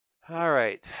All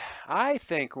right. I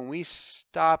think when we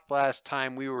stopped last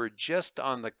time, we were just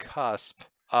on the cusp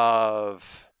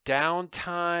of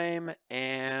downtime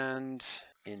and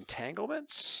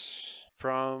entanglements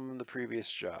from the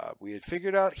previous job. We had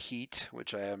figured out heat,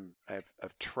 which I've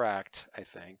tracked, I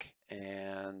think,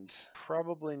 and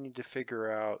probably need to figure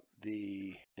out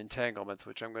the entanglements,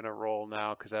 which I'm going to roll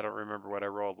now because I don't remember what I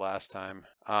rolled last time.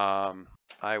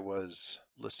 I was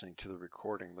listening to the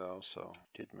recording though, so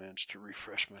did manage to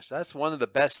refresh myself. That's one of the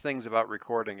best things about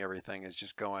recording everything is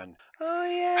just going, oh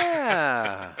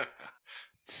yeah.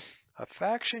 A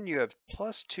faction you have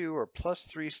 +2 or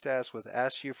 +3 stats with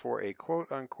asks you for a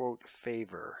quote-unquote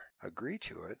favor. Agree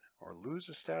to it or lose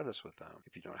a status with them.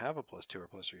 If you don't have a +2 or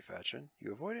 +3 faction,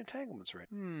 you avoid entanglements rate.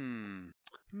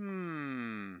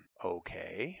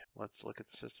 Okay, let's look at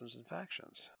the systems and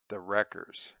factions. The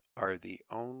Wreckers are the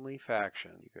only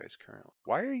faction you guys currently.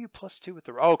 Why are you +2 with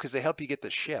the? Oh, because they help you get the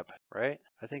ship, right?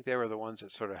 I think they were the ones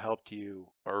that sort of helped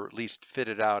you, or at least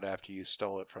fitted out after you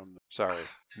stole it from. Sorry,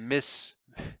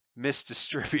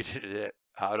 misdistributed it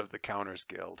out of the Counters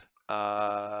Guild.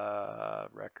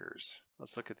 Wreckers.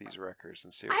 Let's look at these Wreckers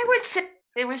and see. I would say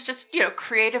it was just,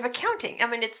 creative accounting. I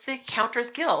mean, it's the Counters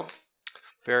Guild.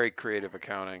 Very creative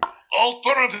accounting.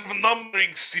 Alternative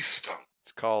numbering system.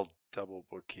 It's called double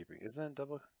bookkeeping. Isn't it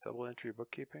double entry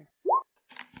bookkeeping?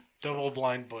 Double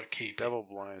blind bookkeeping. Double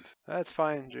blind. That's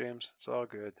fine, James. It's all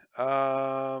good.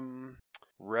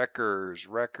 Wreckers.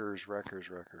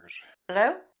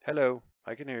 Hello? Hello.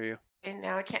 I can hear you. And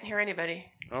now I can't hear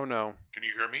anybody. Oh no. Can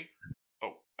you hear me?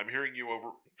 Oh, I'm hearing you over.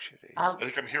 Um, I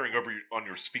think I'm hearing over on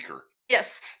your speaker.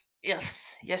 Yes,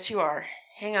 you are.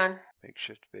 Hang on.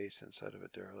 Makeshift base inside of a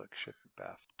derelict ship.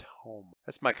 Baftoma.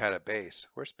 That's my kind of base.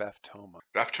 Where's Baftoma?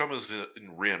 Baftoma is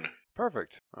in Rin.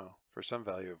 Perfect. Oh, for some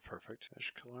value of perfect.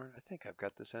 Eshkalarn. I think I've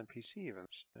got this NPC even.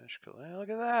 Eshkalarn. Look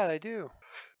at that. I do.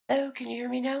 Oh, can you hear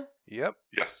me now? Yep.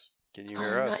 Yes. Can you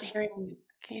hear I'm us? not hearing you.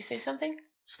 Can you say something?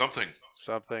 Something.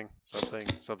 Something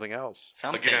else.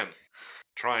 Something. Again.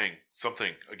 Trying.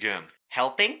 Something. Again.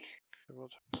 Helping? Hello?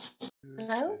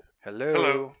 Hello.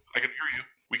 Hello. I can hear you.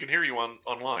 We can hear you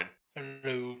online.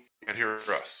 Hello. And hear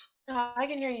us. Oh, I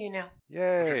can hear you now.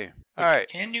 Yay. All right.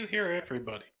 Can you hear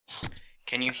everybody?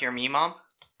 Can you hear me, Mom?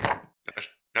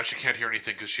 Now she can't hear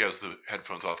anything because she has the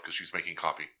headphones off because she's making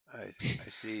coffee. I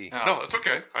see. Oh. No, it's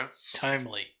okay.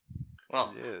 Timely.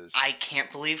 Well, It is. I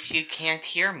can't believe she can't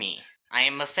hear me. I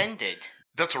am offended.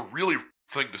 That's a really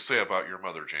thing to say about your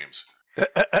mother, James.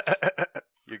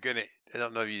 You're gonna. I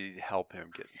don't know if you need to help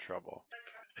him get in trouble.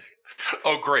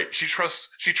 Oh, great. She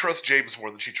trusts James more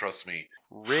than she trusts me.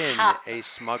 Rin, a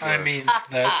smuggler. I mean,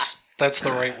 that's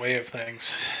the right way of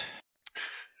things.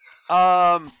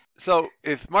 So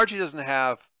if Margie doesn't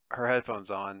have her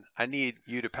headphones on, I need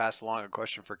you to pass along a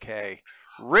question for Kay.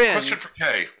 Rin. Question for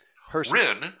Kay.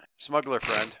 Rin, smuggler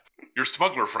friend. your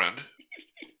smuggler friend.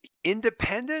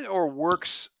 Independent or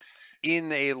works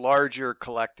in a larger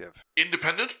collective?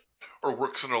 Independent or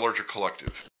works in a larger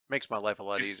collective? Makes my life a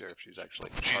lot easier if she's actually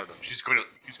part of it. He's going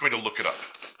to look it up.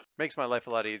 Makes my life a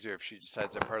lot easier if she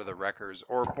decides they're part of the Wreckers.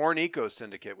 Or Born Eco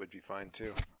Syndicate would be fine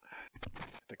too. I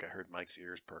think I heard Mike's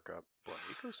ears perk up. Born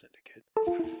Eco Syndicate?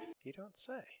 You don't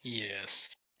say.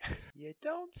 Yes. You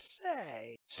don't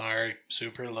say. Sorry,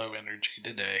 super low energy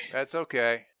today. That's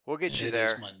okay. We'll get you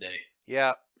there. It is Monday.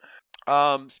 Yeah.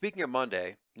 Speaking of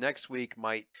Monday, next week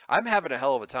I'm having a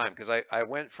hell of a time because I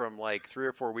went from like 3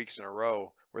 or 4 weeks in a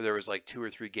row where there was like 2 or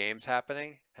 3 games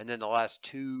happening, and then the last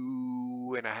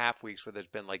 2.5 weeks where there's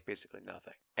been like basically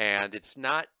nothing. And it's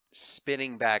not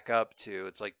spinning back up to,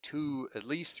 it's like at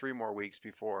least 3 more weeks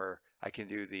before I can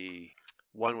do the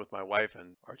one with my wife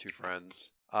and our 2 friends.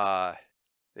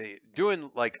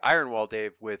 Doing like Ironwall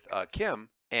Dave with Kim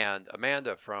and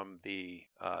Amanda from the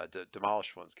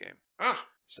Demolished Ones game. Ah.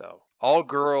 So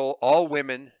all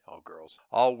women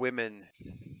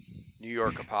New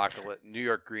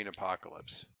York Green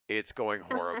Apocalypse. It's going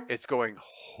horrible. It's going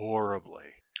horribly.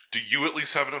 Do you at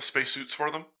least have enough spacesuits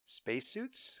for them?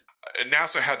 Spacesuits?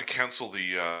 NASA had to cancel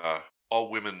the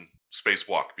all-women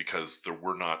spacewalk because there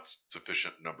were not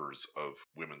sufficient numbers of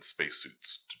women's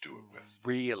spacesuits to do it with.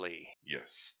 Really?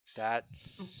 Yes.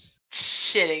 That's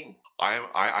shitting.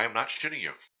 I am not shitting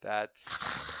you. That's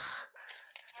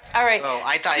all right. Oh,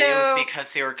 I thought it was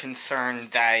because they were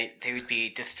concerned that they would be a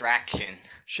distraction.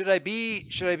 Should I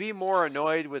be more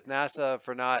annoyed with NASA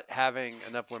for not having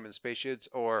enough women's spacesuits,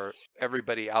 or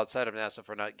everybody outside of NASA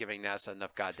for not giving NASA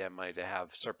enough goddamn money to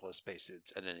have surplus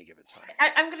spacesuits at any given time?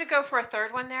 I'm going to go for a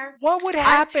third one there. What would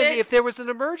happen if there was an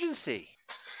emergency?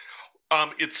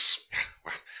 It's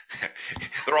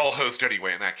they're all hosed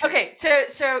anyway in that case. Okay,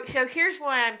 so here's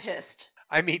why I'm pissed.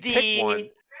 I mean, pick one.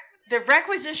 the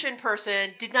requisition person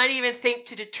did not even think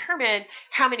to determine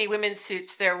how many women's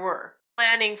suits there were,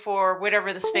 planning for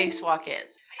whatever the spacewalk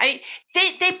is.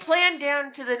 They planned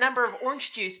down to the number of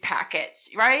orange juice packets,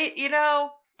 right?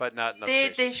 But not enough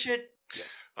They space. should.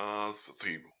 Yes. Let's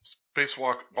see.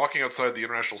 Walking outside the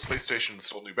International Space Station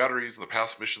installed new batteries, and the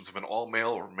past missions have been all male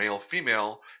or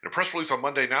male-female. In a press release on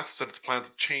Monday, NASA said its plans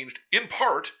have changed, in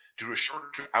part, due to a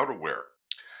shortage of outerwear.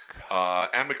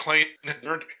 Anne McClain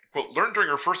learned during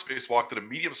her first spacewalk that a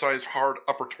medium-sized, hard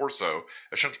upper torso,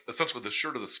 essentially the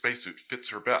shirt of the spacesuit, fits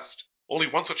her best. Only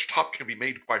one such top can be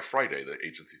made by Friday, the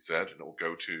agency said, and it will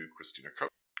go to Christina Koch.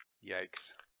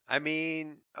 Yikes. I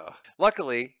mean,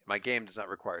 luckily, my game does not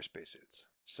require spacesuits.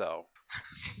 So,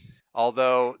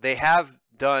 although they have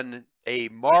done a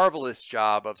marvelous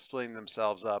job of splitting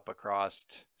themselves up across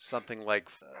something like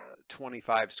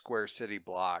 25 square city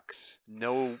blocks,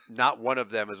 not one of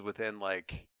them is within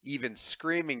like even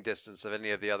screaming distance of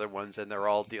any of the other ones, and they're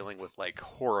all dealing with like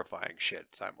horrifying shit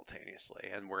simultaneously.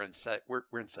 And we're in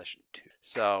session 2,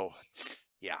 so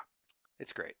yeah,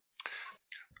 it's great.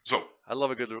 So I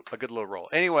love a good little roll.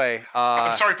 Anyway,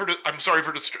 I'm sorry for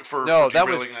no,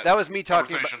 derailing that was me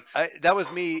talking conversation. that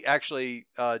was me actually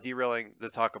derailing the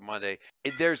talk of Monday.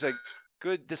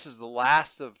 This is the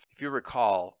last of, if you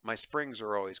recall, my springs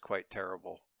are always quite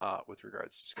terrible with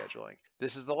regards to scheduling.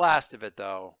 This is the last of it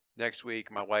though. Next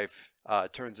week, my wife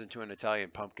turns into an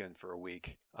Italian pumpkin for a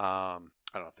week. I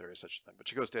don't know if there is such a thing, but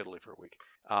she goes to Italy for a week.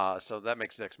 So that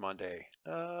makes next Monday,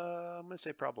 I'm going to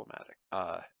say problematic.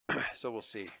 So we'll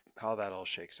see how that all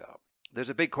shakes out. There's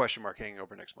a big question mark hanging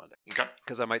over next Monday. Okay.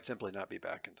 Because I might simply not be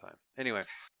back in time. Anyway,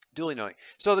 duly knowing.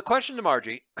 So the question to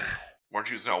Margie.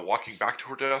 Margie is now walking back to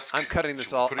her desk. I'm cutting this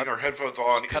She's all. putting her headphones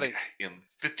on cutting, in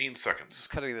 15 seconds. Just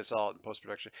cutting this all in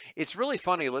post-production. It's really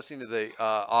funny listening to the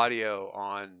audio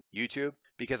on YouTube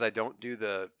because I don't do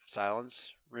the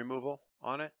silence removal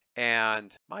on it.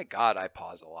 And my God, I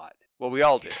pause a lot. Well, we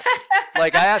all do.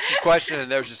 Like, I ask a question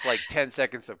and there's just like 10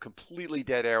 seconds of completely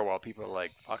dead air while people are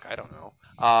like, fuck, I don't know.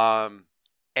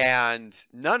 And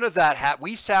none of that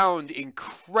we sound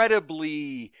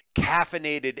incredibly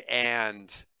caffeinated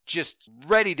and just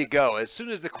ready to go. As soon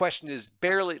as the question is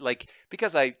barely, like,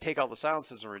 because I take all the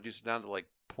silences and reduce it down to like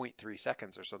 0.3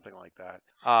 seconds or something like that.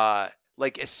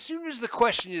 Like, as soon as the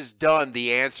question is done,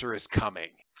 the answer is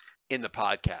coming in the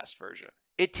podcast version.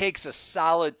 It takes a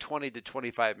solid 20 to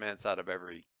 25 minutes out of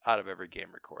every game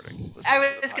recording. I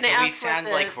was going to ask. We sound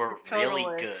like we're really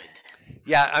good.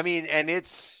 Yeah, I mean,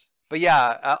 but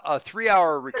yeah, a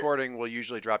 3-hour recording will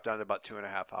usually drop down to about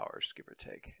 2.5 hours, give or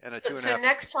take. And So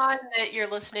next time that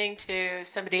you're listening to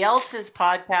somebody else's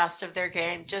podcast of their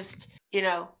game, just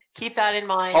keep that in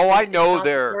mind. Oh, I know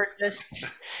just...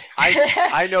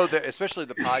 I know that, especially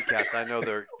the podcast. I know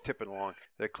they're tipping along.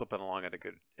 They're clipping along at a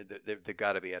good. They've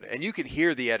got to be edited, and you can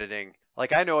hear the editing.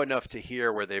 Like, I know enough to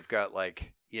hear where they've got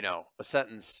like a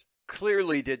sentence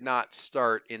clearly did not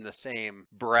start in the same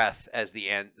breath as the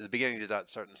end. The beginning did not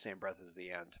start in the same breath as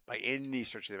the end. By any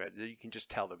stretch of the imagination, you can just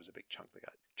tell there was a big chunk that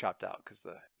got chopped out because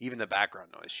even the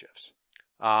background noise shifts.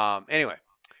 Anyway,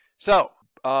 so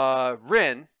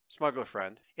Rin, smuggler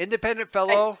friend, independent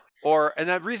fellow, and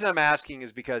the reason I'm asking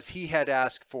is because he had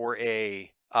asked for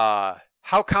a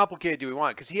how complicated do we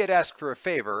want? Because he had asked for a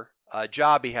favor, a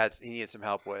job he needed some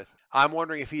help with. I'm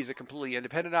wondering if he's a completely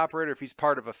independent operator, if he's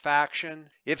part of a faction.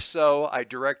 If so, I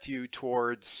direct you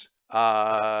towards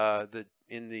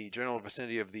in the general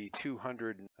vicinity of the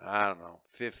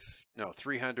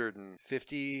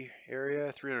 350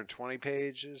 area, 320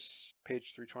 pages,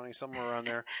 page 320, somewhere around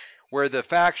there, where the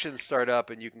factions start up,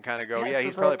 and you can kind of go, yeah,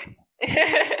 he's probably,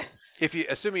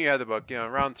 assuming you have the book,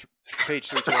 around page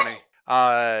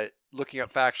 320, looking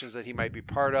up factions that he might be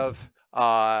part of.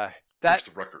 That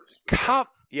the record. That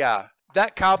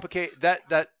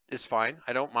is fine.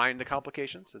 I don't mind the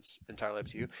complications. It's entirely up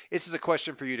to you. This is a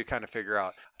question for you to kind of figure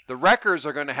out. The Wreckers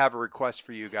are going to have a request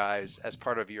for you guys as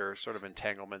part of your sort of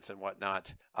entanglements and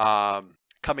whatnot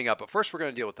coming up. But first, we're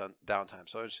going to deal with downtime.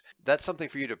 So that's something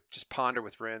for you to just ponder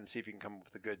with Rin, see if you can come up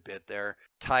with a good bit there.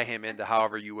 Tie him into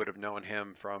however you would have known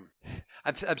him from.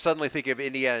 I'm suddenly thinking of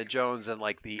Indiana Jones and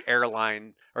like the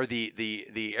airline or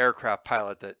the aircraft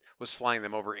pilot that was flying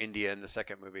them over India in the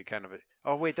second movie. Kind of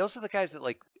oh wait, those are the guys that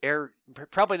like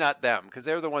probably not them, because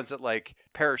they're the ones that like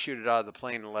parachuted out of the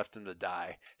plane and left them to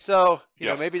die. So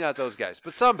maybe not those guys,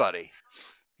 but somebody.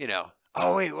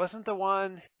 Oh wait, wasn't the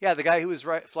one? Yeah, the guy who was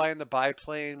flying the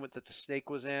biplane that the snake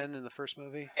was in the first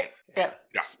movie. Yeah.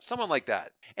 Someone like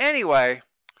that. Anyway.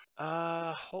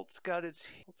 Holt's got its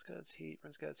heat.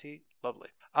 Rin's got its heat. Lovely.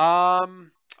 All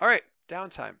right.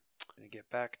 Downtime. gonna get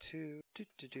back to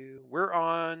we're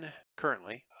on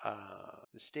currently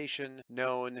the station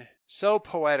known so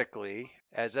poetically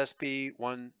as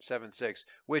SB-176,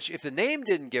 which if the name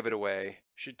didn't give it away,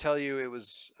 should tell you it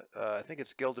was I think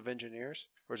it's Guild of Engineers,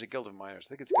 or is it Guild of Miners? I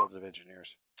think it's Guild of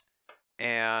Engineers.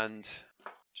 And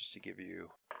just to give you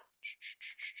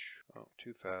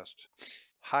too fast.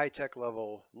 High tech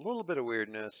level, a little bit of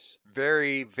weirdness,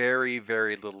 very, very,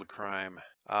 very little crime.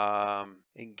 Okay.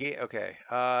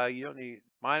 You don't need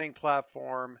mining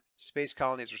platform. Space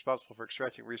colony is responsible for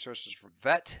extracting resources from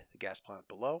VET, the gas plant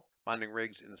below. Mining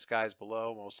rigs in the skies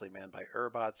below, mostly manned by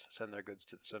Urbots, send their goods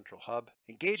to the central hub.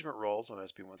 Engagement rolls on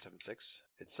SB-176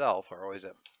 itself are always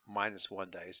at -1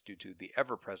 dice due to the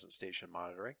ever-present station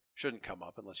monitoring. Shouldn't come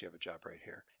up unless you have a job right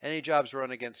here. Any jobs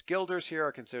run against guilders here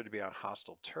are considered to be on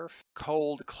hostile turf.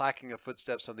 Cold clacking of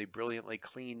footsteps on the brilliantly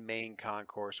clean main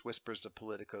concourse, whispers of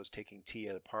politicos taking tea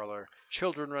at a parlor,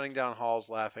 children running down halls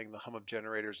laughing, the hum of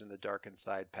generators in the darkened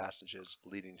side passages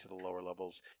leading to the lower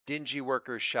levels, dingy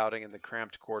workers shouting in the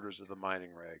cramped quarters of the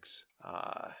mining rigs.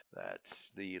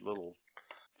 That's the little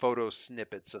photo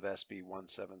snippets of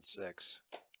SB-176,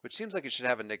 which seems like it should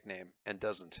have a nickname and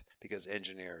doesn't because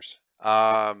engineers.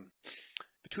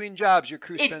 Between jobs, your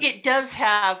crew spends... It does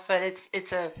have, but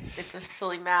it's a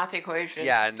silly math equation.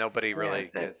 Yeah, and nobody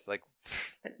really Yeah, gets like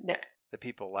No. the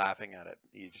people laughing at it.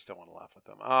 You just don't want to laugh with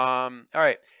them. All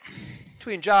right.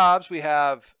 Between jobs, we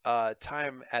have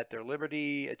time at their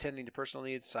liberty, attending to personal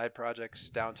needs, side projects,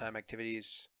 downtime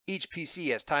activities. Each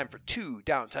PC has time for 2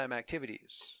 downtime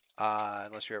activities.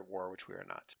 Unless you're at war, which we are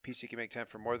not. PC can make time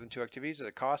for more than 2 activities at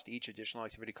a cost. Each additional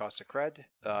activity costs a cred.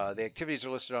 The activities are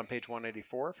listed on page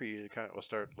 184 for you to we'll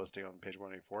start listing on page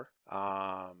 184.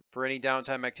 For any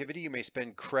downtime activity, you may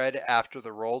spend cred after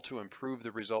the roll to improve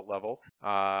the result level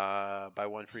by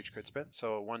 1 for each cred spent.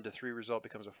 So a 1 to 3 result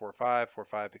becomes a 4-5,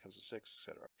 4-5 becomes a 6,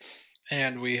 etc.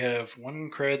 And we have 1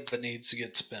 cred that needs to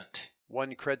get spent.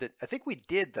 1 credit. I think we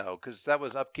did though, because that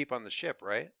was upkeep on the ship,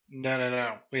 right?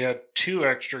 No. We had 2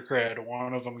 extra cred.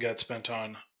 1 of them got spent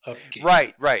on upkeep.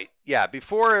 Right. Yeah.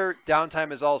 Before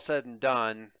downtime is all said and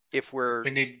done, if we're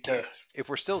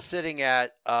still sitting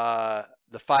at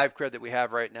the 5 cred that we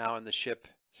have right now in the ship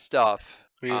stuff,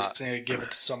 we just need to give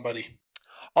it to somebody.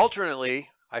 Alternately,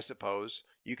 I suppose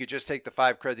you could just take the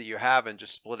 5 cred that you have and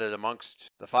just split it amongst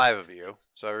the 5 of you,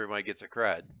 so everybody gets a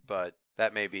cred. But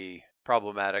that may be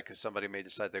problematic because somebody may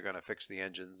decide they're going to fix the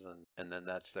engines and then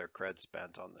that's their cred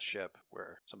spent on the ship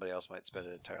where somebody else might spend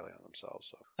it entirely on themselves.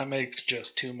 So that makes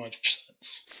just too much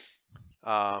sense.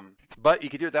 But you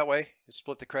could do it that way. You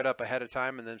split the cred up ahead of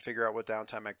time and then figure out what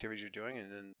downtime activities you're doing,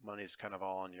 and then money's kind of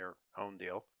all on your own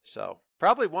deal. So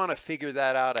probably want to figure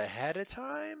that out ahead of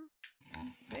time.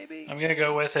 Maybe. I'm going to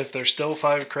go with if there's still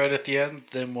 5 cred at the end,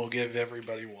 then we'll give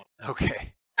everybody 1.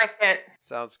 Okay. Second.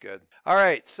 Sounds good. All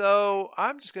right, so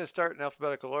I'm just going to start in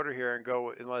alphabetical order here and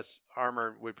go, unless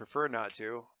Armin would prefer not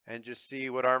to, and just see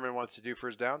what Armin wants to do for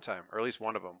his downtime, or at least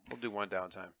one of them. We'll do 1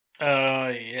 downtime.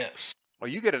 Yes. Well,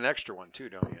 you get an extra one too,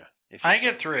 don't you? I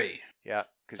get 3. Yeah,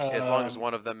 because as long as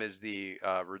one of them is the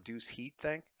reduce heat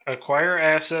thing. Acquire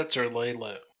assets or lay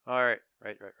low. All right,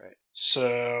 right.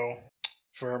 So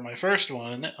for my first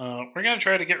one, we're going to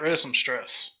try to get rid of some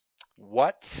stress.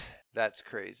 What? That's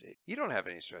crazy. You don't have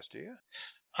any stress, do you?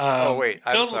 Oh, wait.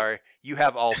 I'm sorry. You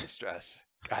have all the stress.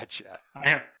 Gotcha.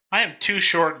 I am too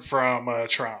short from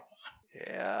trauma.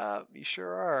 Yeah, you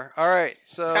sure are. All right.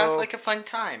 So sounds like a fun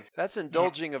time. That's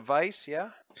indulging a vice, yeah?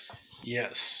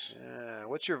 Yes.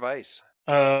 What's your vice?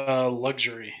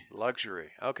 Luxury.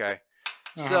 Luxury. Okay.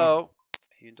 Uh-huh. So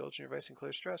you indulge in your vice and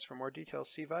clear stress. For more details,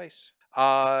 see vice.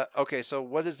 Okay, so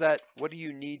what is that? What do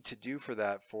you need to do for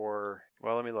that?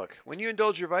 Well, let me look. When you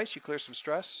indulge your vice, you clear some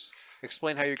stress.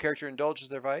 Explain how your character indulges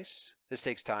their vice. This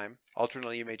takes time.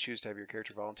 Alternately, you may choose to have your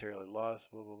character voluntarily lost,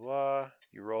 blah, blah, blah.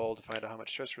 You roll to find out how much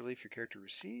stress relief your character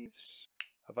receives.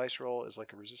 A vice roll is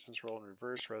like a resistance roll in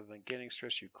reverse. Rather than gaining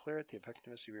stress, you clear it. The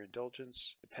effectiveness of your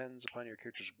indulgence depends upon your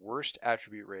character's worst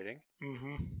attribute rating,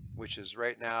 which is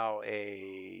right now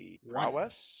a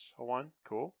prowess, a 1.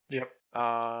 Cool. Yep.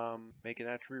 Make an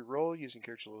attribute roll using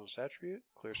character's lowest attribute.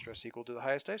 Clear stress equal to the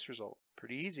highest dice result.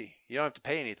 Pretty easy. You don't have to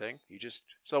pay anything. You just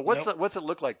what's it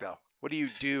look like though? What do you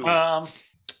do?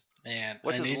 Man,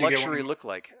 what does luxury look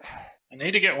like? I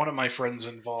need to get one of my friends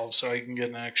involved so I can get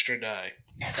an extra die.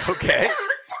 Okay.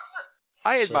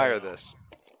 I admire this.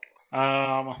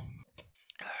 How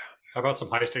about some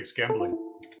high stakes gambling?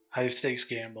 High stakes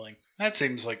gambling. That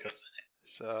seems like a thing.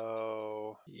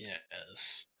 So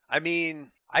yes. I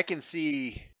mean, I can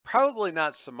see probably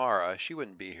not Samara. She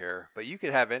wouldn't be here, but you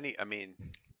could have any. I mean,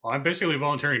 well, I'm basically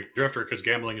volunteering Drifter because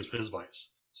gambling is his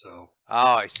vice. So.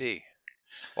 Oh, I see.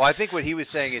 Well, I think what he was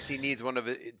saying is he needs one of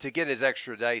it to get his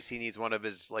extra dice. He needs one of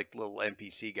his like little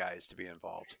NPC guys to be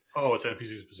involved. Oh, it's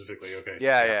NPC specifically. Okay.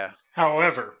 Yeah.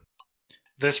 However,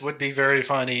 this would be very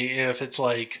funny if it's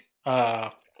like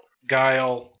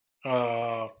Guile,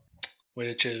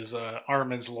 which is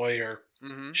Armin's lawyer,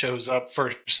 Mm-hmm. shows up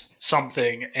for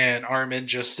something, and Armin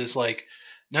just is like,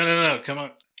 no,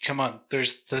 come on.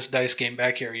 There's this dice game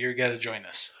back here. You got to join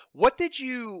us. What did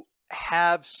you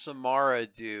have Samara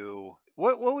do?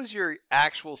 What was your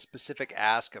actual specific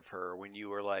ask of her when you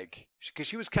were like, because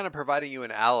she was kind of providing you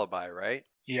an alibi, right?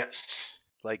 Yes.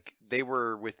 Like they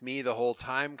were with me the whole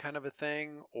time, kind of a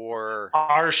thing, or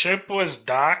Our ship was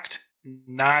docked,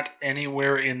 not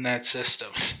anywhere in that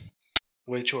system,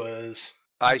 which was.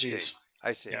 I geez.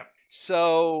 see. Yeah.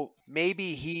 So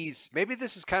maybe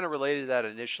this is kind of related to that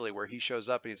initially, where he shows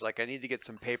up and he's like, I need to get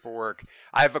some paperwork.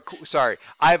 I have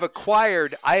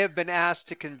been asked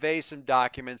to convey some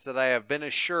documents that I have been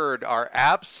assured are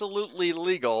absolutely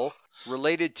legal,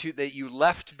 related to that you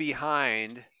left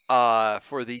behind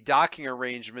for the docking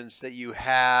arrangements that you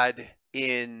had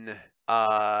at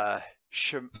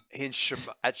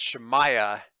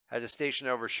Shemaya, at a station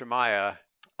over Shemaya.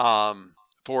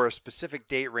 For a specific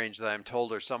date range that I'm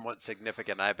told are somewhat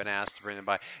significant. I've been asked to bring them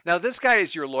by. Now, this guy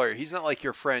is your lawyer. He's not like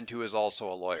your friend who is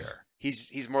also a lawyer.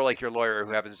 He's more like your lawyer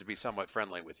who happens to be somewhat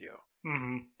friendly with you.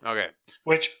 Mm-hmm. Okay.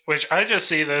 Which I just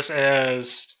see this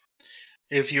as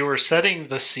if you were setting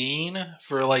the scene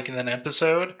for like an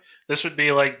episode, this would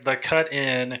be like the cut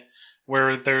in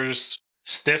where there's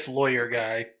stiff lawyer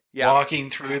guy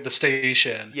walking through the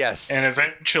station. Yes. And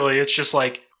eventually it's just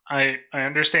like, I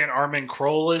understand Armin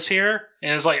Kroll is here,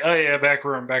 and it's like, oh yeah, back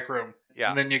room. Yeah.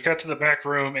 And then you cut to the back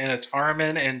room, and it's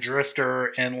Armin and Drifter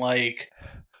and like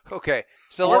okay,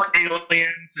 so four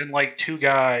aliens and like two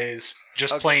guys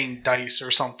just playing dice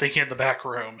or something in the back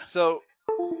room. So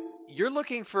you're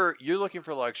looking for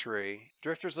luxury.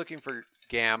 Drifter's looking for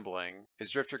gambling.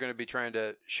 Is Drifter going to be trying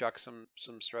to shuck some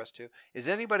stress too? Is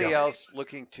anybody else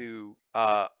looking to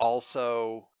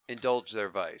also indulge their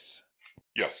vice?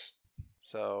 Yes.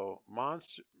 So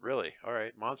Monster, really? All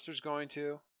right, Monster's going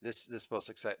to. This both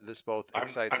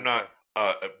excites. I'm not,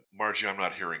 Margie. I'm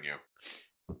not hearing you.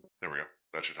 There we go.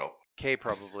 That should help. K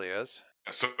probably is.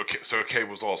 So K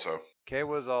was also. K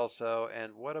was also,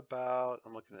 and what about?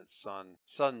 I'm looking at Sun.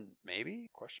 Sun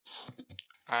maybe? Question.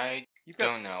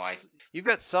 Don't know. You've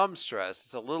got some stress.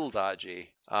 It's a little dodgy.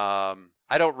 I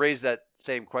don't raise that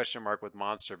same question mark with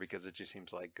Monster because it just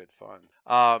seems like good fun.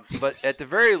 But at the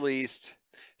very least,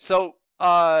 so.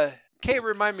 Kate,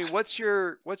 remind me, what's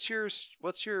your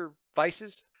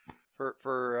vices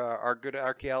for our good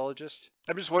archaeologist?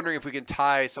 I'm just wondering if we can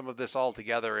tie some of this all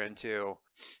together into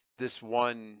this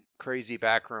one crazy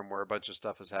back room where a bunch of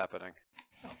stuff is happening.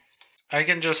 I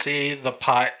can just see the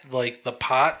pot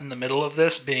in the middle of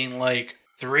this being like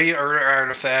 3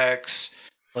 artifacts,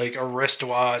 like a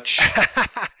wristwatch.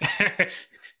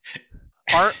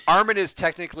 Armin is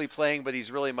technically playing, but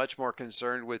he's really much more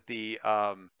concerned with the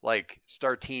like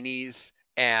startinis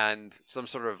and some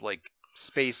sort of like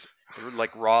space,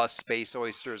 like raw space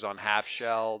oysters on half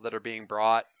shell that are being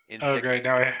brought in. Great!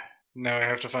 Now I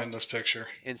have to find this picture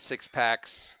in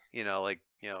 6-packs.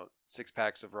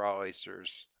 6-packs of raw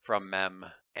oysters from Mem,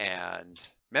 and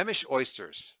Memish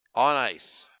oysters on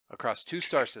ice across 2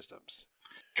 star systems.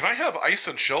 Can I have ice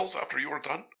and shells after you are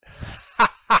done?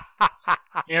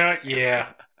 Yeah.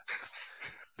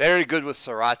 Very good with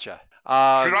sriracha.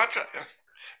 Sriracha, yes.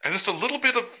 And just a little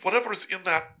bit of whatever is in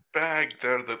that bag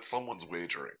there that someone's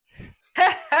wagering.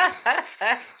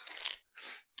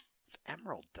 It's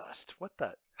emerald dust. What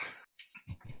the?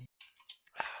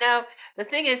 Now, the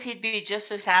thing is, he'd be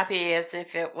just as happy as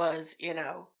if it was,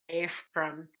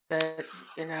 from the,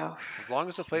 As long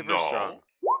as the flavor is strong.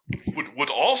 Would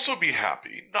also be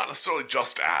happy, not necessarily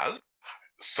just as.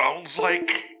 Sounds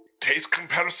like taste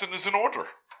comparison is in order.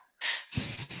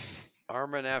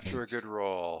 Armin after a good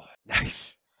roll.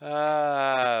 Nice.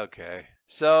 Okay.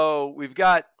 So we've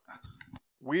got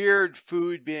weird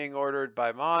food being ordered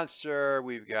by Monster.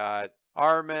 We've got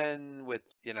Armin with,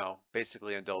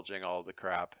 basically indulging all the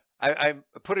crap. I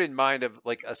put it in mind of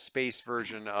like a space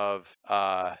version of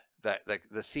that, like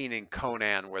the scene in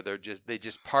Conan where they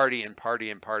just party and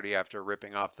party and party after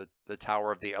ripping off the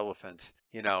Tower of the Elephant,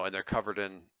 and they're covered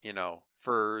in,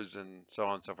 furs and so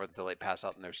on and so forth until they pass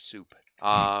out in their soup.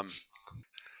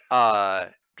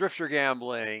 Drifter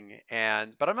gambling,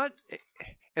 but I'm not,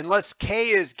 unless Kay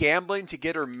is gambling to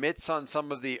get her mitts on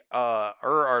some of the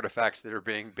artifacts that are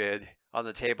being bid on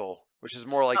the table, which is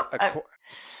more like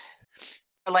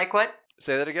like what?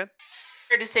 Say that again?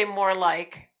 Or to say more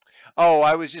like. Oh,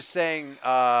 I was just saying,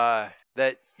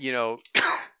 that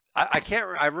I can't.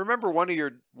 I remember one of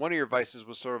your vices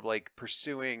was sort of like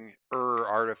pursuing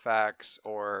artifacts,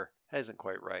 or that isn't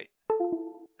quite right.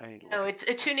 I need to No, look it's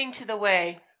attuning to the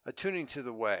way. attuning to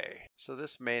the way. So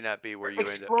this may not be where you end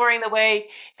up. Exploring the way,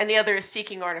 and the other is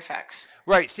seeking artifacts.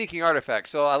 Right, seeking artifacts.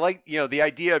 So I like the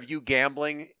idea of you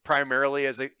gambling primarily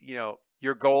as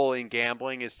your goal in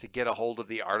gambling is to get a hold of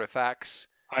the artifacts.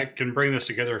 I can bring this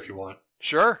together if you want.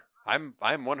 Sure, I'm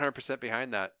 100%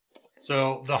 behind that.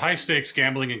 So the high stakes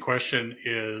gambling in question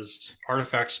is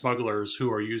artifact smugglers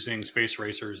who are using space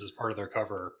racers as part of their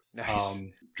cover. Nice.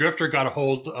 Drifter got a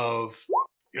hold of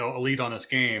a lead on this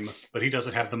game, but he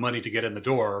doesn't have the money to get in the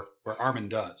door, where Armin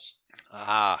does.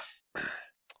 Ah,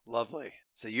 lovely.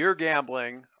 So you're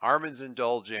gambling, Armin's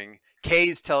indulging,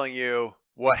 Kay's telling you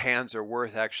what hands are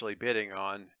worth actually bidding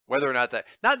on, whether or not that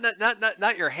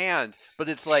not your hand, but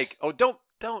it's like, oh, don't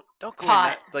go in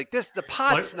that, like this, the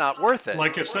pot's not worth it.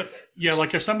 Like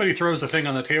if somebody throws a thing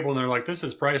on the table and they're like, this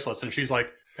is priceless, and she's like,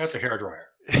 that's a hairdryer.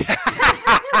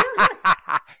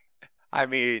 I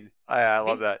mean, I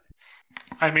love that.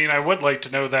 I mean, I would like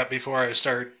to know that before I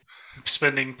start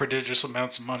spending prodigious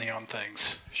amounts of money on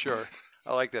things. Sure,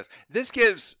 I like this. This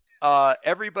gives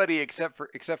everybody except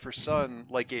for Sun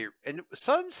and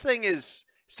Sun's thing is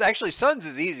actually Sun's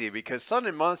is easy because Sun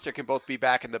and Monster can both be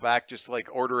back in the back just like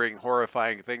ordering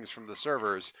horrifying things from the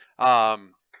servers.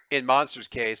 In Monster's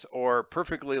case, or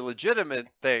perfectly legitimate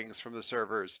things from the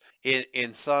servers.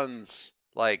 In Sun's,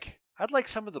 like, I'd like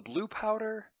some of the blue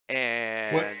powder.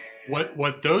 And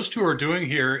what those two are doing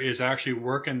here is actually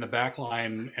work in the back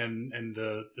line and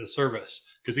the service,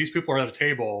 because these people are at a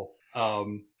table.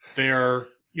 They're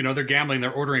gambling.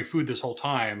 They're ordering food this whole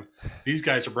time. These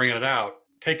guys are bringing it out,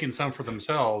 taking some for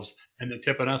themselves, and then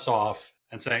tipping us off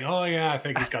and saying, "Oh yeah, I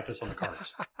think he's got this on the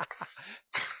cards."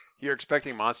 You're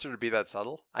expecting Monster to be that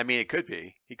subtle? I mean, it could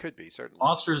be. He could be, certainly.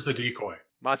 Monster's the decoy.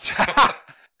 Monster.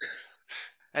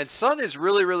 And Sun is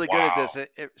really, really good at this.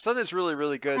 Sun is really,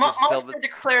 really good at this. Monster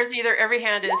declares either every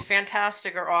hand is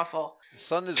fantastic or awful.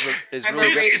 Sun is really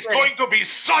good. It's going to be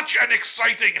such an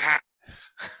exciting hand.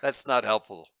 That's not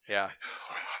helpful. Yeah.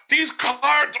 These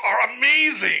cards are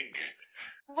amazing.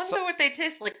 I wonder what they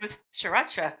taste like with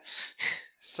sriracha.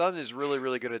 Sun is really,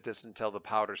 really good at this until the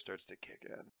powder starts to kick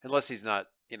in. Unless he's not,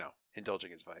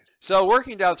 indulging his vice. So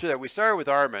working down through that, we started with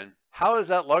Armin. How is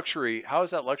that luxury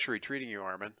treating you,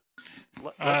 Armin?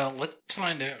 Let's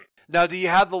find out. Now, do you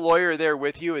have the lawyer there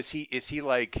with you? Is he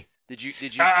like? Did you? He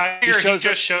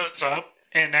just shows up,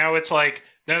 and now it's like,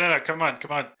 no, come on,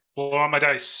 blow on my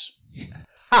dice.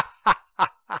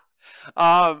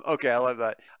 Okay, I love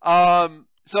that.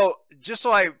 So just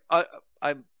so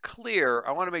I'm clear,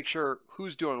 I want to make sure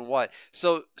who's doing what.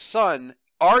 So, Sun,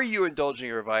 are you indulging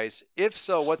your vice? If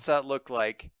so, what's that look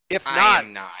like? If not, I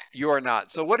am not. You are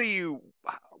not. So what are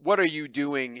you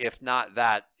doing if not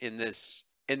that in this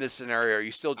scenario? Are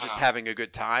you still just having a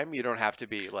good time? You don't have to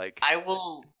be like. I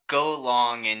will go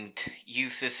along and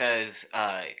use this as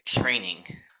training.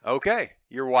 Okay,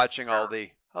 you're watching all the.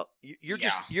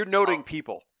 You're noting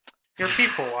people. You're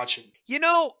people watching.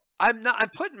 I'm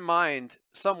put in mind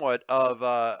somewhat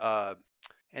of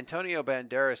Antonio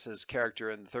Banderas's character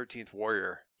in the 13th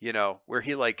Warrior. Where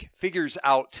he like figures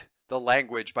out the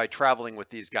language by traveling with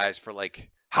these guys for like,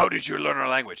 how did you learn our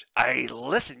language? I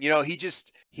listen.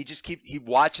 He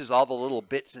watches all the little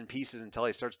bits and pieces until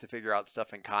he starts to figure out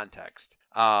stuff in context.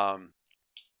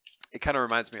 It kind of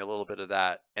reminds me a little bit of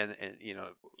that, and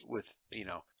with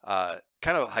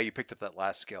kind of how you picked up that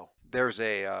last skill. There's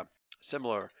a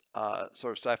similar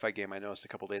sort of sci-fi game I noticed a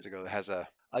couple days ago that has a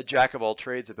jack of all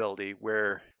trades ability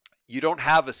where you don't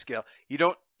have a skill.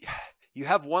 You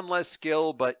have one less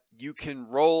skill, but you can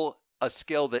roll a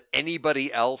skill that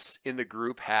anybody else in the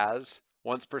group has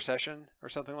once per session or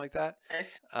something like that.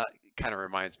 Kind of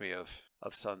reminds me of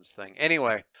Sun's thing.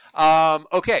 Anyway,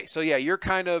 okay, so yeah, you're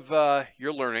kind of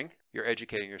you're learning, you're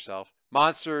educating yourself.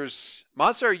 Monster,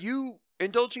 are you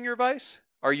indulging your vice?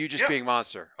 Or are you just being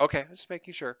Monster? Okay, just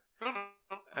making sure. No.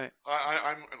 Right.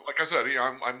 I'm like I said,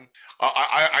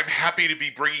 I'm happy to be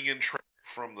bringing in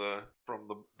from the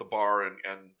bar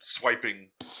and swiping.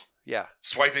 Yeah.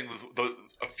 Swiping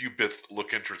a few bits that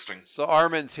look interesting. So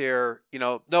Armin's here,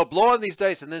 no, blow on these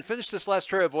dice and then finish this last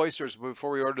tray of oysters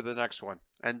before we order the next one.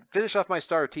 And finish off my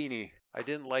Startini. I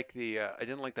didn't like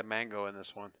the mango in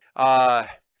this one. I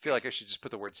feel like I should just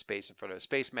put the word space in front of it.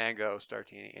 Space mango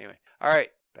Startini. Anyway. All right.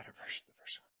 Better version of the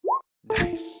first one.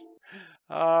 Nice.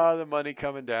 The money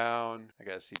coming down. I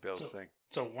gotta see Bill's thing.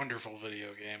 It's a wonderful video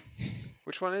game.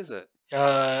 Which one is it?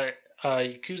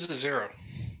 Yakuza 0.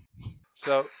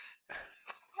 So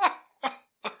I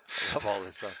love all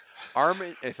this stuff.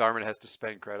 Armin, if Armin has to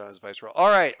spend credit on his vice roll. All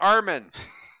right, Armin.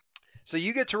 So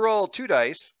you get to roll 2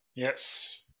 dice.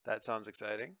 Yes. That sounds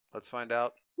exciting. Let's find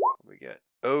out what we get.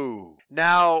 Oh,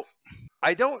 now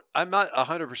I'm not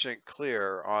 100%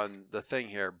 clear on the thing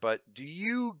here, but do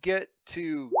you get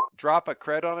to drop a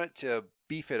cred on it to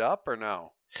beef it up or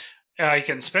no? I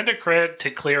can spend a cred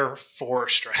to clear 4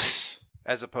 stress.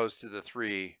 As opposed to the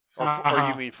 3, or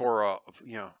you mean 4?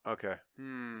 Okay.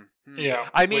 Yeah.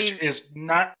 I mean, which is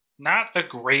not a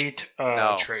great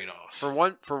No. trade-off.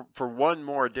 for one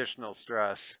more additional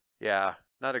stress, yeah,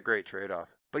 not a great trade-off.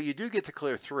 But you do get to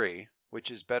clear 3,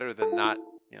 which is better than not.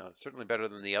 Certainly better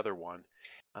than the other one.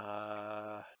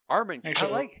 Armin,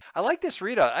 Actually, I like this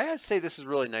readout. I have to say this is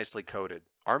really nicely coded.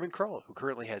 Armin Kroll, who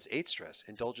currently has 8 stress,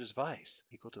 indulges vice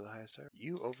equal to the highest ever.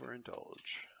 You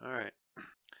overindulge. All right.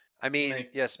 I mean,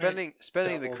 spending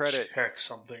the credit. Check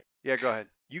something. Yeah, go ahead.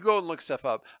 You go and look stuff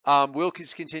up. We'll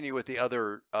just continue with the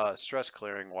other stress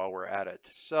clearing while we're at it.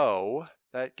 So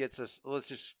that gets us. Let's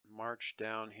just march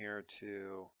down here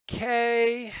to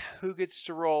Kay, who gets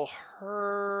to roll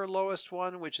her lowest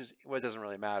one, which is it doesn't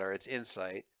really matter. It's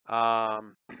insight.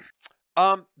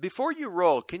 Before you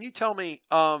roll, can you tell me,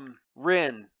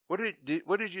 Rin, what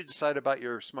did you decide about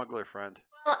your smuggler friend?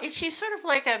 Well, she's sort of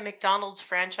like a McDonald's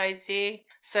franchisee,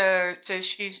 so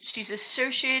she's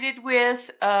associated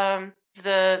with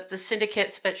the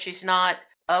syndicates, but she's not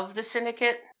of the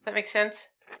syndicate. Does that make sense?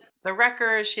 The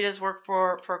Wreckers, she does work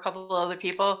for a couple of other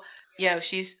people.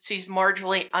 She's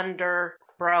marginally under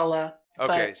umbrella.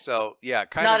 Okay, so yeah,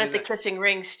 kind not of at the kissing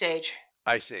ring stage.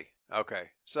 I see. Okay,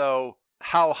 so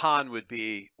how Han would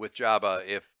be with Jabba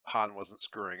if Han wasn't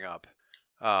screwing up.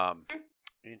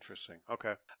 Interesting.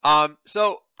 Okay.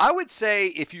 So I would say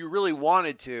if you really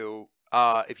wanted to,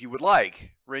 if you would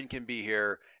like, Rin can be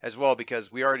here as well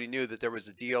because we already knew that there was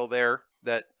a deal there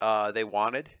that they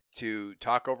wanted to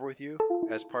talk over with you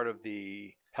as part of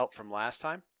the help from last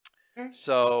time.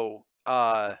 So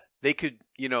they could,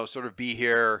 sort of be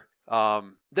here.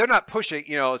 They're not pushing,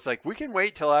 it's like we can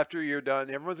wait till after you're done.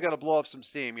 Everyone's got to blow off some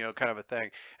steam, kind of a thing.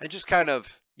 And just kind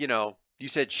of, you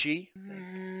said she?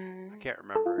 I can't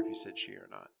remember if you said she or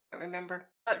not. I don't remember.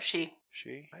 Oh, she.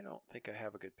 She? I don't think I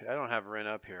have I don't have Rin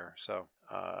up here, so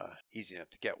easy enough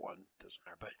to get one. Doesn't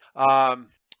matter.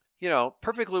 But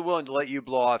perfectly willing to let you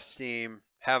blow off steam,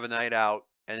 have a night out,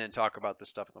 and then talk about this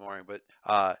stuff in the morning. But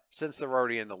since they're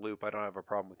already in the loop, I don't have a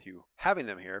problem with you having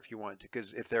them here if you want to,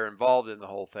 because if they're involved in the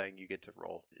whole thing, you get to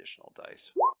roll additional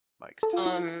dice. Mike's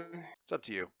turn. It's up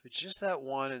to you. If it's just that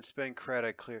one and spend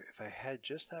credit, clear. If I had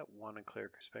just that one and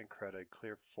spend credit,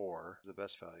 clear 4 is the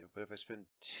best value. But if I spend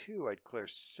 2, I'd clear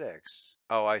 6.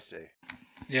 Oh, I see.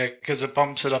 Yeah, because it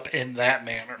bumps it up in that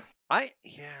manner. I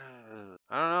don't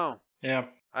know. Yeah.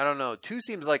 I don't know. 2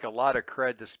 seems like a lot of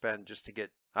cred to spend just to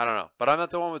get. I don't know. But I'm not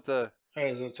the one with the.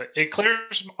 It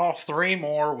clears off 3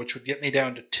 more, which would get me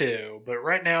down to 2. But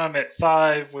right now I'm at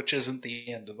 5, which isn't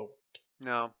the end of the world.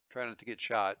 No, try not to get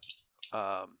shot.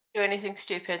 Do anything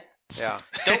stupid. Yeah.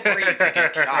 Don't worry if you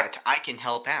get shot. I can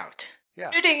help out.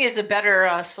 Yeah. Shooting is a better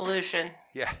solution.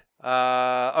 Yeah.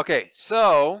 Okay,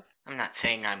 so. I'm not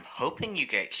saying I'm hoping you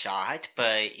get shot,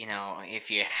 but,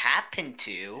 if you happen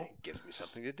to. It gives me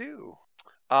something to do.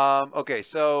 Okay,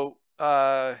 so,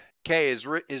 Kay,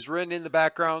 is Rin in the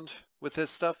background with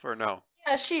this stuff or no?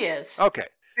 Yeah, she is. Okay.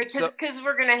 Because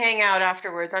we're going to hang out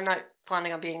afterwards. I'm not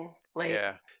planning on being late.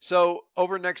 Yeah. So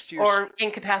over next to your or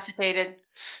incapacitated.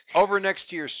 Over next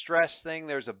to your stress thing,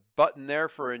 there's a button there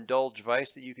for indulge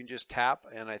vice that you can just tap,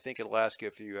 and I think it'll ask you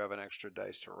if you have an extra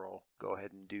dice to roll. Go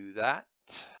ahead and do that.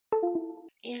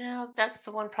 That's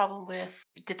the one problem with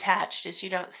detached is you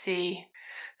don't see.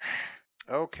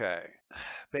 Okay.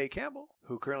 Bay Campbell,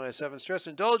 who currently has 7 stress,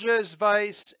 indulges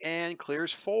vice and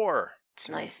clears 4. It's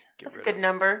So nice. get That's a rid good of-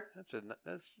 number.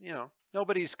 That's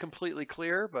nobody's completely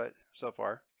clear, but so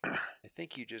far. I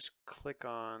think you just click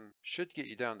on, should get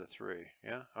you down to 3.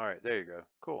 Yeah. All right. There you go.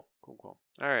 Cool. All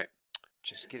right.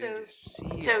 Just getting to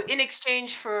see. So in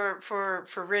exchange for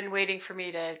Rin waiting for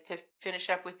me to finish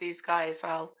up with these guys,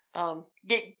 I'll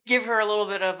give her a little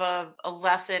bit of a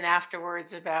lesson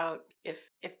afterwards about if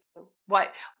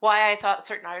why I thought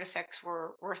certain artifacts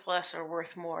were worth less or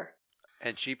worth more.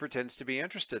 And she pretends to be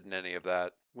interested in any of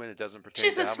that when it doesn't pertain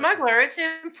She's to a how much- smuggler. It's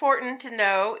important to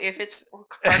know if its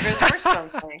cargo's worth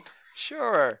something.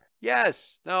 Sure.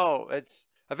 Yes. No, it's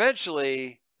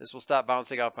eventually this will stop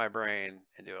bouncing off my brain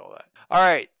and do all that. All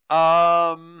right.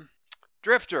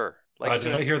 Drifter.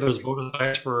 Did I hear those bonus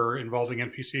dice for involving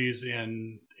NPCs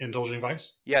in indulging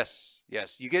vice? Yes.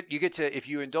 You get to if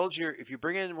you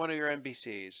bring in one of your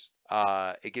NPCs,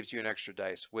 it gives you an extra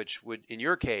dice, which would in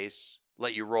your case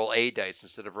let you roll a dice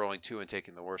instead of rolling 2 and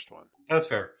taking the worst one. That's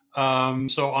fair.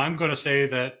 So I'm going to say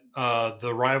that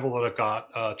the rival that I've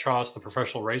got, Chos, the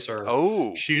professional racer,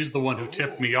 Oh, she's the one who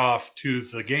tipped me off to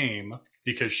the game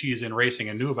because she's in racing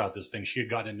and knew about this thing. She had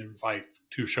gotten an invite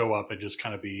to show up and just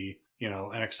kind of be,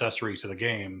 an accessory to the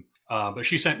game. But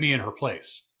she sent me in her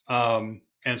place. And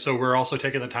so we're also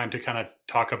taking the time to kind of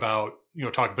talk about,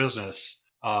 talk business.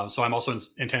 So I'm also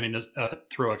intending to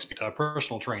throw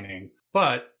personal training.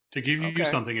 But to give you Okay.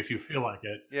 something if you feel like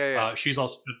it, yeah. she's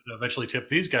also gonna eventually tip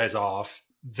these guys off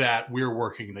that we're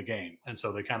working the game. And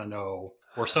so they kind of know,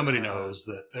 or somebody knows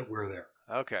that we're there.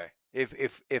 Okay.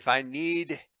 If I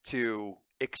need to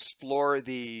explore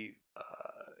the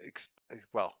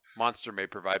well, Monster may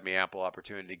provide me ample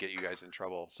opportunity to get you guys in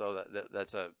trouble. So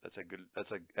that's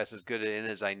as good in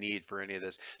as I need for any of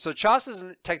this. So Chos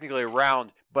isn't technically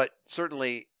around, but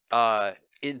certainly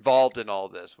involved in all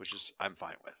this, which is I'm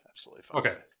fine with. Absolutely fine. Okay.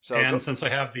 With. So and since I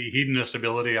have the hedonist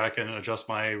ability, I can adjust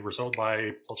my result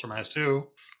by plus or minus 2.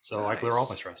 So I clear all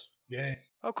my stress. Yay.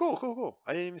 Oh, cool.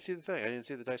 I didn't even see the thing. I didn't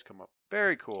see the dice come up.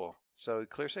 Very cool. So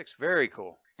clear 6. Very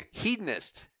cool.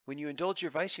 Hedonist. When you indulge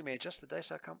your vice, you may adjust the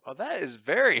dice outcome. Oh, that is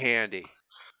very handy.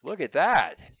 Look at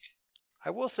that. I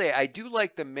will say I do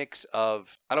like the mix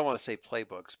of, I don't want to say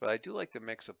playbooks, but I do like the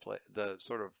mix of the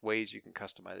sort of ways you can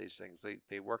customize these things.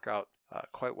 They work out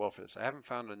quite well for this. I haven't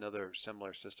found another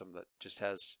similar system that just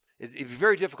has, it'd be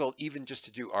very difficult even just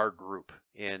to do our group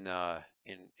in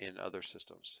other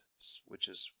systems, which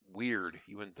is weird.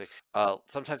 You wouldn't think.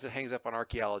 Sometimes it hangs up on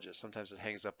archaeologists. Sometimes it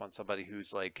hangs up on somebody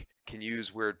who's like can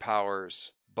use weird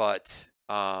powers, but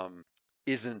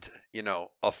isn't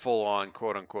a full-on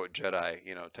quote-unquote Jedi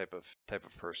type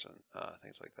of person,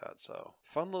 things like that. So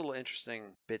fun little interesting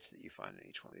bits that you find in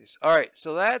each one of these. All right,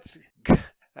 so that's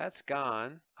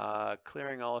gone,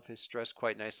 clearing all of his stress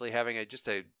quite nicely, having just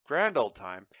a grand old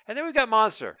time. And then we got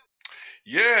Monster.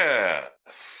 Yes.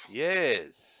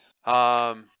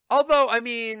 Although I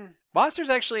mean Monster's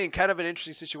actually in kind of an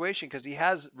interesting situation because he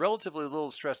has relatively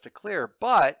little stress to clear,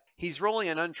 but he's rolling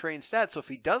an untrained stat, so if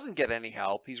he doesn't get any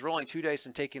help, he's rolling 2 dice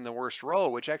and taking the worst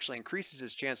roll, which actually increases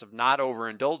his chance of not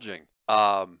overindulging.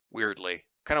 Weirdly.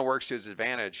 Kind of works to his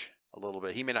advantage a little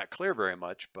bit. He may not clear very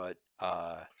much, but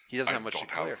he doesn't have much to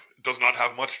clear. Does not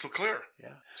have much to clear.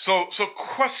 Yeah. So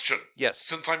question. Yes.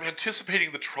 Since I'm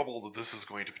anticipating the trouble that this is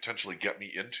going to potentially get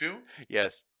me into.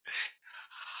 Yes.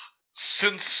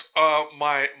 Since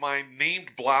my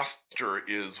named blaster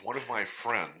is one of my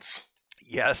friends.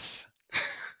 Yes.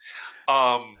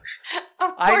 Of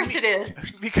course it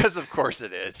is. Because of course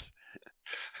it is.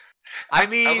 I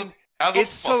mean,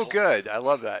 it's so good. I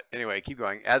love that. Anyway, keep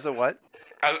going. As a what?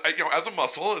 As a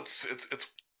muscle, it's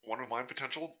one of my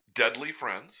potential deadly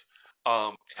friends.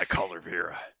 I call her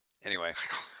Vera. Anyway.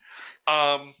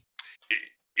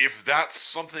 If that's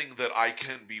something that I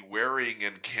can be wearing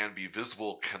and can be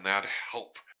visible, can that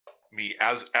help me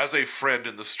as a friend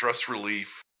in the stress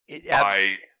relief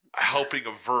by helping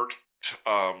avert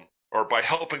or by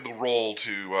helping the roll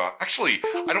to actually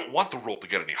I don't want the roll to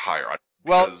get any higher.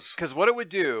 Because what it would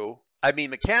do, I mean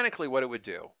mechanically what it would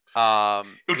do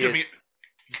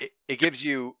it gives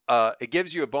you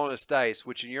a bonus dice,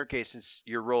 which in your case, since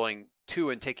you're rolling 2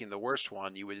 and taking the worst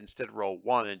one, you would instead roll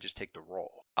 1 and just take the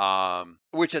roll.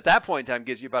 Which at that point in time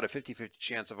gives you about a 50-50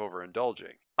 chance of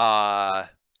overindulging. I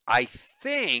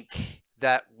think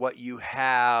that what you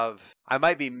have, I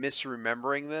might be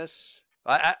misremembering this.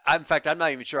 In fact, I'm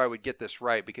not even sure I would get this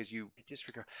right because you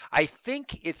disregard. I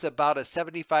think it's about a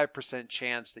 75%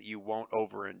 chance that you won't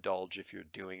overindulge if you're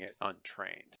doing it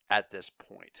untrained at this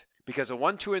point. Because a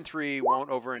 1, 2, and 3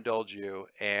 won't overindulge you,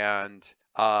 and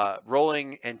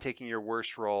rolling and taking your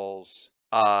worst roll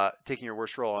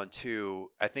on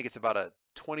 2, I think it's about a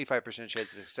 25%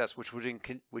 chance of success, which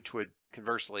would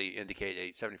conversely indicate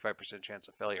a 75% chance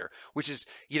of failure. Which is,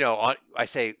 I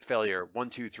say failure 1,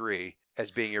 2, 3 as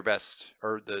being your best,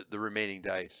 or the remaining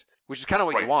dice, which is kind of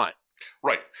what you want.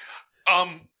 Right.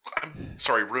 I'm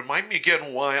sorry. Remind me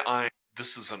again why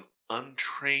this is an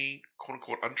untrained, quote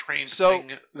unquote, untrained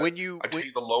thing. When you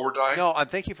take the lower die. No, I'm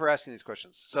thank you for asking these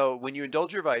questions. So when you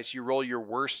indulge your vice, you roll your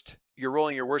worst. You're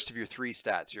rolling your worst of your 3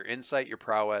 stats: your insight, your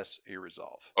prowess, your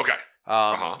resolve. Okay.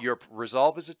 Your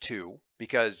resolve is a 2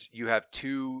 because you have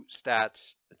 2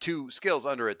 skills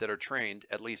under it that are trained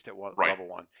at least at level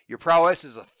 1. Your prowess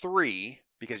is a 3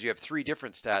 because you have 3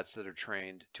 different stats that are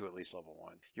trained to at least level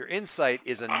 1. Your insight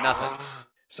is a nothing.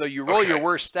 So you roll your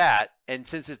worst stat, and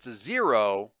since it's a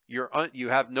 0, you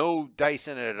have no dice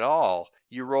in it at all.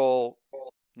 You roll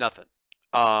nothing.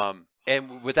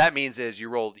 And what that means is you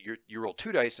roll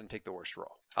 2 dice and take the worst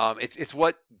roll. It's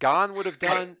what Gon would have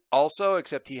done also,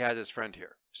 except he had his friend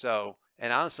here. So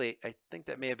And honestly, I think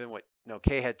that may have been what. No,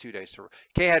 Kay had 2 dice to roll.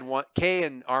 Kay had one. Kay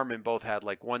and Armin both had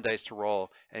like 1 dice to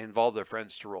roll, and involved their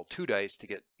friends to roll 2 dice to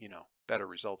get better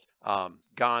results.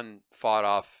 Gon fought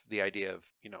off the idea of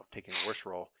taking a worse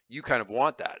roll. You kind of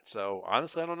want that. So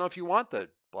honestly, I don't know if you want the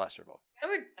blaster bolt.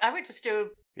 I would just do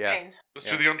Yeah. trained. Let's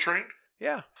Yeah. do the untrained.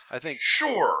 Yeah, I think.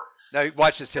 Sure. Now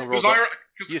watch this. He'll roll.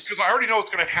 Because I already know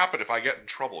what's going to happen if I get in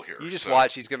trouble here. You just so.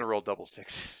 watch. He's going to roll double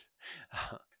sixes.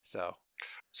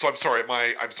 So I'm sorry.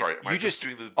 I'm sorry. Am I you just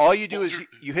doing the? all you do is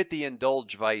you hit the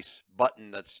indulge vice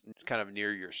button that's kind of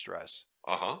near your stress,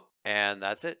 and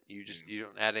that's it. You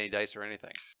don't add any dice or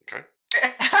anything. Okay.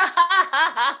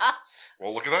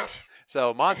 Well, look at that.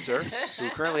 So monster who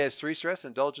currently has 3 stress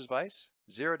indulges vice.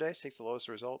 0 dice, takes the lowest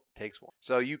result, takes 1.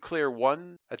 So you clear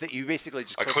 1. I think you basically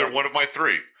just I click clear on- 1 of my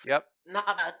 3. Yep. Not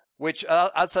bad. Which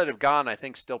outside of Gon, I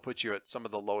think still puts you at some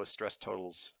of the lowest stress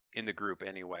totals in the group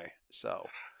anyway. So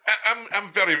I'm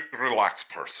a very relaxed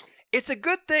person. it's a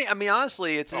good thing. I mean,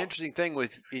 honestly, it's an interesting thing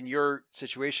in your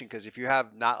situation because if you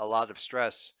have not a lot of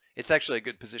stress, it's actually a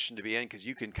good position to be in because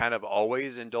you can kind of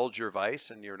always indulge your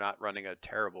vice and you're not running a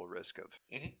terrible risk of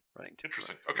running.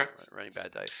 Interesting. Okay. Running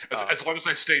bad dice. As long as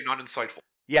I stay not insightful.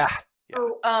 Yeah.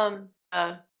 Oh,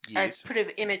 I Yes. put an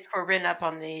image for Rin up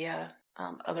on the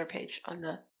other page on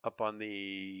the. Up on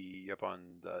the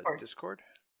Or- Discord.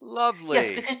 Lovely.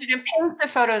 Yes, because you can post the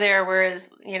photo there, whereas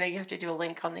you have to do a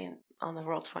link on the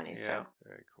Roll20. Yeah, So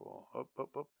very cool. Oh,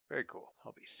 very cool.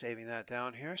 I'll be saving that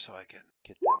down here so I can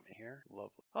get them in here.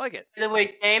 Lovely. I like it. by the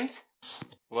way, James,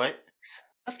 What?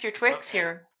 left your Twix Okay.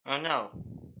 here. Oh no.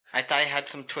 I thought I had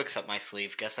some Twix up my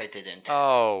sleeve. Guess I didn't.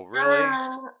 Oh, really?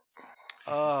 Uh,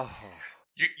 Oh.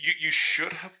 You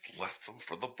should have left them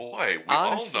for the boy. We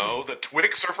Honestly. all know that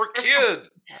Twix are for kids.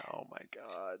 Oh my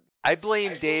God. I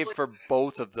blame Dave for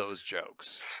both of those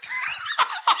jokes.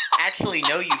 Actually,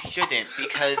 no, you shouldn't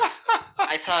because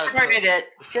I saw started it.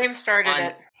 James started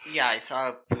it. Yeah, I saw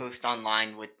a post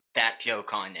online with that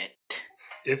joke on it.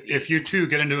 If you two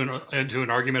get into an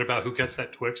argument about who gets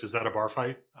that Twix, is that a bar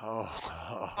fight?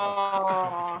 Oh.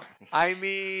 Oh, I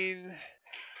mean.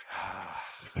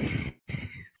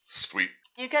 Sweet.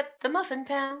 you got the muffin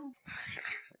pan.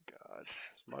 God.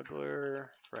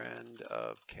 Smuggler, friend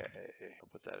of K. I'll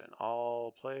put that in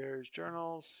all players'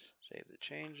 journals. Save the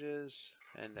changes.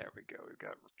 And there we go. We've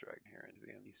got dragging here into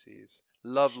the NPCs.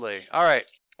 Lovely. All right.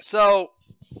 So,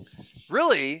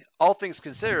 really, all things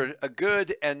considered, a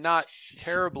good and not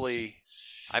terribly.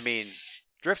 I mean,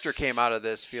 Drifter came out of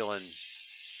this feeling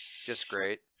just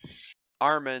great.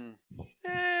 Armin,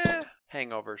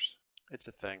 hangovers. It's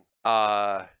a thing.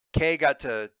 Kay got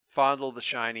to fondle the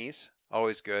shinies.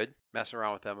 Always good. Mess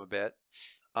around with them a bit.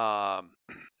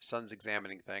 Sun's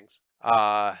examining things.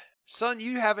 Sun,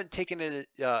 you haven't taken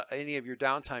any of your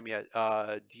downtime yet.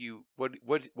 What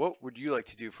would you like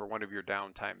to do for one of your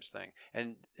downtimes thing?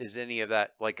 And is any of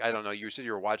that like I don't know? You said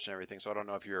you were watching everything, so I don't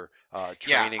know if you're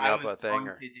training up a thing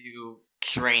or. To do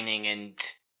training and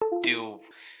do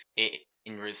it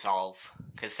in Resolve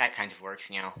because that kind of works,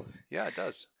 Yeah, it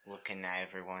does. Looking at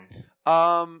everyone.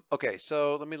 Okay,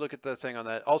 so let me look at the thing on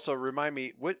that. Also, remind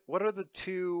me what are the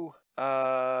two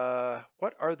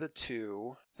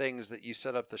things that you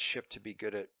set up the ship to be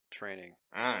good at training?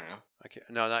 I don't know. Okay,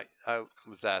 no, not I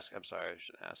was asking. I'm sorry, I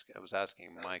should ask. I was asking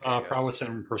Mike. I guess. Prowess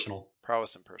and personal.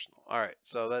 Prowess and personal. All right,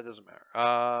 so that doesn't matter.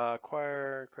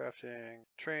 Acquire, crafting,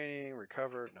 training,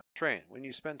 recover. No, train. When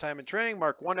you spend time in training,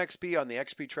 mark 1 XP on the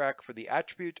XP track for the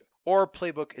attribute or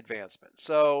playbook advancement.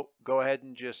 So go ahead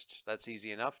and that's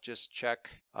easy enough. Just check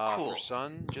Cool. for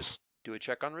Sun. Just do a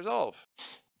check on Resolve.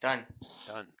 Done.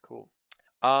 Done. Cool.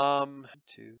 2,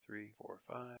 3, 4,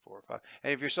 5.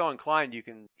 And if you're so inclined, you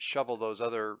can shovel those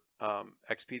other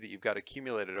XP that you've got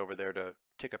accumulated over there to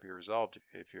tick up your resolve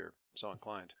if you're so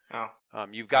inclined. Oh.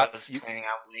 You've I got was planning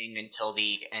on waiting until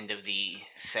the end of the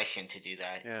session to do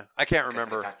that. yeah. I can't 'cause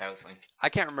remember. I thought that was when. I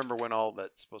can't remember when all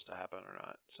that's supposed to happen or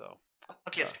not. So I'll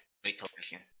just wait till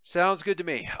session. sounds good to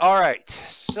me. All right.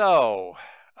 So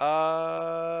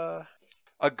a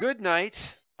good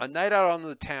night. A night out on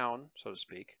the town, so to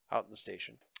speak, out in the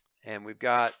station. And we've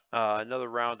got another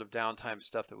round of downtime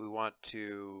stuff that we want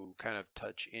to kind of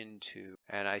touch into.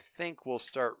 And I think we'll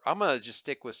start. I'm going to just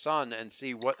stick with Sun and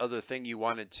see what other thing you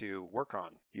wanted to work on.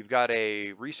 You've got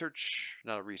a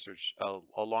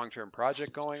long-term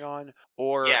project going on.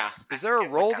 Or Yeah. is there a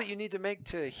roll that you need to make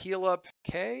to heal up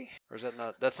K? Or is that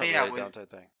not? That's not Yeah, really a downtime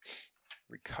thing.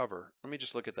 Recover. Let me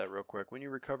just look at that real quick. When you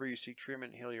recover, you seek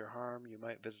treatment and heal your harm. You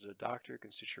might visit a doctor who can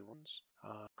stitch your wounds.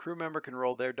 Crew member can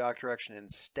roll their doctor action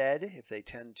instead if they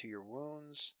tend to your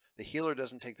wounds. The healer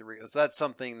doesn't take the so that's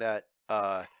something that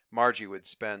Margie would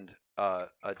spend a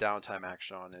downtime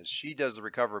action on is she does the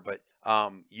recover, but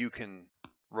you can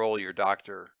roll your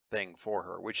doctor thing for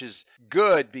her, which is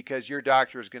good because your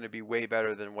doctor is going to be way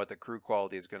better than what the crew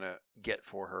quality is going to get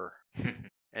for her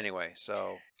anyway.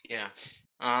 So Yeah.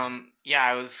 Yeah,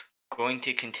 I was going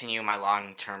to continue my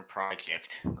long-term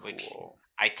project, which cool.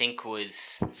 I think was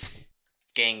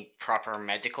getting proper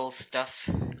medical stuff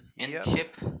in Yep. the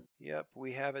ship. Yep,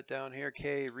 we have it down here.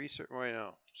 K research. Wait,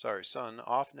 no, sorry, Sun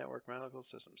off network medical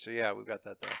system. So yeah, we've got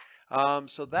that there.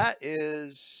 So that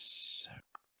is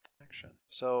action.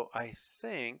 So I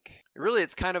think really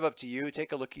it's kind of up to you.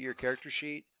 Take a look at your character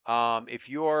sheet. If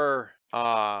you're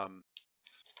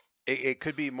it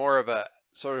could be more of a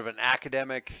sort of an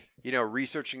academic,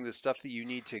 researching the stuff that you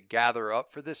need to gather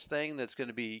up for this thing that's going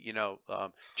to be,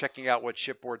 checking out what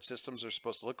shipboard systems are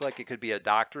supposed to look like. It could be a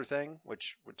doctor thing,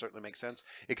 which would certainly make sense.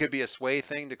 It could be a sway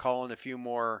thing to call in a few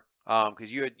more,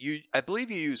 because I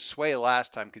believe you used sway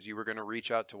last time because you were going to reach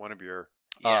out to one of your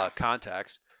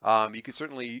contacts. You could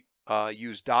certainly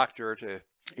use doctor to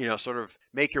sort of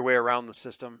make your way around the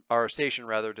system or station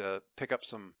rather to pick up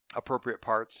some appropriate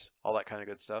parts, all that kind of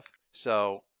good stuff.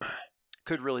 So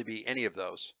could really be any of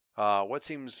those. What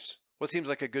seems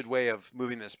like a good way of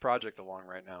moving this project along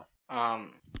right now?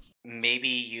 Maybe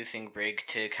using Rig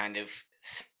to kind of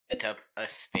set up a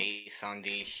space on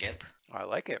the ship. I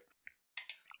like it.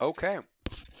 Okay.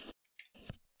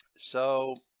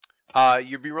 So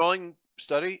you'd be rolling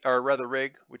study, or rather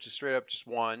rig, which is straight up just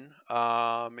one.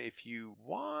 If you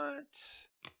want,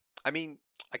 I mean,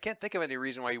 I can't think of any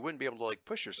reason why you wouldn't be able to like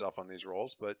push yourself on these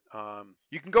rolls, but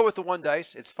you can go with the 1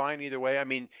 dice. It's fine either way. I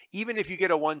mean, even if you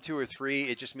get a 1, 2, or 3,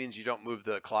 it just means you don't move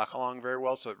the clock along very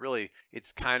well. So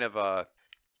it's kind of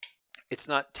it's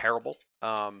not terrible.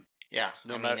 Yeah,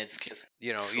 no I mean, matter, it's just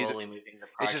either, slowly moving the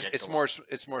project it's along.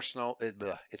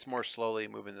 it's more slowly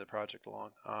moving the project along.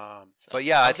 So But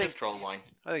yeah, I'll I think just roll one.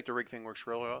 I think the rig thing works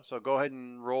really well. So go ahead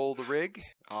and roll the rig.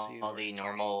 All the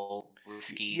normal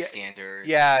risky standard.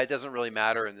 Yeah, it doesn't really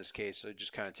matter in this case. So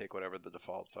just kind of take whatever the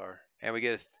defaults are. And we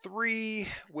get a 3,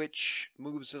 which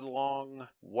moves it along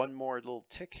one more little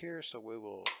tick here. So we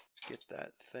will get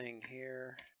that thing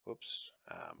here. Whoops,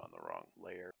 I'm on the wrong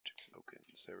layer.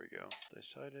 Tokens, there we go.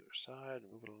 Decided side,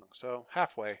 move it along. So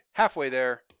halfway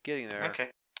there, getting there. Okay.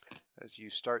 As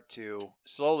you start to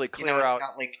slowly clear it's out.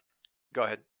 Not like, go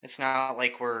ahead. It's not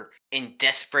like we're in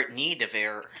desperate need of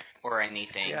air or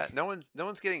anything. Yeah, no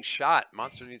one's getting shot.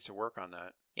 Monster needs to work on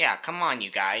that. Yeah, come on, you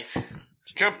guys.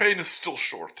 Campaign is still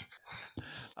short.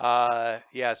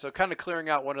 Yeah, so kind of clearing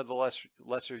out one of the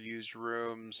lesser used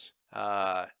rooms,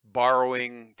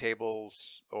 borrowing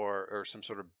tables or some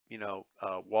sort of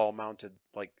wall mounted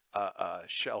like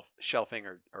shelving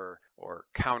or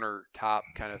countertop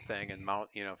kind of thing, and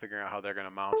figuring out how they're going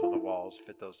to mount on the walls,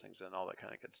 fit those things in, all that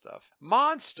kind of good stuff.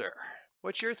 Monster,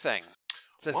 what's your thing?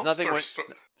 Since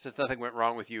nothing went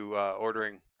wrong with you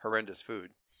ordering horrendous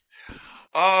food.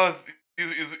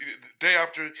 Is day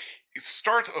after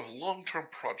start of long-term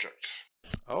project.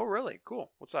 Oh, really?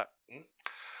 Cool. What's that?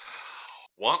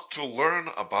 Want to learn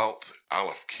about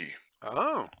Aleph Key.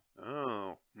 Oh.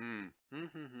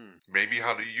 Maybe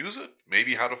how to use it.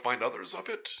 Maybe how to find others of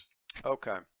it.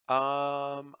 Okay.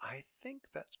 I think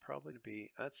that's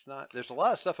probably that's not. There's a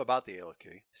lot of stuff about the Aleph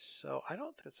Key, so I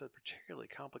don't think it's a particularly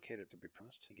complicated to be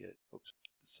promised to get. Oops.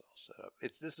 This all set up.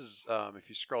 This is if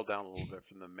you scroll down a little bit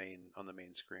from the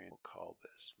main screen, we'll call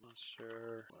this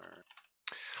monster learn.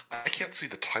 I can't see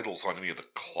the titles on any of the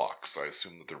clocks. I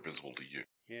assume that they're visible to you.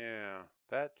 Yeah,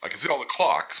 that's. I can see all the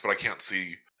clocks, but I can't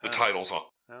see the titles on.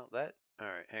 Well, that. All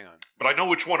right, hang on. But I know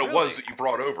which one it was that you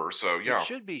brought over, so yeah. It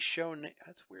should be shown.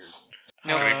 That's weird.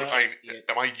 No, am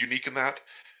I unique in that?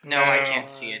 No, I can't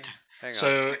see it. Hang on.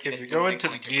 So if you go into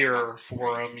the gear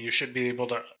forum, you should be able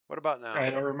to. What about now? I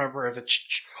don't remember if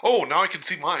it's. Oh, now I can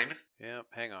see mine. Yep.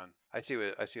 Hang on. I see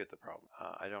what the problem.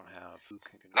 I don't have. Who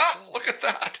can control? Ah, look at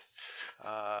that.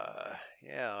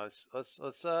 Yeah.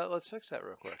 Let's fix that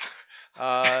real quick.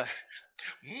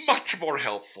 Much more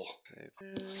helpful.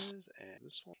 And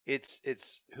this one.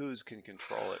 It's who's can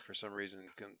control it for some reason.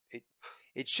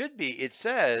 It should be. It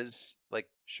says like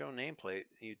show nameplate.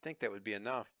 You'd think that would be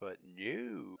enough, but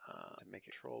no. To make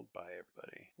it controlled by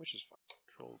everybody, which is fine.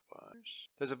 Controlled by.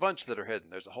 There's a bunch that are hidden.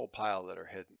 There's a whole pile that are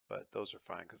hidden, but those are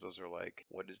fine because those are like,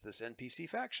 what is this NPC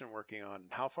faction working on?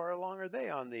 How far along are they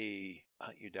on the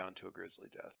hunt you down to a grisly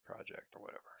death project or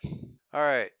whatever? All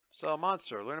right. So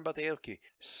monster, learn about the Aleph Key.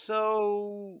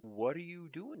 So what are you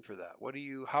doing for that?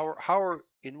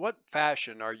 In what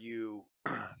fashion are you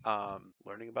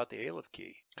learning about the Aleph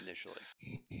Key initially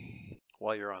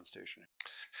while you're on station?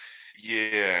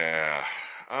 Yeah.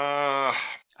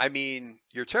 I mean,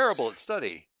 you're terrible at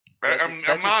study. I'm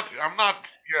That just not.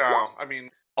 Yeah. I mean,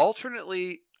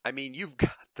 alternately, I mean, you've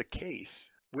got the case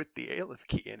with the Aleph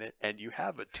key in it, and you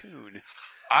have a tune.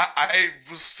 I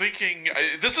was thinking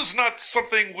this is not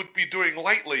something would be doing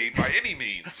lightly by any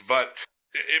means, but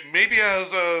maybe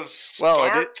as a Well,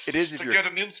 start it is if to you're. get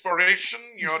an inspiration,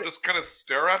 You say- just kind of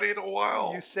stare at it a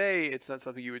while. You say it's not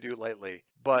something you would do lightly,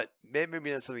 but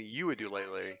maybe not something you would do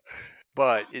lightly.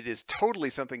 But it is totally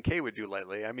something Kay would do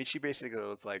lightly. I mean, she basically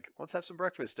was like, let's have some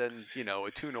breakfast and,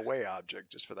 a tune away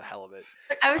object just for the hell of it.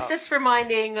 I was just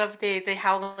reminding of the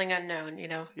howling unknown,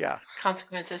 Yeah,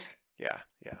 consequences. yeah.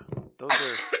 Those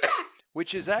are,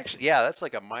 which is actually, yeah, that's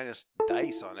like a minus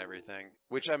dice on everything,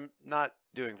 which I'm not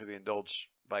doing for the indulge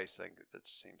vice thing. That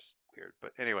just seems weird.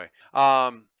 But anyway,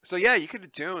 so yeah, you could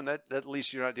attune that. At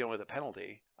least you're not dealing with a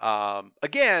penalty.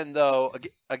 Again, though,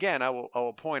 I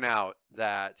will point out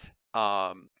that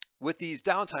with these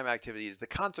downtime activities, the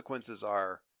consequences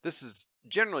are, this is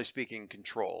generally speaking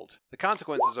controlled. The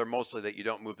consequences are mostly that you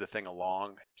don't move the thing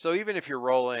along. So even if you're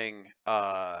rolling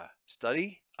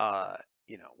study,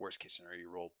 worst case scenario, you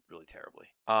roll really terribly,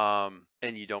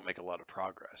 and you don't make a lot of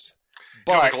progress. You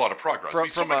don't But make a lot of progress. from- you,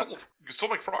 still from make a- you can still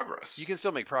make progress. you can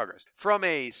still make progress. From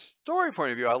a story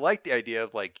point of view, I like the idea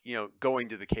of going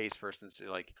to the case first and say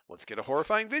let's get a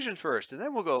horrifying vision first, and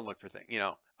then we'll go and look for things,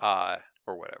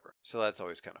 or whatever. So that's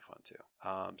always kind of fun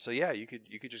too. So yeah, you could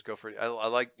just go for it. I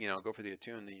like go for the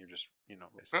attune. Then you're just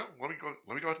Well, let me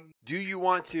go ahead and Do you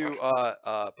want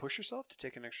to push yourself to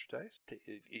take an extra dice?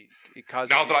 It causes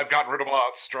now you, that I've gotten rid of a lot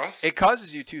of stress. it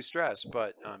causes you 2 stress,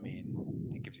 but I mean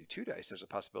it gives you 2 dice. There's a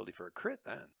possibility for a crit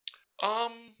then.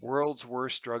 World's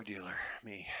worst drug dealer,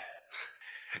 me.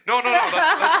 No,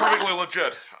 that's perfectly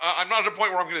legit. I'm not at a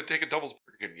point where I'm going to take a devil's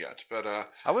bargain yet, but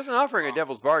I wasn't offering a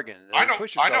devil's bargain. I know,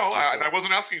 Push I yourself know, just and I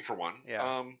wasn't asking for one.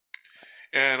 Yeah.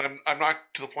 And I'm not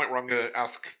to the point where I'm going to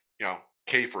ask,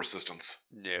 Kay for assistance.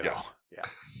 No. Yeah.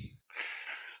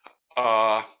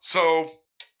 So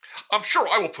I'm sure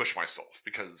I will push myself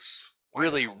because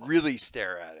Really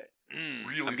stare at it.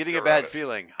 Really I'm getting a stare bad at it.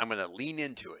 feeling. I'm going to lean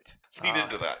into it. Lean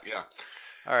into that, yeah.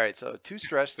 All right, so 2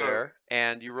 stress So- there,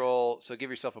 and you roll. So give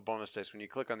yourself a bonus dice when you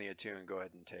click on the attune. Go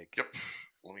ahead and take. Yep.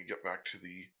 Let me get back to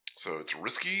the. So it's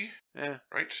risky, Eh,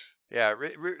 right? yeah.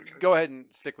 Go ahead and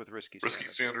stick with risky. Risky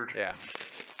standard. standard,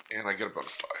 Yeah. and I get a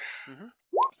bonus die.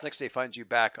 Next day finds you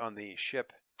back on the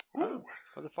ship. Ooh,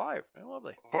 With a 5. Oh,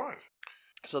 lovely. 5.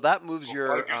 So that moves So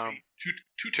your that gives me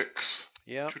two ticks.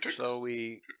 yeah. 2 ticks. So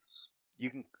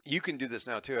you can do this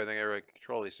now too. I think I already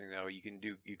control these things now. You can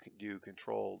do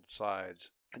controlled sides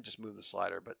and just move the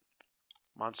slider. But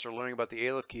monster learning about the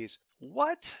Aleph keys.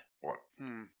 What? What?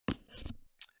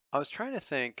 I was trying to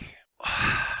think.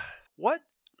 What?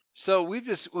 So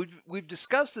we've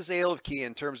discussed this Aleph key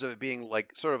in terms of it being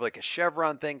like sort of like a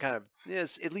chevron thing, kind of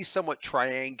at least somewhat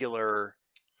triangular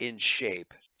in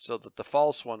shape. So that the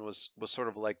false one was sort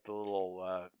of like the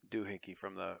little doohickey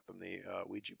from the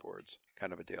Ouija boards,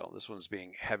 kind of a deal. This one's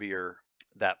being heavier,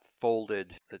 that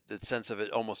folded, the sense of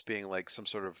it almost being like some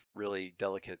sort of really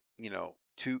delicate,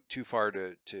 too far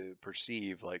to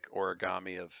perceive, like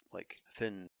origami of like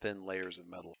thin layers of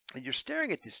metal. And you're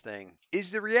staring at this thing. Is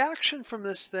the reaction from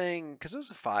this thing, because it was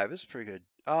a 5, it's pretty good.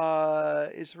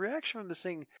 Is the reaction from this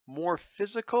thing more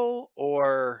physical,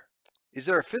 or is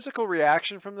there a physical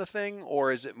reaction from the thing,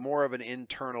 or is it more of an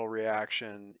internal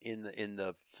reaction in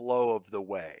the flow of the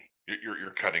way?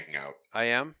 You're cutting out. I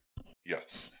am?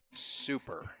 Yes.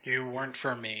 Super. You weren't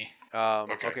for me.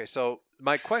 Okay, so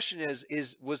my question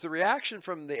was the reaction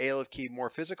from the Aleph key more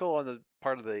physical on the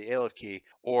part of the Aleph key,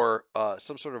 or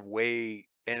some sort of way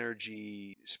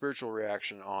energy spiritual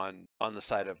reaction on the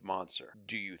side of monster,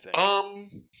 do you think?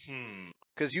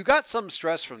 Because you got some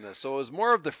stress from this, so it was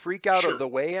more of the freak out Sure. of the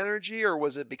way energy, or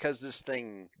was it because this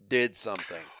thing did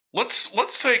something? Let's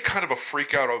say kind of a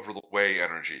freak out over the way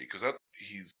energy, because that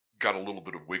he's got a little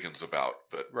bit of Wiggins about,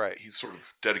 but Right. he's sort of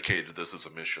dedicated to this as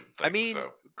a mission thing. I mean,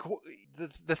 so.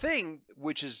 the thing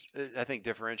which is I think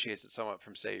differentiates it somewhat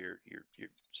from say your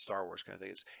Star Wars kind of thing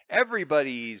is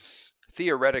everybody's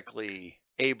theoretically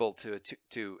able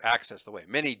to access the way.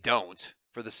 Many don't,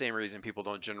 for the same reason people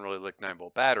don't generally lick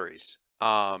 9-volt batteries.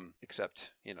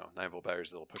 Except 9-volt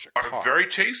batteries that'll push a car. Are very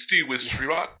tasty with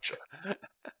sriracha.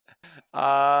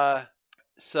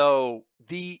 So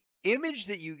the image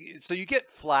that you get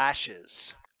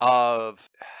flashes of,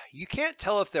 you can't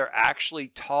tell if they're actually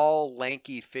tall,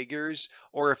 lanky figures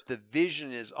or if the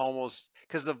vision is almost,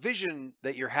 because the vision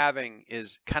that you're having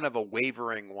is kind of a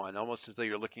wavering one, almost as though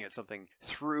you're looking at something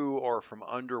through or from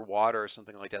underwater or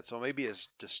something like that. So maybe it's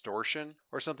distortion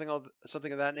or something of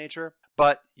that nature.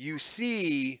 But you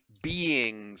see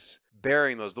beings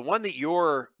bearing those. The one that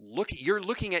you're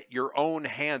looking at your own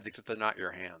hands, except they're not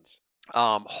your hands.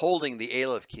 Holding the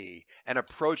Aleph key and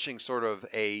approaching sort of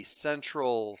a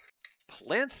central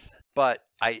plinth, but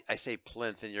I say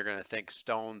plinth and you're going to think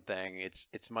stone thing.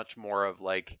 It's much more of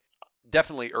like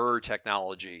definitely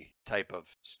technology type of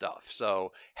stuff.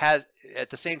 So has at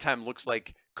the same time looks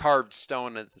like carved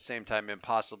stone, at the same time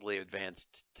impossibly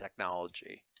advanced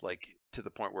technology, like to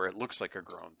the point where it looks like a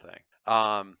grown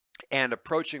thing. And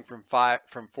approaching from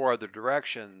four other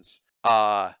directions,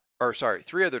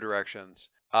 three other directions.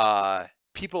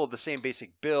 People of the same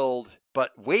basic build,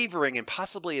 but wavering, and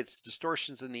possibly it's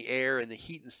distortions in the air and the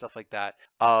heat and stuff like that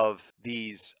of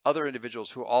these other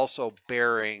individuals who are also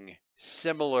bearing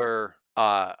similar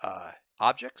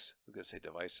objects. I'm going to say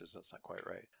devices. That's not quite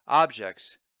right.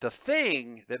 Objects. The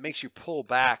thing that makes you pull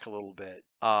back a little bit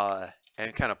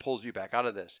and kind of pulls you back out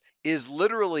of this is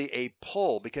literally a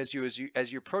pull, because as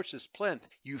you approach this plinth,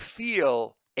 you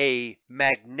feel a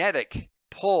magnetic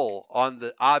pull on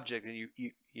the object, and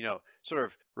you know, sort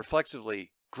of reflexively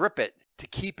grip it to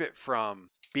keep it from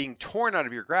being torn out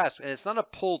of your grasp. And it's not a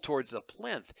pull towards the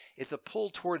plinth, it's a pull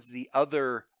towards the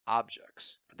other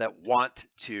objects that want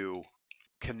to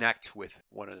connect with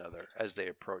one another as they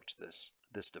approach this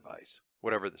device,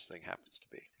 whatever this thing happens to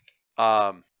be.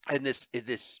 And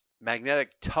this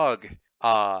magnetic tug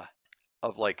of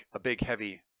like a big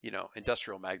heavy,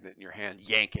 industrial magnet in your hand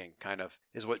yanking kind of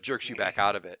is what jerks you back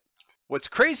out of it. What's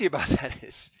crazy about that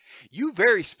is you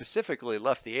very specifically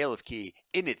left the Aleph key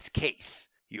in its case.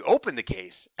 You open the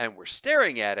case and we're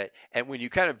staring at it, and when you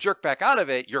kind of jerk back out of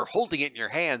it, you're holding it in your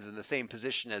hands in the same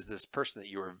position as this person that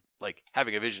you were like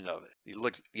having a vision of it. You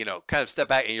look, kind of step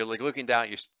back and you're like looking down,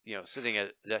 you're sitting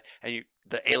at and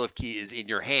the Aleph key is in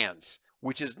your hands,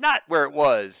 which is not where it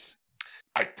was.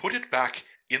 I put it back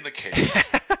in the case,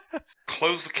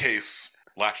 close the case,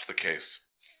 latch the case,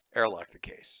 airlock the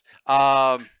case.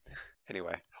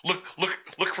 Anyway,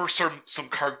 look for some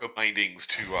cargo bindings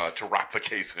to wrap the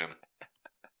case in.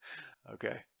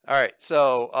 Okay. All right.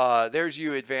 So there's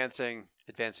you advancing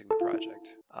the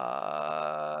project.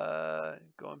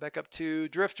 Going back up to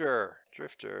Drifter.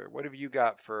 Drifter, what have you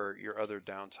got for your other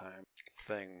downtime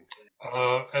thing?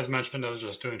 As mentioned, I was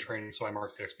just doing training, so I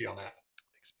marked the XP on that.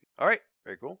 All right.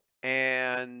 Very cool.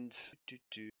 And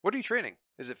what are you training?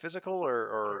 Is it physical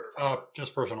or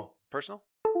just personal? Personal?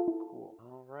 Cool.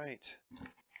 All right.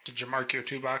 Did you mark your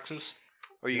 2 boxes?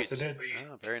 Or you Yes, I did.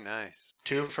 Oh, very nice.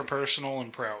 2 for personal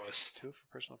and prowess. 2 for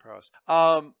personal prowess.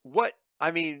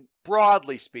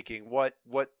 Broadly speaking, what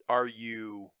are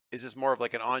you? Is this more of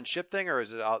like an on-ship thing, or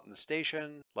is it out in the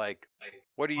station? Like,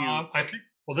 what are you? I think.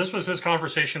 Well, this was his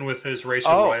conversation with his racer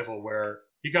rival, where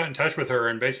he got in touch with her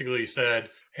and basically said,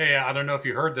 "Hey, I don't know if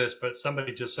you heard this, but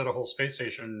somebody just set a whole space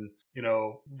station,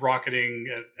 rocketing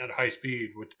at high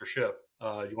speed with their ship.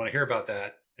 You want to hear about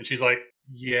that?" And she's like,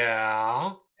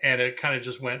 "Yeah." And it kind of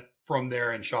just went from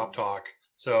there in shop talk.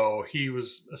 So he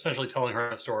was essentially telling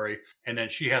her that story, and then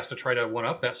she has to try to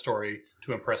one-up that story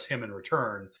to impress him in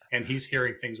return. And he's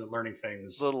hearing things and learning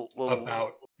things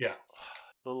about, yeah.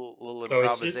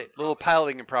 Little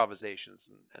piloting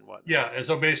improvisations and whatnot. Yeah, and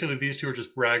so basically these two are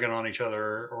just bragging on each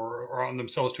other or on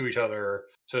themselves to each other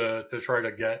to try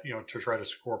to get, to try to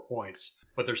score points.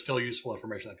 But there's still useful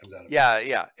information that comes out of it.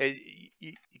 Yeah.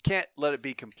 You can't let it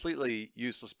be completely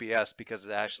useless BS, because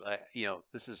it actually,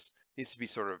 this needs to be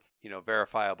sort of,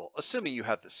 verifiable, assuming you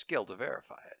have the skill to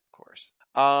verify it, of course.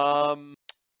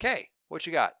 Okay, what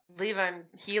you got? I believe I'm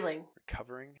healing.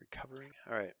 Recovering.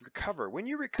 All right. Recover. When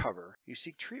you recover, you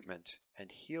seek treatment and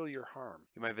heal your harm.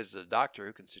 You might visit a doctor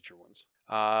who can suture your wounds.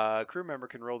 A crew member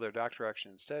can roll their doctor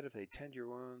action instead if they tend your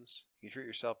wounds. You can treat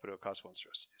yourself, but it will cost 1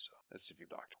 stress to do so. That's if you're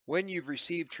doctor. When you've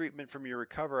received treatment from your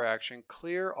recover action,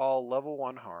 clear all level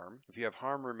 1 harm. If you have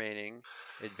harm remaining,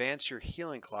 advance your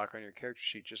healing clock on your character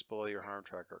sheet just below your harm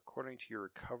tracker according to your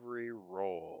recovery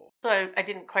roll. So I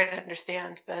didn't quite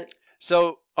understand, but...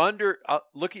 So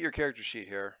look at your character sheet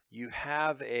here. You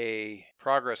have a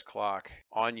progress clock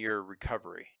on your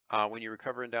recovery. When you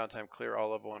recover in downtime, clear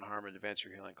all level 1 harm and advance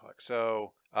your healing clock.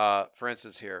 So, for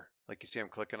instance here, like you see I'm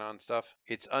clicking on stuff,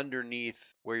 it's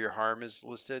underneath where your harm is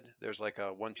listed. There's like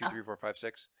a 1, 2, 3, 4, 5,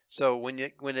 6. So when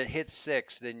it hits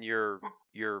 6, then your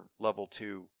level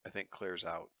 2, I think, clears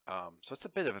out. So it's a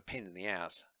bit of a pain in the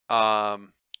ass.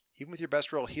 Even with your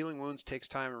best roll, healing wounds takes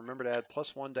time. Remember to add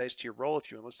 +1 dice to your roll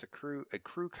if you enlist a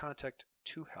crew contact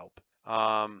to help.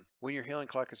 When your healing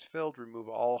clock is filled, remove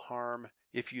all harm.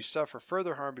 If you suffer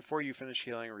further harm before you finish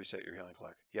healing, reset your healing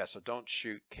clock. Yeah, so don't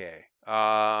shoot K.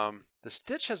 The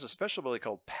Stitch has a special ability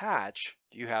called Patch.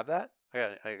 Do you have that?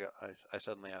 I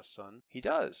suddenly asked Sun. He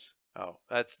does. Oh,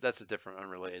 that's a different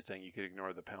unrelated thing. You could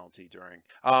ignore the penalty during,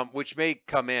 which may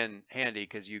come in handy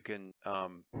because you can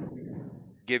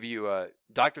give you a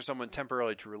doctor someone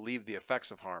temporarily to relieve the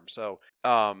effects of harm. So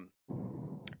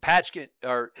Patch can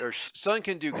or Sun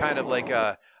can do kind of like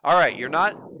a, all right, you're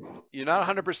not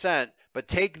 100%, but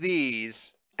take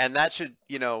these, and that should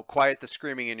quiet the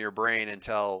screaming in your brain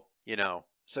until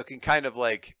so it can kind of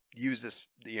like use this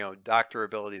doctor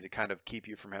ability to kind of keep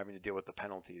you from having to deal with the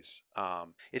penalties.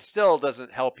 It still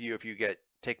doesn't help you if you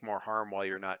take more harm while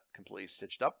you're not completely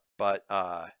stitched up, but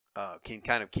can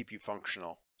kind of keep you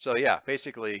functional. So yeah,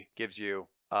 basically gives you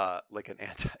like an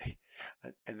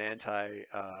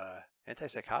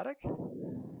antipsychotic.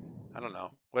 I don't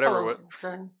know, whatever it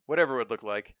would look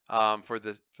like for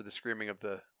the screaming of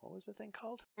the, what was the thing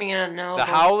called? The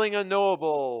howling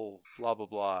unknowable, blah blah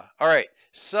blah. All right,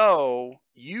 so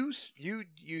you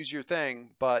use your thing,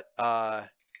 but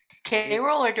K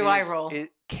roll or do I roll?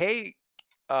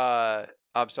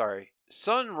 I'm sorry.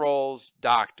 Sun rolls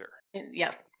doctor.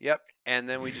 Yep. And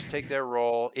then we just take their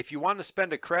roll. If you want to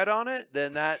spend a cred on it,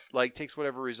 then that like takes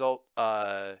whatever result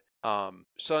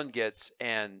Sun gets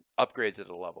and upgrades it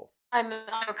a level. I'm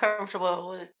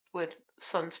comfortable with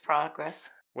Sun's progress.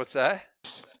 What's that?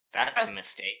 That's a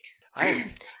mistake.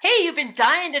 Hey, you've been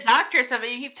dying to doctor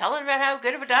somebody. You keep telling about how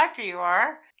good of a doctor you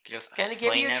are. Just gonna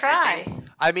give you a try.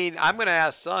 I mean, I'm gonna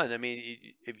ask Sun. I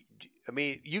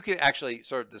mean, you can actually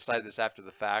sort of decide this after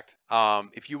the fact.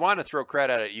 If you want to throw cred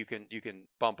at it, you can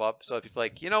bump up. So if it's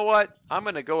like, you know what, I'm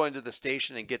gonna go into the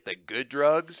station and get the good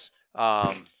drugs,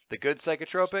 the good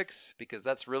psychotropics, because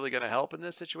that's really gonna help in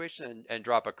this situation, and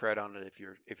drop a cred on it if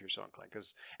you're so inclined.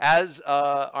 Because as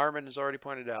Armin has already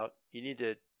pointed out, you need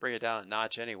to bring it down a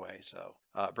notch anyway. So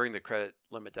bring the credit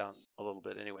limit down a little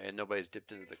bit anyway, and nobody's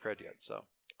dipped into the cred yet. So.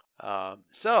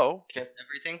 Just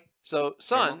everything. So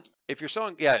Sun, if you're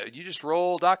so you just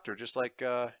roll doctor just like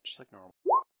normal.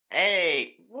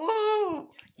 Hey, woo!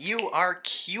 You are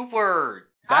keyword.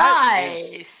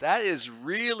 That is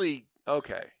really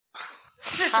okay.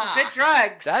 Those are some good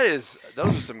drugs.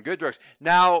 Those are some good drugs.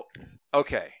 Now,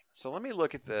 okay, so let me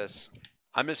look at this.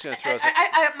 I'm just gonna throw.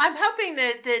 I'm hoping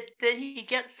that he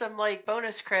gets some like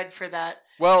bonus cred for that.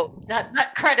 Well, not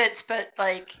credits, but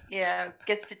like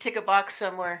gets to tick a box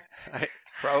somewhere.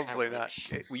 Probably not.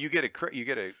 Well, you get a crit. You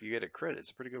get a crit.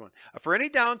 It's a pretty good one. For any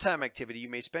downtime activity, you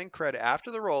may spend cred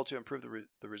after the roll to improve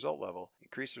the result level,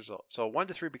 increase the result. So 1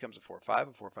 to 3 becomes a 4/5,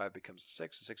 a 4/5 becomes a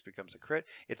 6, a 6 becomes a crit.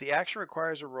 If the action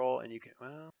requires a roll, and you can,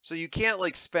 so you can't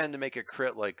like spend to make a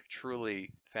crit like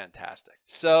truly fantastic.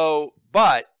 So,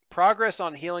 but progress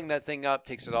on healing that thing up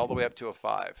takes it all the way up to a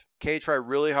 5. Okay, try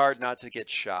really hard not to get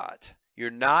shot. You're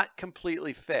not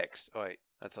completely fixed. Oh wait,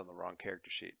 that's on the wrong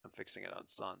character sheet. I'm fixing it on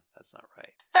Sun. That's not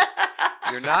right.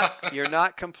 You're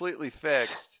not completely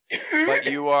fixed, but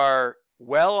you are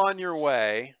well on your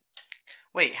way.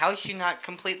 Wait, how is she not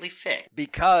completely fixed?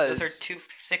 Because those are 2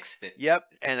 6s. Yep,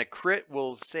 and a crit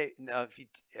will say no. If you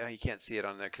can't see it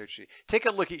on that character sheet, take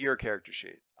a look at your character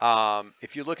sheet.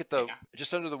 If you look at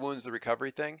just under the wounds, the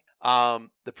recovery thing,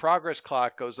 the progress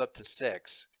clock goes up to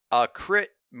 6. A crit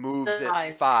moves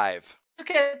at 5.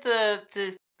 Look at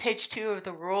the page 2 of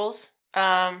the rules.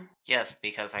 Yes,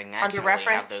 because I naturally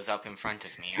have those up in front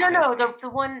of me. No, the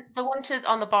one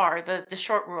on the bar, the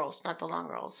short rules, not the long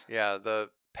rules. Yeah, the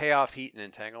payoff, heat, and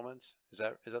entanglements. Is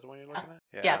that the one you're looking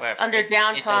at? Yeah, under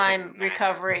downtime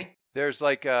recovery. There's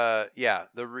like the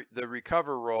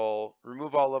recover roll,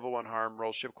 remove all level 1 harm,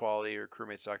 roll ship quality or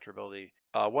crewmate's doctor ability.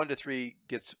 1 to 3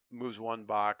 moves 1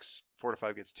 box, 4 to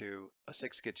 5 gets 2, a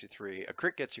 6 gets you 3, a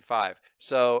crit gets you 5.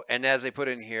 So, and as they put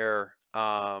in here,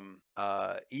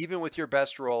 even with your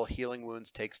best roll, healing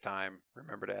wounds takes time.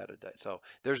 Remember to add a die. So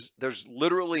there's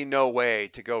literally no way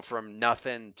to go from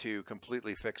nothing to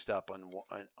completely fixed up on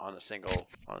a single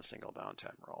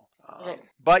downtime roll.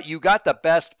 But you got the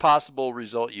best possible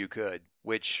result you could,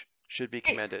 which should be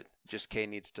commended. Just K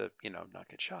needs to not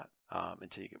get shot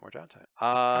until you get more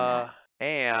downtime.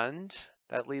 And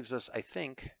that leaves us, I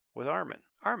think, with Armin.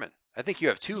 Armin, I think you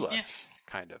have 2 left. Yes.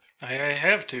 Kind of. I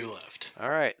have 2 left. All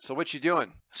right. So what you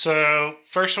doing? So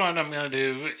first one I'm going to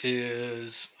do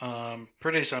is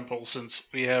pretty simple since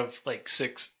we have like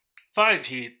 5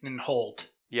 heat in hold.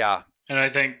 Yeah. And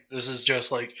I think this is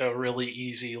just like a really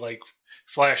easy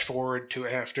flash forward to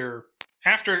after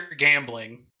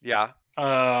gambling. Yeah.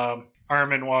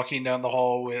 Armin walking down the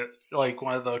hall with like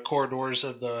one of the corridors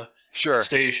of the Sure.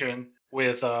 station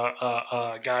with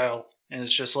Guile, and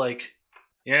it's just like,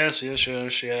 yes. No.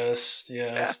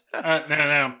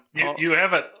 You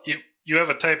have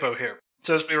a typo here. It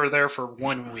says we were there for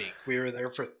 1 week. We were there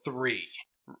for 3.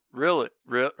 Really?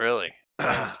 Really?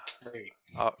 Yes, 3.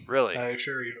 Really? I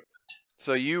assure you.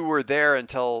 So you were there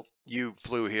until you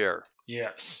flew here.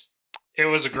 Yes. It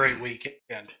was a great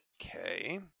weekend.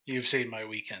 Okay. You've seen my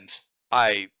weekends.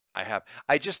 I have.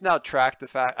 I just now tracked the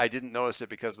fact. I didn't notice it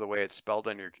because of the way it's spelled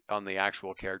on the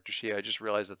actual character sheet. I just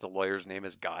realized that the lawyer's name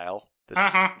is Guile.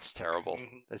 That's terrible.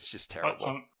 That's just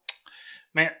terrible.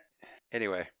 Man.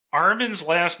 Anyway. Armin's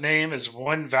last name is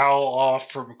one vowel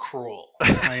off from cruel.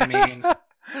 I mean,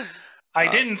 I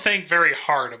didn't think very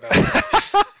hard about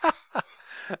this.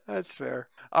 That's fair.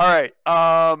 All right.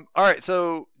 All right.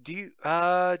 So do you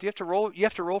have to roll? You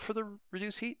have to roll for the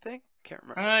reduce heat thing? Can't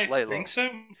remember. I think so.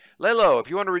 Lay low. If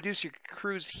you want to reduce your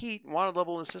crew's heat and wanted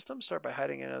level in the system, start by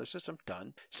hiding in another system.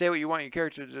 Done. Say what you want your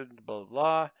character to do, blah, blah,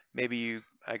 blah. Maybe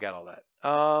I got all that.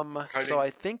 So I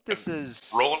think this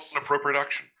is... Roll an appropriate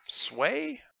action.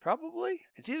 Sway? Probably?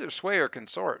 It's either sway or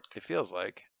consort, it feels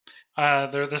like.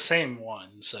 They're the same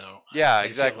one, so... Yeah,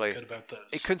 exactly. Feel good about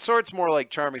those. Consort's more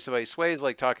like charming somebody. Sway is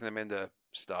like talking them into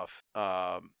stuff.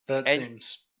 That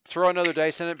seems... Throw another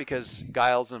dice in it because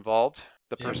Guile's involved.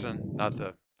 The person, not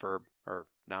the verb or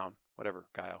noun, whatever.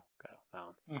 Guile,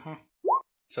 noun. Mm-hmm.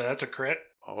 So that's a crit.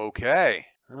 Okay.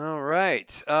 All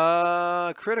right.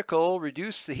 Critical.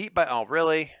 Reduce the heat by. Oh,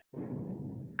 really?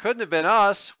 Couldn't have been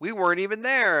us. We weren't even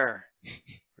there.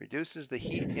 Reduces the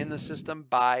heat in the system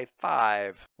by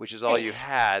 5, which is all you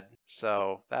had.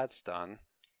 So that's done.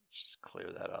 Let's just clear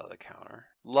that out of the counter.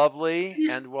 Lovely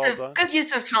and well done. Good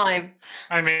use of time.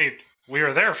 I mean, we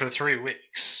were there for 3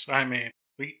 weeks. I mean,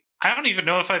 I don't even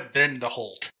know if I've been to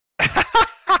Holt.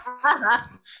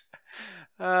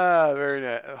 Very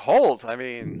nice. Holt, I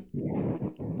mean,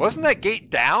 wasn't that gate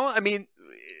down? I mean,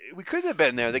 we couldn't have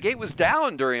been there. The gate was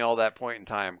down during all that point in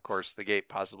time. Of course, the gate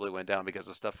possibly went down because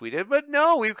of stuff we did, but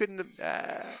no, we couldn't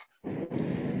have.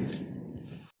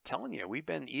 Telling you, we've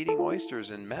been eating oysters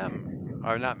in Mem.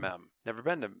 Or not Mem. Never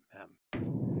been to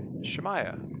Mem.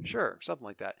 Shemaya. Sure, something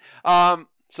like that.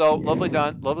 So, lovely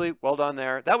done. Lovely, well done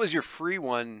there. That was your free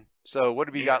one. So, what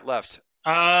have you got left?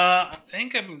 I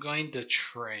think I'm going to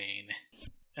train.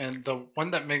 And the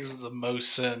one that makes the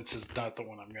most sense is not the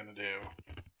one I'm going to do.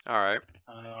 All right.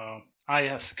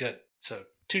 Yes, good. So,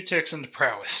 2 ticks into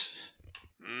prowess.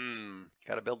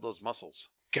 Got to build those muscles.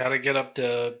 Got to get up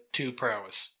to 2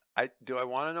 prowess. Do I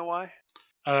want to know why?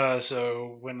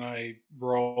 So when I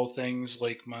roll things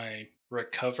like my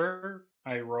recover,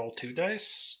 I roll 2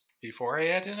 dice before I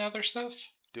add in other stuff.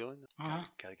 Dueling?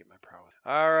 Gotta get my prowess.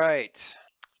 All right.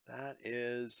 That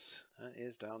is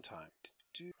downtime.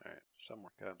 All right,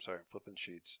 somewhere. I'm sorry, flipping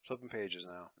sheets, flipping pages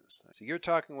now. So you're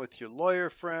talking with your lawyer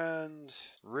friend.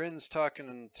 Rin's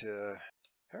talking to.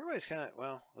 Everybody's kind of,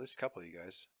 well, at least a couple of you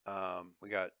guys. We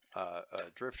got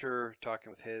Drifter talking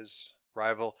with his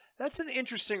rival. That's an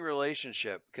interesting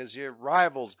relationship because you're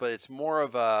rivals, but it's more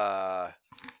of a.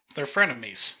 They're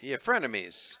frenemies. Yeah,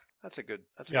 frenemies. That's a good.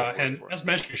 That's a yeah, good word and for as it.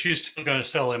 mentioned, she's still going to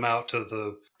sell him out to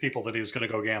the people that he was going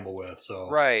to go gamble with. So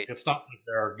right, it's not that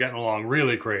they're getting along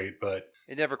really great, but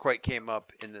it never quite came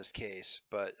up in this case.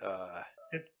 But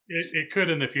it could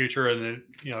in the future, and then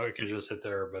it can just sit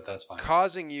there. But that's fine.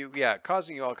 Causing you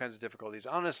all kinds of difficulties.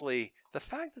 Honestly, the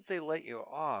fact that they let you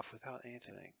off without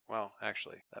anything. Well,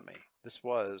 actually, this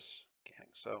was gang.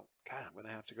 So God, I'm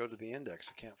gonna have to go to the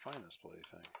index. I can't find this bloody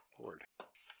thing. Lord. Oh.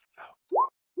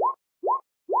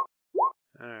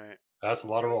 All right. That's a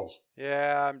lot of rolls.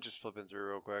 Yeah, I'm just flipping through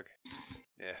real quick.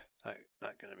 Yeah,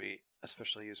 not going to be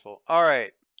especially useful. All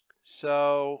right.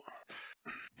 So,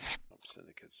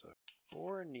 syndicate stuff.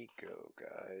 For Nico,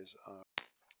 guys.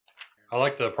 I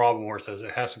like the problem where it says it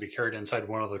has to be carried inside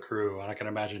one of the crew, and I can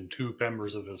imagine 2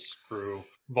 members of this crew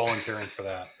volunteering for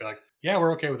that. Be like, yeah,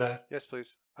 we're okay with that. Yes,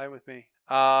 please. Fine with me.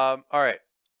 All right.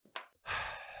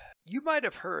 You might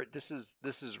have heard, this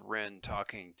is Ren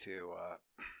talking to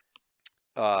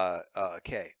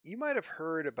Kay. You might have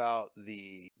heard about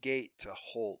the gate to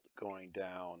Holt going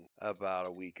down about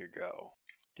a week ago.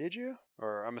 Did you?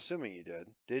 Or I'm assuming you did.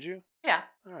 Did you? Yeah.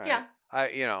 All right. Yeah.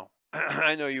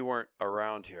 I know you weren't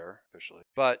around here officially,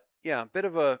 but yeah, bit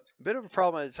of a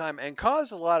problem at the time, and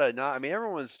caused a lot of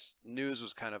everyone's news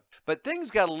was kind of, but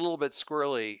things got a little bit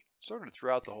squirrely sort of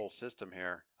throughout the whole system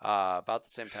here about the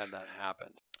same time that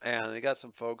happened, and they got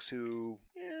some folks who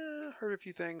heard a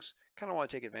few things, kind of want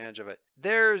to take advantage of it.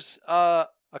 There's a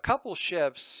couple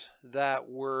ships that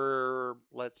were,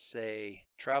 let's say,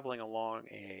 traveling along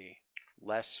a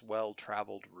less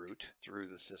well-traveled route through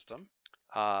the system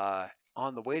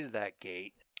on the way to that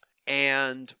gate.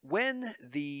 And when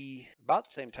about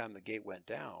the same time the gate went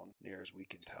down, near as we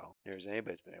can tell, near as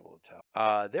anybody's been able to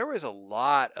tell, there was a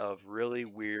lot of really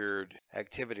weird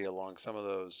activity along some of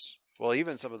those, well,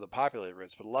 even some of the populated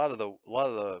routes, but a lot of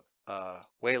the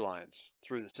way lines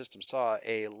through the system saw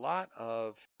a lot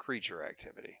of creature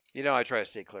activity. I try to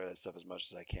stay clear of that stuff as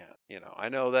much as I can. I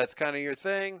know that's kind of your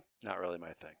thing, not really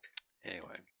my thing.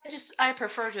 Anyway. I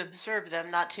prefer to observe them,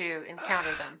 not to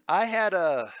encounter them. I had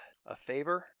a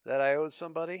favor that I owed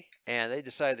somebody, and they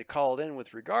decided to call it in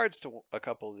with regards to a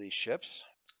couple of these ships.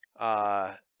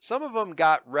 Some of them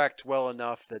got wrecked well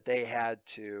enough that they had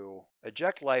to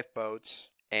eject lifeboats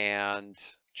and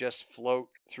just float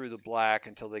through the black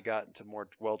until they got into more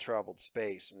well-traveled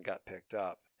space and got picked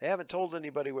up. They haven't told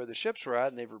anybody where the ships were at,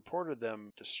 and they've reported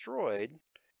them destroyed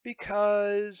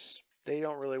because they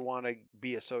don't really want to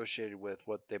be associated with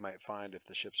what they might find if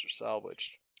the ships are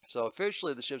salvaged. So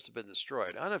officially the ships have been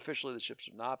destroyed. Unofficially the ships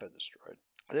have not been destroyed.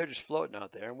 They're just floating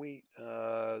out there,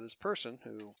 and this person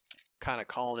who kind of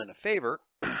calling in a favor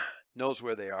knows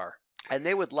where they are. And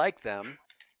they would like them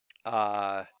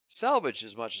salvaged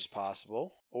as much as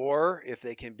possible, or if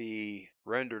they can be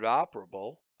rendered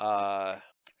operable,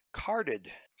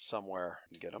 carted somewhere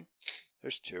and get them.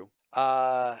 There's two.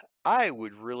 I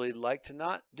would really like to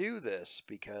not do this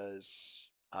because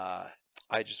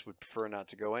I just would prefer not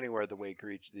to go anywhere the way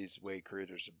these way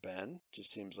creators have been.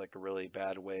 Just seems like a really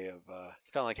bad way of kind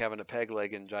of like having a peg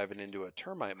leg and driving into a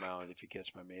termite mound, if you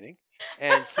catch my meaning.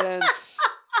 And since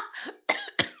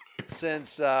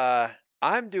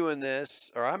I'm doing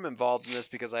this, or I'm involved in this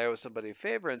because I owe somebody a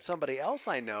favor, and somebody else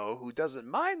I know who doesn't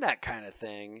mind that kind of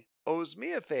thing owes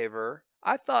me a favor,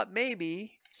 I thought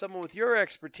maybe someone with your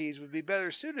expertise would be better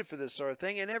suited for this sort of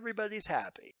thing, and everybody's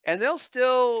happy. And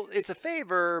it's a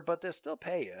favor, but they'll still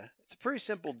pay you. It's a pretty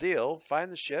simple deal.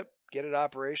 Find the ship, get it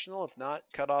operational. If not,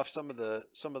 cut off some of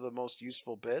the most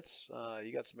useful bits.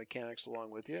 You got some mechanics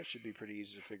along with you. It should be pretty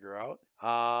easy to figure out.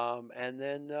 And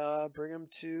then bring them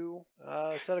to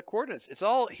a set of coordinates. It's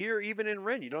all here, even in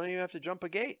Rin. You don't even have to jump a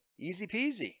gate. Easy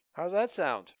peasy. How's that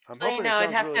sound? I'm hoping it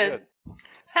sounds really good.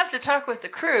 Have to talk with the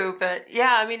crew, but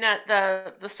yeah, I mean that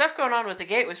the stuff going on with the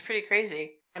gate was pretty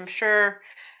crazy. I'm sure,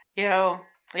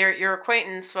 your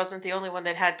acquaintance wasn't the only one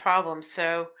that had problems,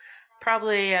 so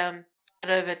probably out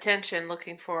of attention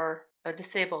looking for a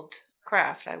disabled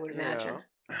craft, I would imagine.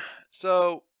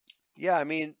 So, yeah, I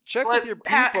mean, check with your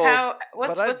people.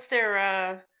 What's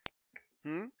their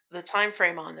the time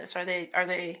frame on this? Are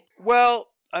they well?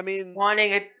 I mean,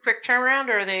 wanting a quick turnaround,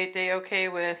 or are they okay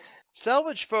with?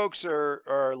 Salvage folks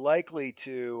are likely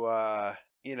to,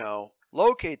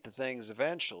 locate the things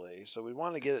eventually. So we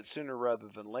want to get it sooner rather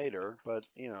than later. But,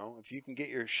 if you can get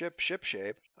your ship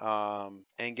shape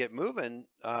and get moving,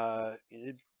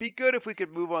 it'd be good if we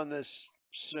could move on this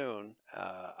soon.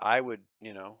 I'd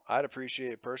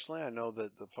appreciate it personally. I know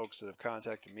that the folks that have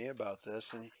contacted me about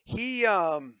this, and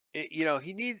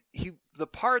the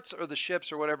parts or the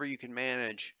ships or whatever you can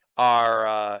manage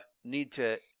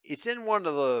it's in one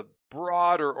of the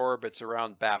broader orbits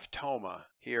around Baftoma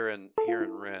here in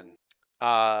Rin.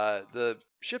 The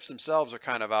ships themselves are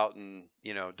kind of out in,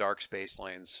 dark space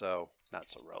lanes, so not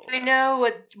so relevant. Do we know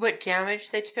what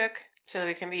damage they took so that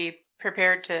we can be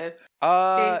prepared to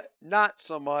not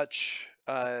so much.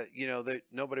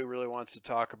 Nobody really wants to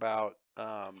talk about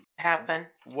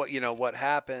what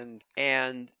happened,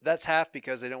 and that's half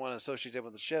because they don't want to associate it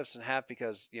with the ships, and half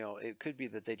because it could be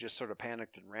that they just sort of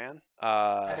panicked and ran,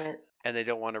 and they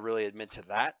don't want to really admit to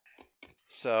that.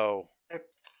 So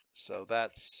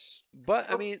that's.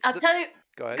 But I mean, I'll tell you.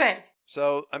 Go ahead. Go ahead.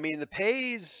 So I mean, the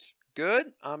pay's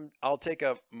good. I'll take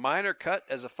a minor cut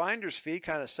as a finder's fee,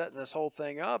 kind of setting this whole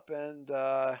thing up, and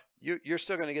you're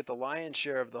still going to get the lion's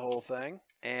share of the whole thing.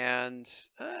 And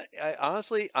I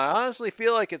honestly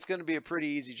feel like it's going to be a pretty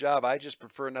easy job. I just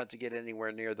prefer not to get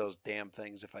anywhere near those damn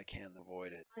things if I can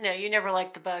avoid it. No, you never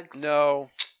liked the bugs. No,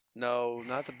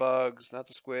 not the bugs, not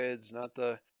the squids, not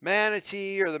the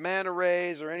manatee or the manta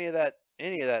rays or any of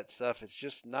that stuff. It's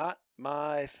just not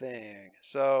my thing.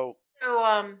 So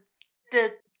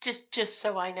just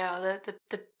so I know,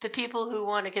 the people who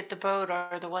want to get the boat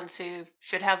are the ones who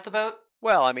should have the boat.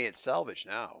 Well, I mean, it's salvage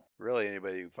now. Really,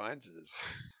 anybody who finds it is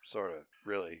sort of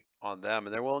really on them,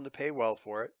 and they're willing to pay well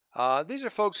for it. These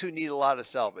are folks who need a lot of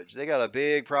salvage. They got a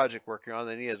big project working on.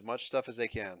 They need as much stuff as they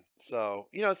can. So,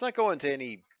 it's not going to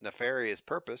any nefarious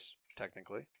purpose,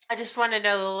 technically. I just want to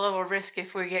know the level of risk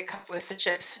if we get caught with the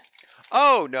ships.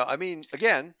 Oh, no. I mean,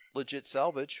 again, legit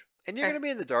salvage. And you're going to be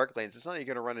in the dark lanes. It's not like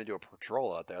you're going to run into a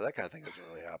patrol out there. That kind of thing doesn't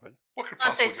really happen. What could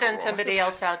Unless they possibly go send wrong? somebody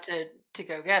else out to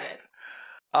go get it.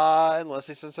 Unless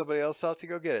they send somebody else out to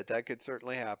go get it. That could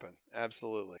certainly happen.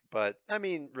 Absolutely. But, I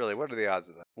mean, really, what are the odds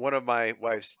of that? One of my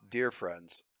wife's dear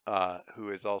friends, who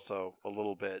is also a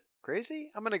little bit crazy,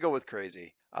 I'm going to go with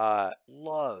crazy,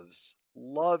 loves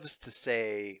to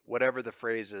say whatever the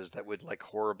phrase is that would, like,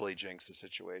 horribly jinx the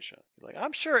situation. Like,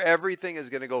 I'm sure everything is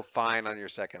going to go fine on your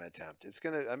second attempt. It's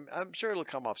going to, I'm sure it'll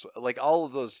come off, like, all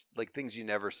of those, like, things you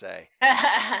never say.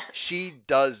 She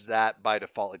does that by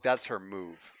default. Like, that's her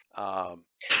move.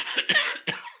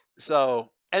 So,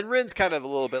 and Rin's kind of a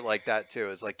little bit like that too.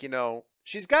 Is like,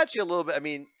 she's got you a little bit. I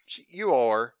mean, you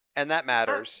owe her, and that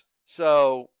matters.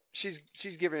 So she's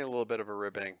giving you a little bit of a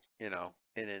ribbing, in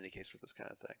any case with this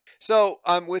kind of thing. So,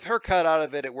 with her cut out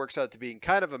of it, it works out to being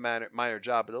kind of a minor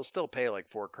job, but they'll still pay like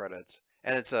 4 credits,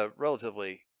 and it's a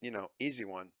relatively, easy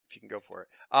one if you can go for it.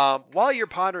 While you're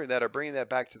pondering that or bringing that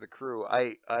back to the crew,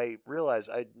 I realized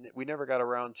we never got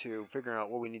around to figuring out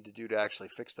what we need to do to actually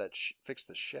fix the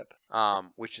ship,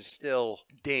 which is still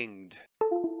dinged,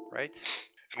 right?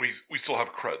 And we still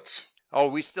have creds. Oh,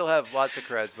 we still have lots of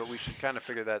creds, but we should kind of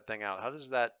figure that thing out. How does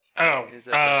that? Oh,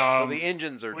 So the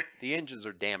engines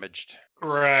are damaged.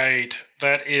 Right.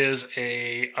 That is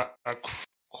a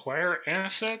acquire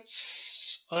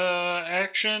assets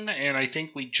action, and I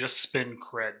think we just spend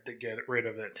cred to get rid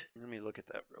of it. Let me look at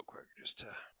that real quick, just to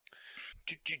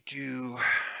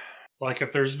Like,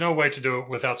 if there's no way to do it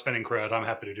without spending credit, I'm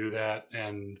happy to do that,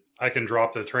 and I can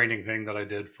drop the training thing that I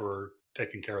did for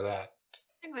taking care of that. I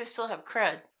think we still have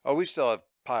cred. Oh, we still have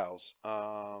piles.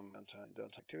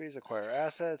 Don't activities, acquire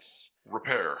assets,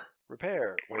 Repair.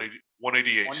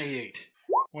 188. 188.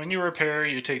 When you repair,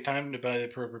 you take time to buy the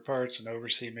appropriate parts and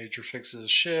oversee major fixes of the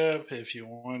ship. If you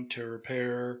want to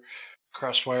repair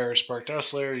crosswire or spark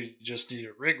oscillator, you just need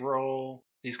a rig roll.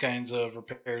 These kinds of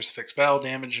repairs fix battle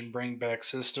damage and bring back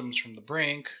systems from the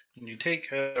brink. When you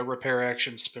take a repair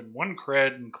action, spend 1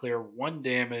 cred and clear 1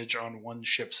 damage on 1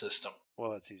 ship system.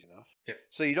 Well, that's easy enough. Yep.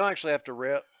 So you don't actually have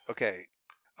to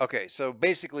Okay, so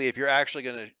basically, if you're actually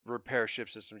going to repair ship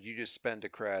systems, you just spend a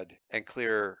cred and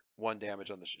clear 1 damage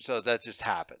on the ship. So that just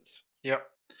happens. Yep.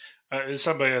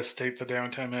 Somebody has to take the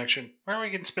downtime action. Or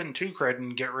we can spend 2 cred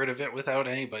and get rid of it without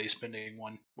anybody spending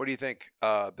 1. What do you think,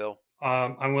 Bill?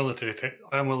 I'm willing to take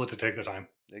the time.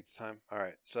 Take the time. All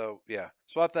right. So yeah,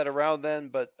 swap that around then.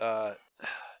 But I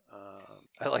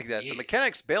like that. The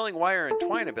mechanics bailing wire and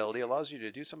twine ability allows you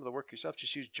to do some of the work yourself.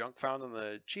 Just use junk found on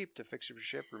the cheap to fix your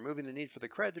ship, removing the need for the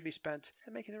cred to be spent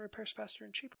and making the repairs faster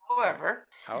and cheaper. However,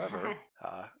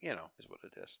 is what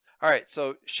it is. All right,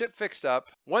 so ship fixed up.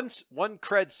 Once 1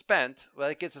 cred spent, well,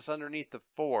 that gets us underneath the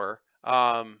 4.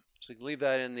 So you can leave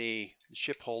that in the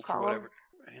ship hold for whatever,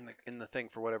 in the thing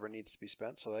for whatever needs to be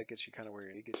spent. So that gets you kind of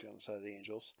where you get you on the side of the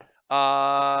angels.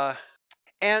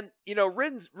 And,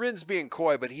 Rin's being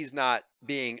coy, but he's not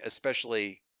being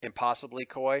especially impossibly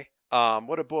coy.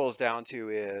 What it boils down to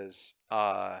is,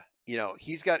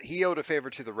 he owed a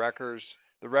favor to the wreckers.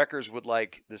 The wreckers would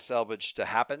like the salvage to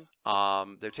happen.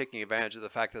 They're taking advantage of the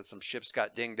fact that some ships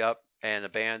got dinged up and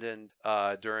abandoned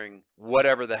during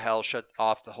whatever the hell shut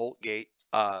off the Holt Gate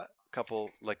a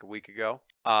week ago.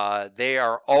 They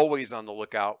are always on the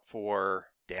lookout for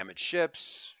damaged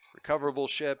ships, recoverable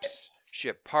ships,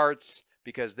 ship parts,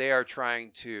 because they are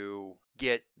trying to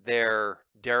get their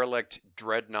derelict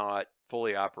dreadnought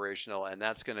fully operational, and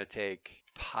that's going to take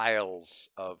piles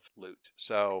of loot.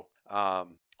 So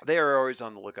they are always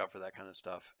on the lookout for that kind of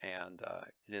stuff, and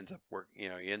it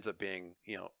ends up being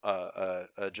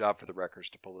a job for the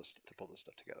wreckers to pull this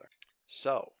stuff together.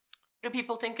 So what do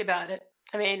people think about it?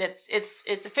 I mean, it's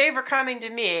a favor coming to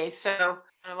me, so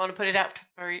I want to put it out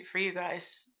for you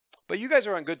guys. But you guys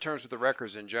are on good terms with the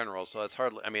wreckers in general, so it's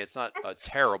hardly. I mean, it's not a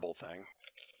terrible thing.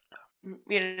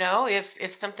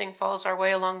 If something falls our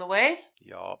way along the way,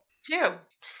 yup. too.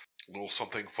 A little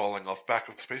something falling off back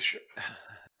of the spaceship.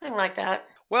 Something like that.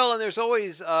 Well, and there's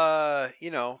always,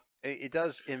 it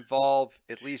does involve,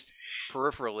 at least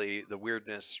peripherally, the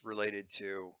weirdness related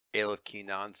to Aleph Key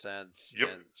nonsense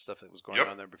and stuff that was going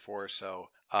on there before. So,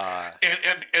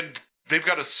 and they've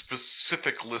got a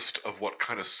specific list of what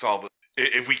kind of salvage.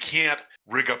 If we can't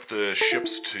rig up the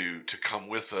ships to come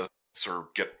with us or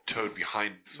get towed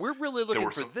behind us, we're really looking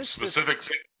for this specific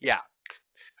thing. Yeah.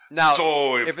 Now,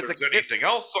 so if there's anything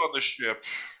else on the ship,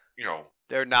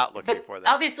 they're not looking for that.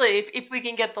 Obviously, if we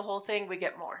can get the whole thing, we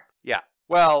get more. Yeah.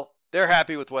 Well, they're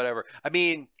happy with whatever. I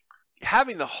mean,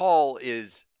 having the hull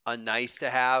is a nice to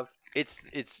have. It's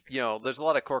there's a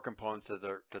lot of core components that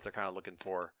they're kind of looking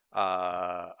for.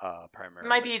 primarily.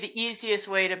 Might be the easiest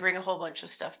way to bring a whole bunch of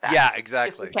stuff back. Yeah, If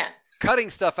exactly. we can. Cutting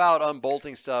stuff out,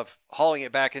 unbolting stuff, hauling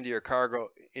it back into your cargo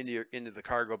into the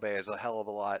cargo bay is a hell of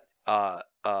a lot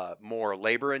more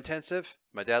labor intensive.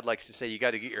 My dad likes to say you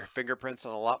got to get your fingerprints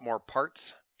on a lot more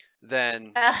parts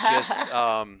than just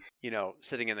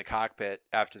sitting in the cockpit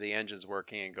after the engine's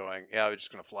working and going, yeah, we're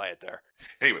just gonna fly it there.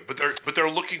 Anyway, but they're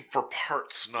looking for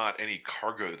parts, not any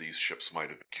cargo these ships might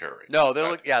have been carrying. No,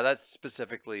 that's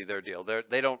specifically their deal.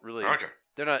 They don't really. Okay.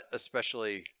 They're not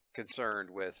especially concerned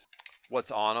with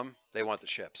what's on them. They want the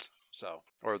ships. So,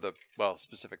 or the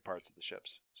specific parts of the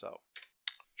ships. So,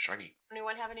 Shiny.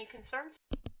 Anyone have any concerns?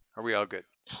 are we all good?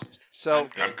 So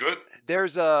I'm good.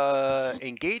 there's a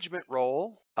engagement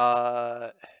roll.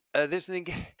 There's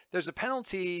a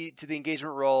penalty to the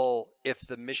engagement roll if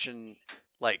the mission,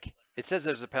 like it says,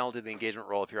 there's a penalty to the engagement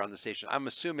roll if you're on the station. I'm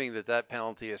assuming that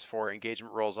penalty is for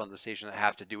engagement rolls on the station that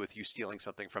have to do with you stealing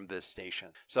something from this station.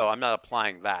 So I'm not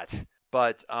applying that.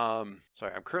 But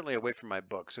sorry, I'm currently away from my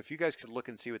book. So if you guys could look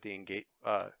and see what the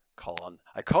I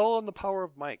call on the power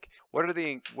of Mike. What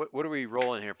are we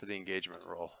rolling here for the engagement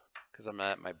roll? Because I'm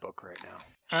not at my book right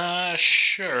now.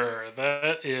 Sure.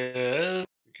 That is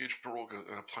Engagement roll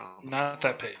and apply on the not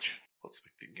that page. Let's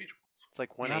make the engagement. It's like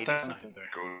Not 180 that something. either.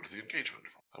 Go to the engagement.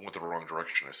 I went the wrong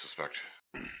direction, I suspect.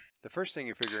 The first thing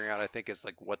you're figuring out, I think, is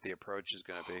like what the approach is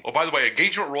going to be. Oh, by the way,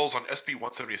 engagement rolls on SB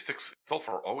 176 itself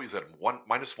are always at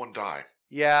 -1 die.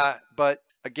 Yeah, but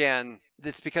again,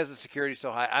 it's because the security's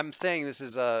so high. I'm saying this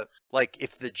is like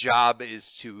if the job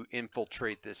is to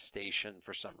infiltrate this station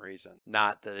for some reason,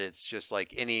 not that it's just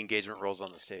like any engagement rolls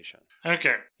on the station.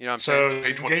 Okay. You know what I'm saying? So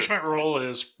Page engagement roll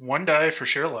is 1 die for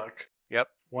sheer luck. Yep.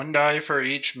 1 die for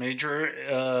each major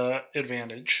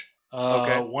advantage.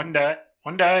 Okay. 1 die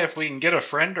if we can get a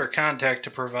friend or contact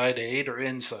to provide aid or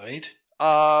insight.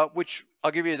 Which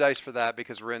I'll give you a dice for that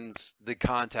because Rin's the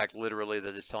contact literally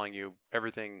that is telling you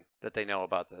everything that they know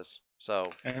about this.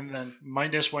 So. And then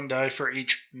 -1 die for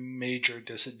each major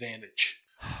disadvantage.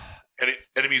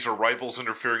 Enemies or rivals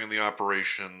interfering in the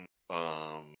operation.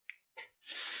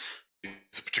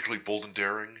 Is it particularly bold and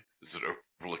daring? Is it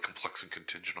overly complex and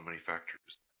contingent on many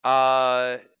factors?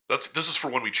 This is for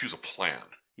when we choose a plan.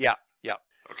 Yeah.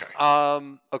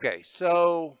 Okay. Okay.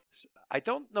 So I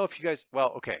don't know if you guys.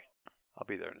 Well, okay. I'll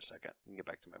be there in a second. I can get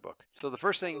back to my book. So the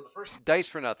first thing, dice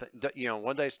for nothing.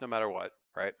 1 dice no matter what,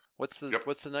 right? What's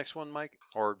the next one, Mike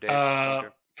or Dave? Okay.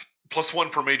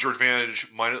 +1 per major advantage.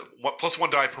 +1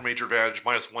 die per major advantage.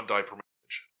 -1 die per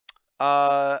advantage.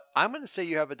 I'm going to say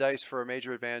you have a dice for a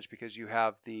major advantage because you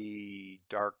have the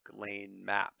dark lane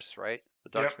maps, right? The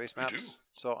dark space I do. maps.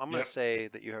 So I'm going to say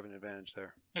that you have an advantage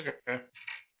there. Okay.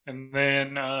 And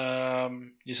then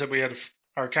you said we had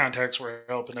our contacts were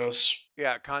helping us.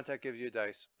 Yeah, contact gives you a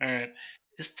dice. All right.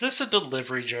 Is this a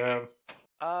delivery job?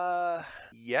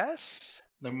 Yes.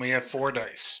 Then we have 4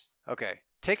 dice. Okay.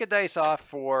 Take a dice off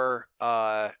for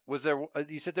was there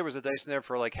you said there was a dice in there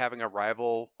for like having a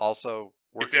rival also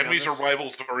working If enemies on or this?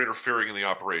 rivals are interfering in the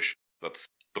operation, that's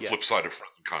the Yeah. flip side of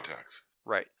friends and contacts.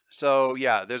 Right. So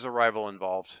yeah, there's a rival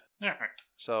involved. All right.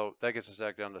 So that gets us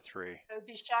back down to 3. I would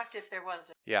be shocked if there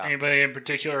wasn't. Yeah. Anybody in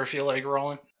particular feel like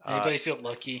rolling? Uh, Anybody feel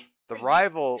lucky? The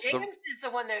rival James is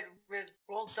the one that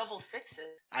rolled double sixes.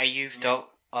 I used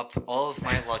up all of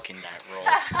my luck in that roll.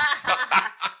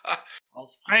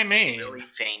 I mean, Really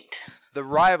faint. the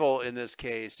rival in this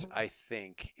case, I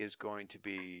think, is going to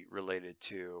be related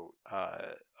to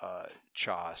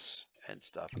Chos and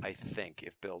stuff. I think,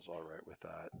 if Bill's all right with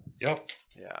that. yep.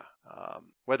 Yeah.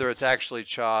 Whether it's actually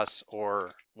Chos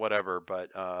or whatever,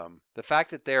 but the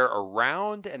fact that they're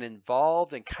around and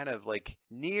involved and kind of like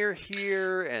near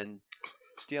here and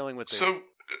dealing with the So,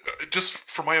 just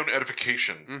for my own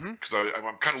edification, Mhm. because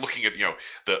I'm kind of looking at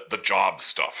the job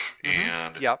stuff,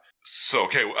 and Yep. so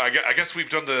okay, I guess we've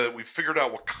figured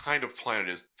out what kind of plan it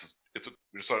is.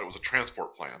 We decided it was a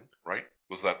transport plan, right?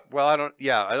 Was that Well, I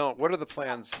don't. What are the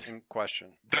plans in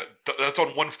question? that's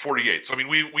on 148? So I mean,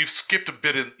 we've skipped a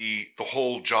bit in the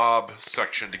whole job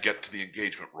section to get to the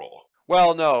engagement role.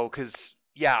 Well, no, because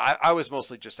I was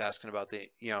mostly just asking about the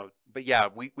but yeah,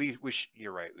 we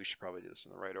you're right. We should probably do this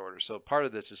in the right order. So part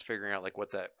of this is figuring out like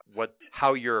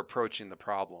how you're approaching the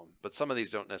problem. But some of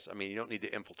these don't necessarily. I mean, you don't need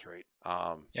to infiltrate.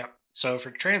 Yep. So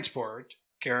for transport,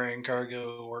 carrying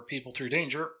cargo or people through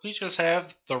danger, we just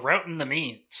have the route and the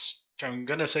means. Which I'm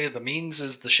going to say the means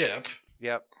is the ship.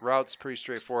 Yep, route's pretty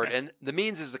straightforward, and the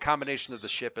means is the combination of the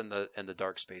ship and the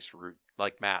dark space route,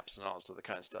 like maps and all this other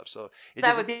kind of stuff. So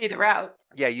That would be the route.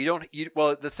 Yeah,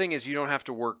 well, the thing is, you don't have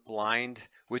to work blind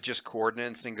with just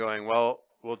coordinates and going, well,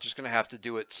 we're just going to have to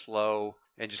do it slow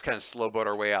and just kind of slow boat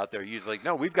our way out there. Usually, like,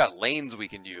 no, we've got lanes we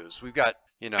can use. We've got,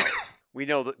 we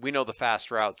know the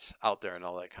fast routes out there and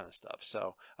all that kind of stuff.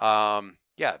 So,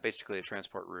 yeah, basically a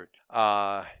transport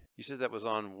route. You said that was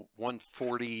on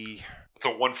 140. It's a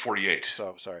 148.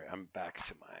 So sorry, I'm back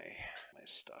to my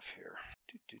stuff here.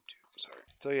 Sorry.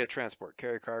 So yeah, transport,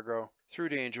 carry cargo through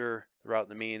danger, the route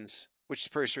and the means, which is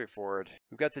pretty straightforward.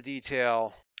 We've got the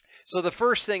detail. So the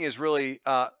first thing is really,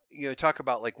 talk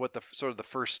about like what the sort of the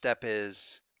first step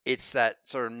is. It's that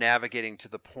sort of navigating to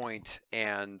the point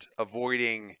and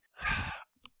avoiding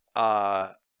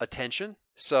attention.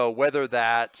 So whether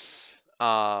that's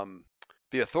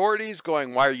the authorities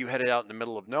going, why are you headed out in the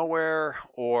middle of nowhere,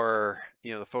 or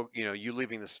you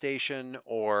leaving the station,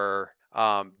 or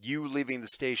you leaving the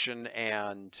station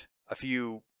and a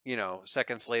few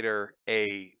seconds later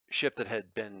a ship that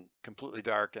had been completely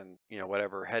dark and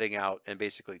whatever heading out and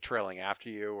basically trailing after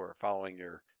you or following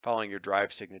your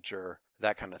drive signature,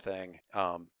 that kind of thing.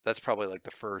 That's probably like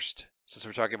the first, since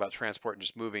we're talking about transport and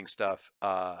just moving stuff,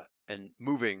 and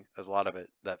moving as a lot of it,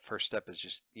 that first step is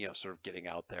just sort of getting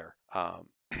out there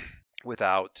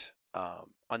without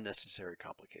unnecessary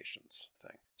complications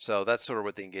thing. So that's sort of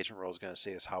what the engagement role is going to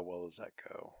say, is how well does that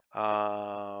go.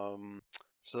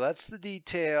 So that's the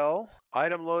detail.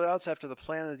 Item loadouts. After the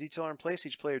plan and the detail are in place,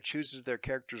 each player chooses their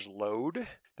character's load.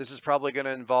 This is probably going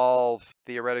to involve,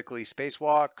 theoretically,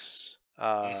 spacewalks,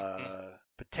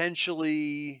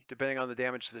 potentially, depending on the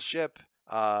damage to the ship,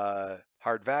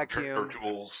 hard vacuum,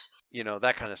 tools,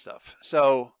 that kind of stuff.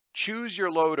 So choose your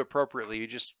load appropriately. You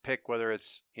just pick whether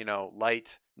it's,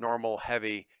 light, normal,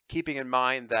 heavy, keeping in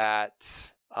mind that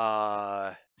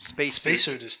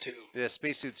spacesuit is 2. Yeah,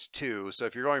 spacesuit's 2. So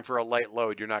if you're going for a light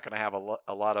load, you're not going to have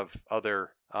a lot of other.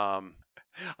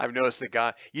 I've noticed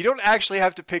that you don't actually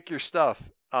have to pick your stuff.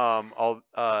 I'll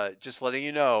just letting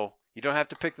you know, you don't have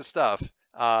to pick the stuff.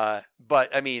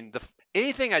 But I mean,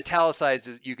 anything italicized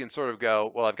is you can sort of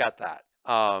go, well, I've got that.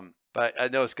 But I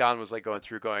know Scum was like going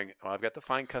through going, oh, I've got the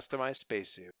fine customized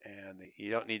spacesuit, and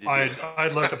you don't need to do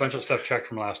I'd left a bunch of stuff checked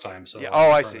from last time. So yeah.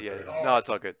 Oh, I see. Yeah. No, it's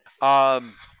all good.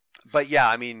 But yeah,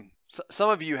 I mean,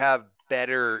 some of you have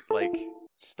better like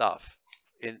stuff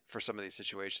for some of these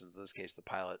situations. In this case, the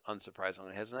pilot,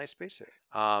 unsurprisingly, has a nice spacesuit.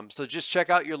 So just check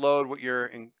out your load, what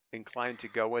you're inclined to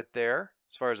go with there,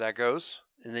 as far as that goes,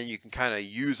 and then you can kind of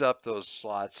use up those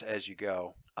slots as you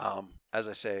go. As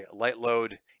I say, a light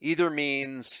load either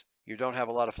means you don't have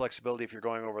a lot of flexibility if you're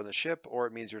going over the ship, or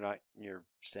it means you're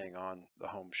staying on the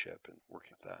home ship and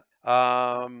working with that.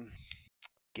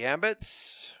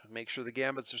 Gambits, make sure the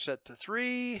gambits are set to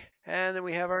 3, and then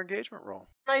we have our engagement roll.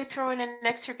 Can I throw in an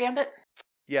extra gambit?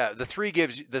 Yeah, the 3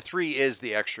 is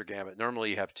the extra gambit.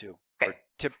 Normally you have 2. Okay.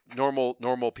 Or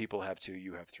normal people have 2,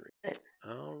 you have 3. Good.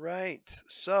 All right.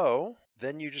 So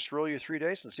then you just roll your 3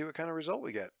 dice and see what kind of result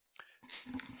we get.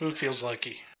 Who feels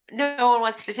lucky? No one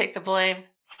wants to take the blame.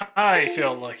 I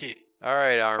feel lucky. All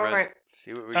right, Armin. All right.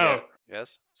 See what we get.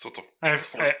 Yes. So it's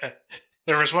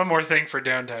There was one more thing for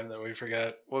downtime that we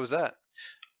forgot. What was that?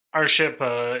 Our ship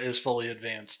is fully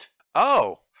advanced.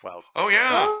 Oh, well. Oh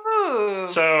yeah. Ooh.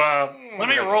 So let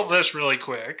me roll this really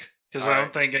quick, because I All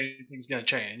don't think anything's going to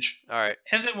change. All right.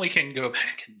 And then we can go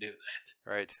back and do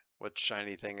that. Right. What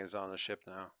shiny thing is on the ship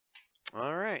now?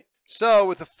 All right. So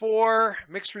with a 4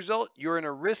 mixed result, you're in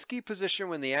a risky position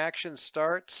when the action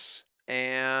starts.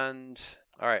 And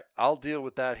all right, I'll deal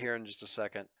with that here in just a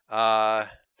second. We got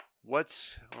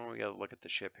to look at the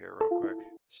ship here real quick.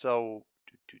 So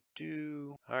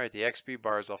all right, the XP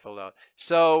bar is all filled out.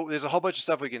 So there's a whole bunch of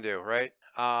stuff we can do, right?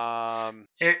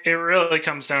 It really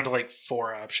comes down to like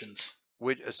 4 options.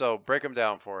 So break them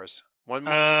down for us. One.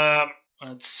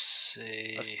 Let's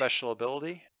see. A special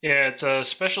ability? Yeah, it's a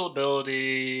special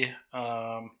ability.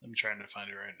 I'm trying to find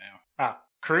it right now.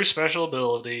 Crew special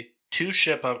ability, 2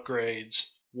 ship upgrades,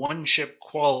 1 ship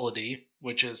quality,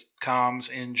 which is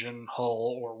comms, engine,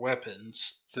 hull, or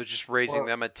weapons. So just raising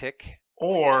them a tick?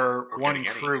 Or 1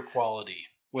 crew quality,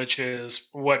 which is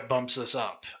what bumps us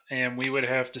up. And we would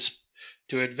have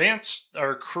to advance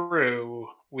our crew,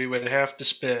 we would have to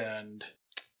spend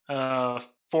 4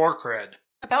 cred.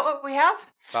 About what we have?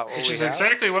 Which is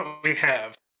exactly what we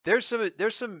have. There's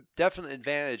some definite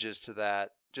advantages to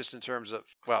that, just in terms of,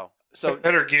 well, so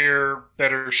better gear,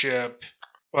 better ship.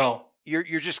 Well, you're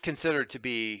just considered to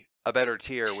be a better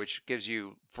tier, which gives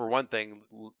you, for one thing,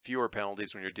 fewer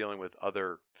penalties when you're dealing with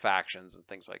other factions and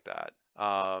things like that.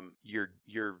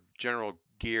 Your general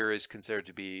gear is considered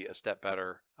to be a step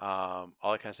better, all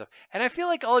that kind of stuff. And I feel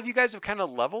like all of you guys have kind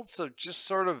of leveled, so just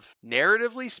sort of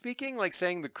narratively speaking, like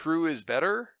saying the crew is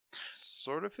better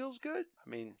sort of feels good. I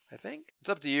mean, I think it's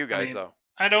up to you guys though.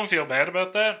 I don't feel bad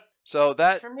about that. So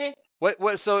that For me.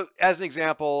 What? So as an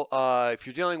example, if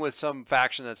you're dealing with some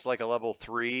faction that's like a level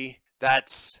 3,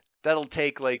 that'll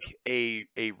take like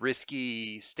a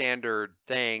risky standard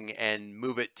thing and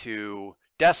move it to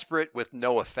desperate with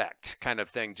no effect kind of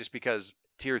thing, just because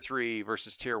tier 3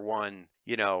 versus tier 1,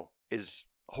 is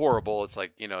horrible. It's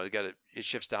like, it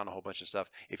shifts down a whole bunch of stuff.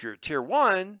 If you're tier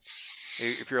 1,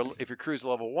 if your crew's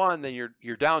level 1, then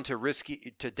you're down to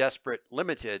risky to desperate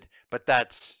limited, but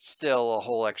that's still a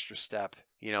whole extra step,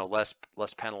 less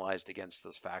penalized against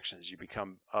those factions. You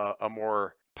become a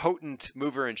more potent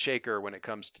mover and shaker when it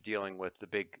comes to dealing with the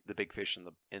big fish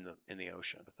in the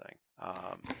ocean thing.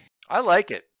 I like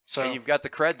it. So And you've got the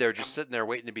cred there just sitting there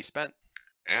waiting to be spent.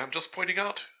 And just pointing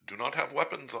out, do not have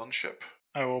weapons on ship.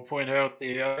 I will point out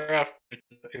the other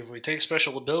if we take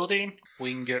special ability,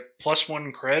 we can get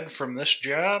 +1 cred from this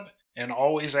job, and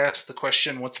always ask the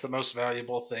question, what's the most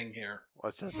valuable thing here?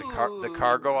 What's that? The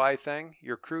cargo eye thing?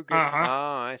 Your crew gets. Uh-huh.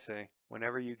 Oh, I see.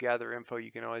 Whenever you gather info,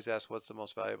 you can always ask, what's the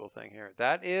most valuable thing here?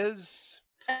 That is.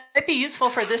 Might be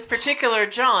useful for this particular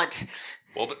jaunt.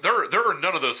 Well, there are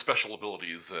none of those special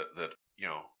abilities that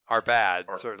Are bad,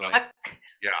 are certainly.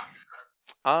 yeah.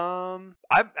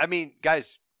 I mean,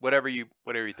 guys, whatever you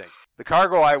think. The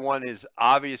cargo eye one is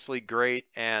obviously great,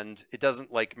 and it doesn't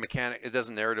it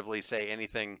doesn't narratively say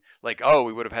anything like, oh,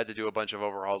 we would have had to do a bunch of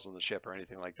overhauls on the ship or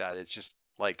anything like that. It's just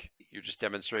like you're just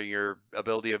demonstrating your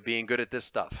ability of being good at this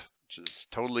stuff, which is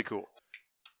totally cool.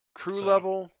 Crew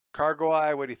level, cargo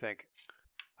eye, what do you think?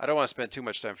 I don't want to spend too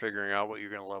much time figuring out what you're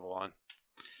going to level on.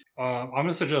 I'm going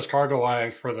to suggest Cargo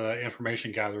Eye for the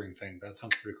information gathering thing. That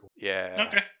sounds pretty cool. Yeah.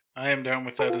 Okay, I am down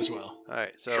with that as well. All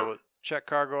right, so Sure. check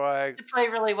cargo eye. To play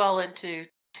really well into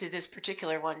this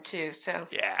particular one too. So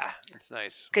Yeah, it's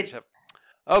nice. Good.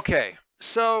 Okay,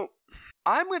 so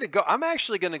I'm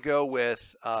actually gonna go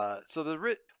with.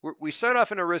 We start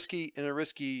off in a risky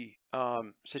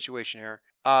situation here.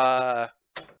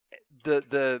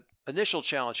 The initial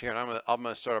challenge here, and I'm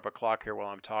gonna start up a clock here while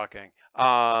I'm talking.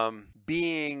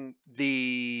 Being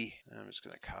I'm just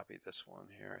gonna copy this one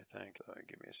here. I think. So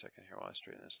give me a second here while I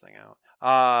straighten this thing out.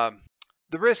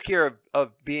 The risk here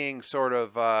of being sort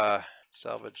of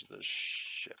salvage the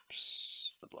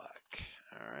ships. The black.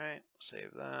 All right,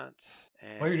 save that.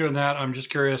 And While you're doing that, I'm just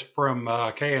curious from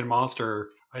K and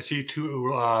Monster, I see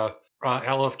 2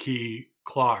 LF key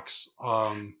clocks.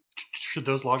 Should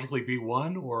those logically be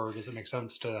 1, or does it make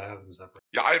sense to have them separate?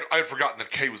 Yeah, I had forgotten that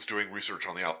Kay was doing research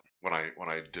on the out when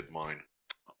I did mine.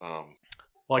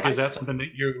 Is that something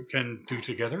that you can do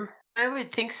together? I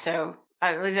would think so.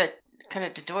 I leave it kind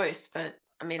of to Doyce, but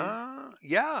I mean,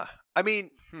 yeah. I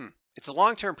mean, it's a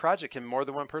long-term project. Can more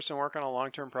than one person work on a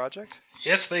long-term project?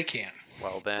 Yes, they can.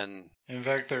 Well, then. In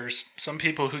fact, there's some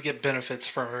people who get benefits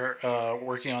from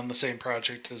working on the same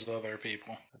project as other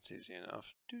people. That's easy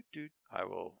enough. I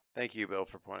will. Thank you, Bill,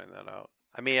 for pointing that out.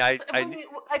 I mean, I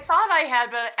thought I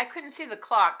had, but I couldn't see the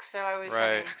clock, so I was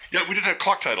right. Yeah, we didn't have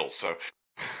clock titles, so.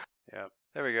 Yeah,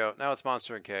 there we go. Now it's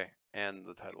Monster and K, and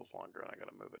the title's longer, and I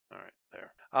gotta move it. All right,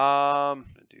 there. I'm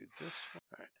gonna do this one.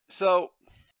 All right. So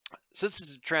since this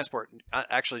is transport,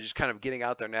 actually just kind of getting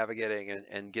out there, navigating,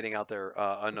 and getting out there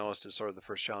unnoticed is sort of the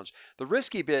first challenge. The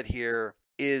risky bit here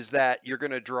is that you're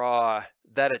going to draw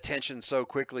that attention so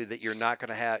quickly that you're not going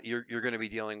to have. You're going to be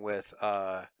dealing with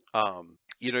you're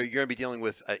going to be dealing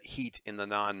with heat in the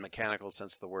non-mechanical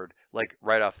sense of the word, like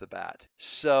right off the bat.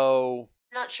 So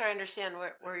not sure I understand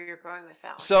where you're going with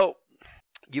that one. So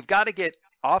you've got to get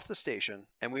off the station,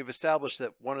 and we've established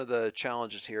that one of the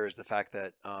challenges here is the fact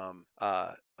that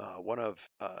one of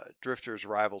Drifter's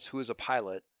rivals, who is a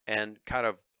pilot and kind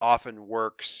of often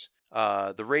works,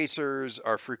 the racers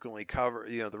are frequently covered.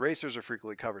 The racers are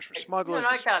frequently covers for smugglers. No,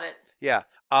 I got it. Yeah.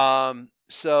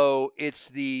 So it's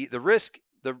the risk.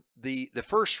 The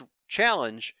first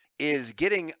challenge is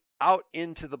getting out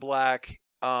into the black,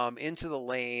 into the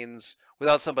lanes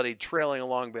without somebody trailing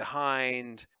along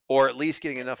behind, or at least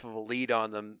getting enough of a lead on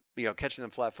them, catching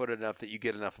them flat-footed enough that you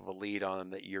get enough of a lead on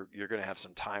them that you're going to have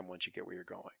some time once you get where you're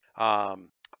going.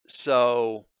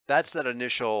 So that's that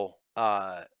initial.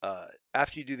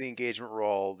 After you do the engagement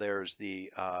roll, there's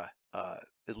the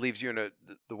it leaves you in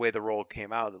the way the roll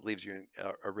came out. It leaves you in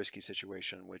a risky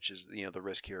situation, which is the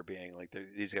risk here being like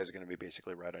these guys are going to be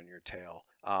basically right on your tail,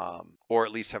 or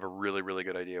at least have a really really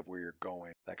good idea of where you're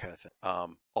going, that kind of thing.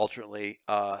 Alternately,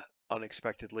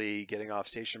 unexpectedly getting off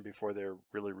station before they're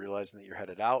really realizing that you're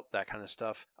headed out, that kind of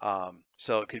stuff.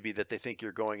 So it could be that they think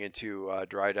you're going into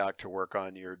dry dock to work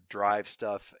on your drive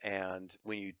stuff, and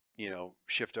when you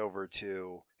shift over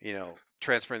to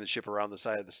transferring the ship around the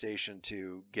side of the station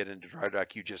to get into dry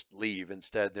dock, you just leave.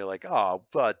 Instead, they're like, oh,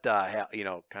 but kind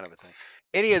of a thing.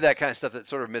 Any of that kind of stuff that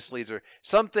sort of misleads, or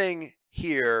something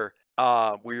here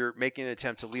where you're making an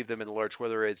attempt to leave them in the lurch,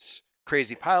 whether it's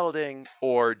crazy piloting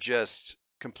or just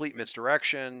complete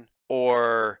misdirection,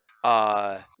 or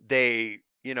they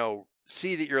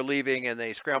see that you're leaving and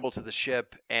they scramble to the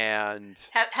ship and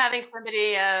having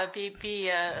somebody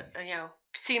be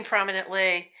seen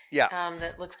prominently. Yeah.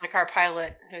 That looks like our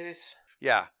pilot, who's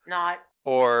not.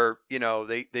 Or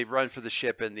they run for the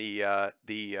ship and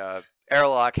the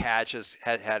airlock hatch has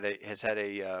had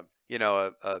a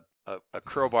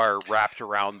crowbar wrapped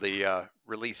around the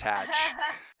release hatch,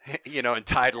 and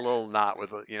tied a little knot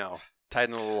with tied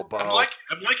in a little bow.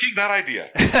 I'm liking that idea.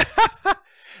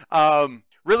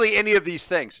 Really, any of these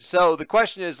things. So the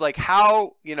question is, like,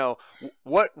 how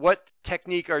what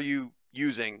technique are you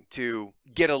using to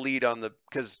get a lead on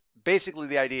because basically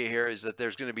the idea here is that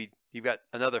you've got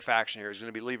another faction here who's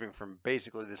going to be leaving from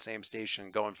basically the same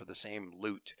station, going for the same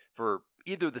loot for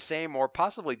either the same or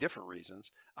possibly different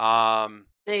reasons.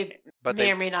 They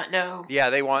may or may not know. Yeah,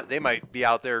 they might be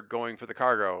out there going for the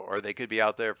cargo, or they could be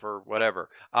out there for whatever.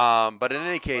 But in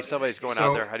any case, somebody's going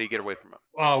out there. How do you get away from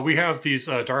them? We have these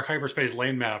dark hyperspace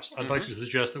lane maps. I'd like to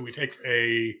suggest that we take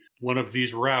one of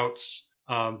these routes.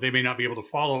 They may not be able to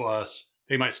follow us.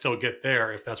 They might still get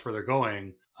there if that's where they're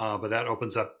going. But that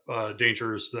opens up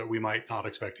dangers that we might not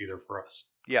expect either for us.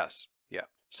 Yes. Yeah.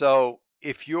 So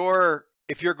if you're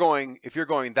going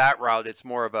that route, it's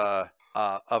more of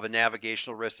a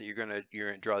navigational risk that you're gonna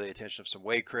draw the attention of some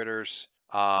way critters.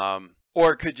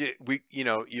 Or could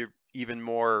you're even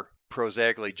more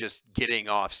prosaically just getting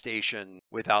off station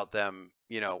without them,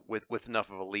 with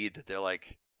enough of a lead that they're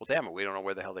like, well, damn it, we don't know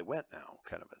where the hell they went now,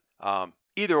 kind of it.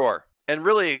 Either or. And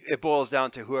really, it boils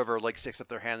down to whoever sticks up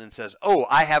their hand and says, "Oh,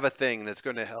 I have a thing that's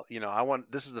going to help.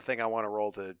 This is the thing I want to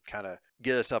roll to kind of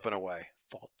get us up and away."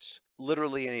 Thoughts.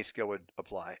 Literally any skill would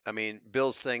apply. I mean,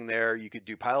 Bill's thing there, you could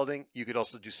do piloting. You could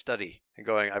also do study and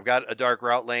going, I've got a dark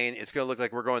route lane. It's going to look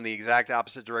like we're going the exact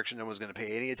opposite direction. No one's going to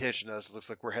pay any attention to us. It looks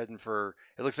like we're heading for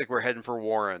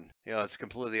Warren. It's a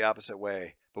completely opposite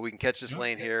way. But we can catch this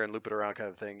lane here and loop it around, kind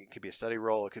of thing. It could be a study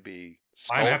roll. It could be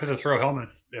skulk. I'm happy to throw helmet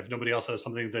if nobody else has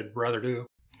something they'd rather do.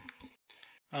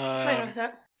 Fine with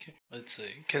that. Let's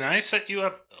see. Can I set you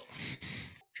up?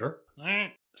 Sure. All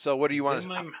right. So what do you want?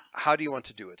 How do you want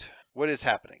to do it? What is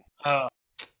happening?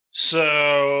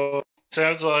 So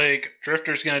sounds like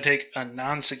Drifter's going to take a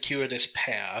non-circuitous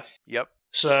path. Yep.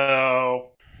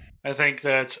 So I think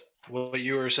that's what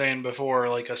you were saying before,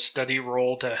 like a study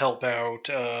roll to help out,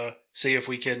 see if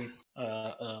we can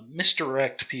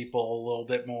misdirect people a little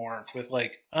bit more with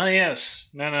yes,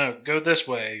 no, go this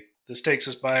way. This takes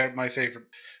us by my favorite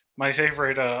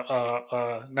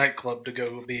nightclub to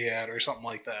go be at, or something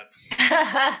like that.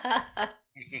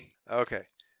 Okay.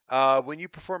 When you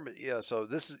perform it, so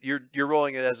this is you're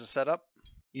rolling it as a setup?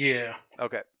 Yeah.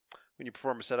 Okay. When you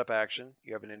perform a setup action,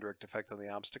 you have an indirect effect on the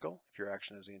obstacle. If your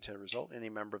action has the intended result, any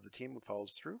member of the team who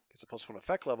follows through gets a +1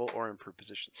 effect level or improved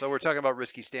position. So we're talking about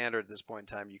risky standard at this point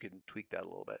in time. You can tweak that a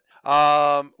little bit.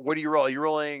 What do you roll? Are you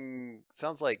rolling?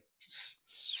 Sounds like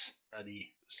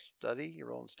Study. Study? You're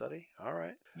rolling study? All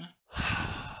right.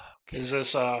 Okay. Is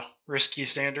this risky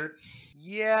standard?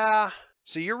 Yeah.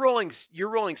 So you're rolling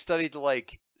study to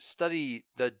study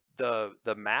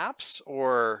the maps,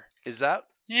 or is that?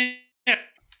 Yeah.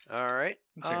 All right.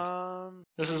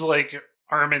 This is like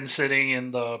Armin sitting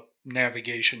in the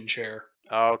navigation chair.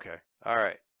 Oh, okay. All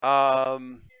right.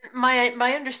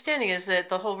 My understanding is that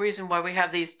the whole reason why we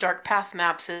have these dark path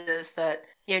maps is that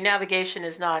navigation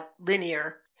is not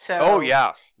linear. So oh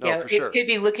yeah, no, for sure. It could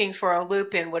be looking for a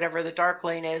loop in whatever the dark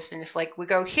lane is, and if we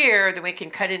go here, then we can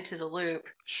cut into the loop.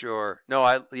 Sure. No,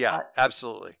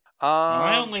 absolutely.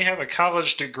 I only have a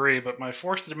college degree, but my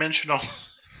fourth dimensional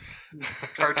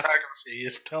cartography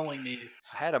is telling me.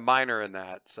 I had a minor in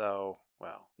that, so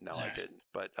no, I didn't.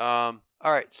 But all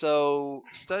right, so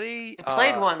study. I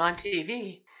played one on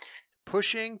TV.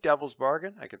 Pushing Devil's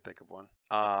Bargain. I could think of one.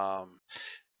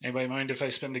 Anybody mind if I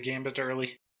spend a gambit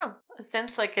early? Oh, it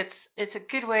sounds like it's a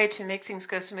good way to make things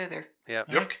go smoother. Yep.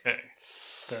 Okay.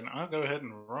 Then I'll go ahead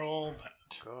and roll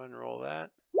that. Go ahead and roll that.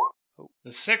 Oh.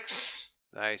 The 6.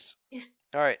 Nice. Yes.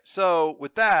 All right. So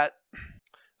with that,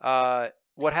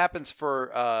 what happens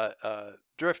for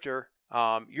Drifter?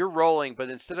 You're rolling, but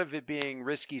instead of it being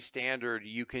risky standard,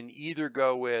 you can either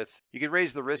go with, you can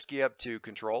raise the risky up to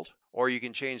controlled, or you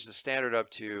can change the standard up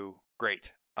to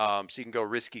great. So you can go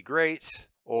risky great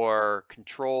or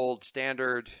controlled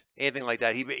standard, anything like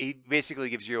that. He basically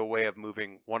gives you a way of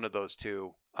moving one of those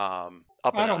two up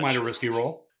a I don't mind a notch. risky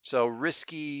roll. So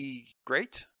risky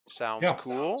great sounds Yeah.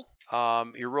 cool.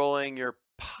 You're rolling your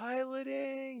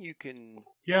piloting. You can.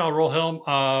 Yeah, I'll roll helm.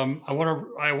 I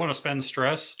want to spend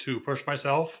stress to push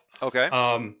myself. Okay.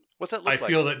 What's that look I like?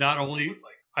 feel that not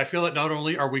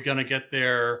only are we going to get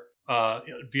there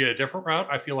via a different route,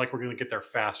 I feel like we're going to get there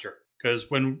faster.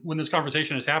 Because when this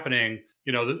conversation is happening,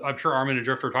 I'm sure Armin and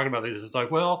Drifter are talking about this. It's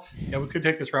like, well, yeah, we could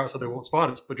take this route so they won't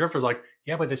spot us. But Drifter's like,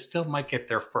 yeah, but they still might get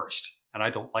there first, and I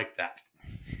don't like that.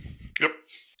 Yep.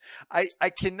 I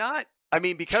cannot. I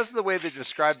mean, because of the way they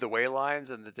describe the way lines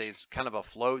and that there's kind of a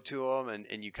flow to them,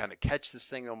 and you kind of catch this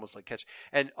thing almost like catch,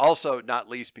 and also not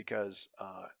least because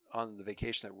on the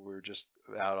vacation that we were just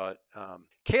out on,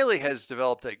 Kaylee has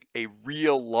developed a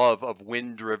real love of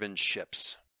wind-driven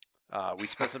ships. We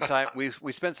spent some time.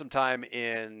 We spent some time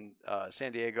in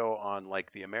San Diego on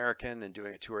like the American and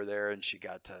doing a tour there, and she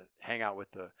got to hang out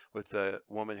with the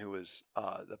woman who was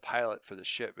the pilot for the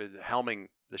ship, helming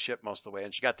the ship most of the way,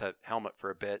 and she got to helm it for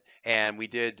a bit. And we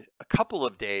did a couple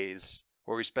of days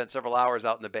where we spent several hours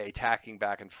out in the bay tacking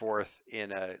back and forth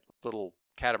in a little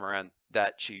catamaran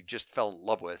that she just fell in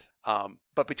love with.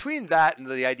 But between that and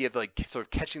the idea of like sort of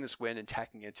catching this wind and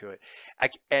tacking into it,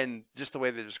 and just the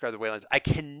way they describe the whale lines, I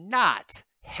cannot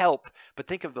help but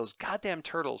think of those goddamn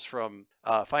turtles from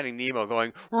Finding Nemo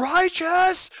going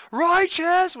righteous,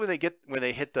 righteous when they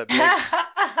hit the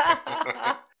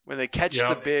big when they catch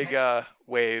the big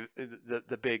wave,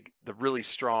 the really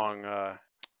strong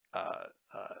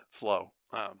flow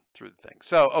through the thing.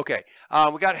 So okay,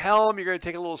 we got helm. You're going to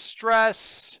take a little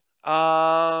stress.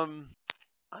 I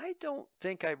don't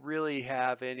think I really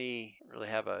have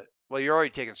a. Well, you're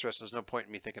already taking stress. There's no point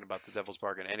in me thinking about the devil's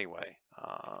bargain anyway.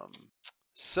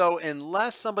 So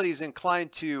unless somebody's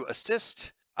inclined to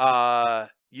assist,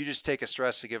 you just take a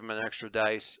stress to give them an extra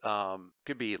dice.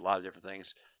 Could be a lot of different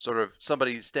things. Sort of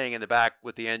somebody staying in the back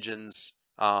with the engines,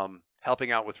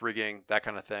 helping out with rigging, that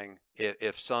kind of thing.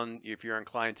 If you're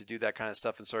inclined to do that kind of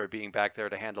stuff and sort of being back there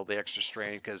to handle the extra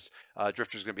strain, because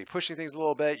Drifter's going to be pushing things a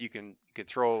little bit, you can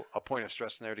throw a point of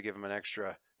stress in there to give him an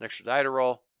extra die to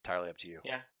roll. Entirely up to you.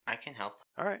 Yeah, I can help.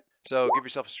 All right. So give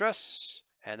yourself a stress,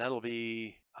 and that'll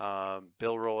be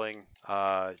Bill rolling.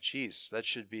 Geez, that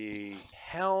should be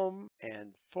helm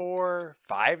and 5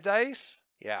 dice.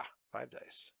 Yeah, 5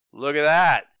 dice. Look at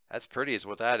that. That's pretty is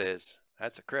what that is.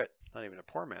 That's a crit. Not even a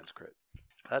poor man's crit.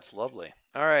 That's lovely.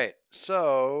 All right.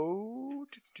 So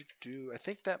I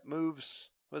think that moves.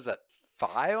 What is that?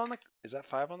 5 on the? Is that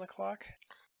 5 on the clock?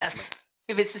 Yes.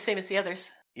 If it's the same as the others.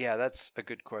 Yeah, that's a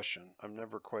good question. I'm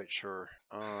never quite sure.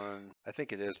 I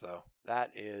think it is though.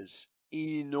 That is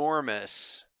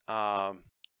enormous. Mike,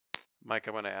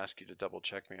 I'm going to ask you to double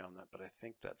check me on that, but I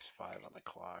think that's 5 on the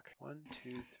clock. 1,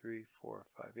 2, 3, 4,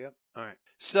 5. Yep. All right.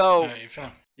 So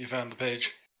you found the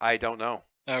page. I don't know.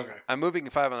 Okay. I'm moving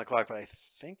 5 on the clock, but I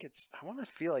think I want to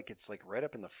feel like it's like right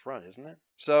up in the front, isn't it?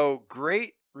 So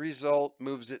great result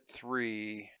moves it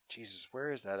 3. Jesus, where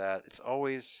is that at? It's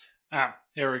always.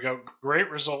 Here we go. Great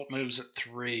result moves at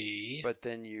 3. But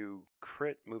then you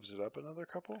crit moves it up another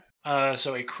couple?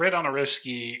 So a crit on a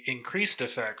risky increased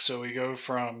effect. So we go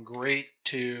from great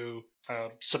to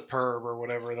superb or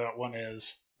whatever that one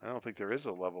is. I don't think there is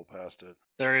a level past it.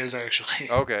 There is actually.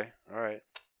 Okay. All right.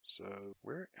 So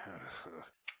where?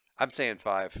 I'm saying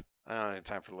 5. I don't have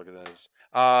time for to look at those.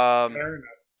 Fair enough.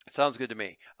 It sounds good to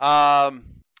me.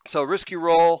 So risky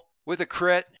roll with a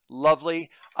crit,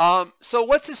 lovely. So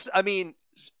what's this? I mean,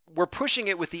 we're pushing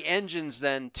it with the engines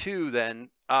then too. Then.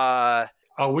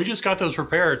 We just got those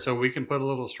repaired, so we can put a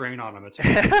little strain on them. It's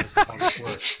how this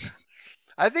works.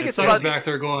 I think it's about about back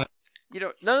there going.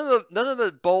 None of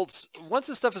the bolts. Once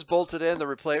the stuff is bolted in, the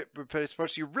replace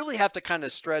parts, you really have to kind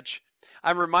of stretch.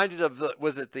 I'm reminded of the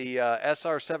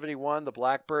SR-71, the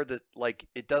Blackbird, that like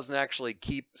it doesn't actually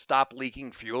stop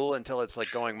leaking fuel until it's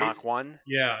like going Mach 1.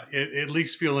 Yeah, it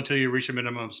leaks fuel until you reach a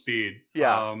minimum speed.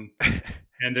 Yeah.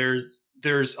 And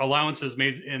there's allowances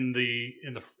made in the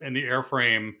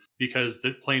airframe because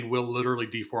the plane will literally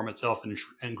deform itself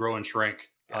and grow and shrink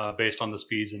based on the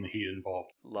speeds and the heat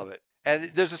involved. Love it.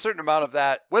 And there's a certain amount of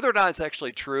that, whether or not it's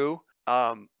actually true.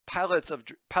 Pilots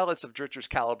of Drifter's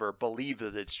caliber believe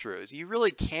that it's true. You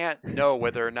really can't know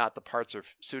whether or not the parts are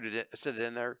situated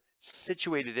in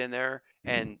there,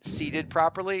 and seated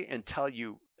properly until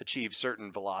you achieve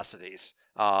certain velocities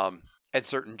and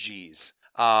certain Gs.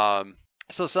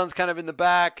 So Sun's kind of in the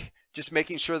back. just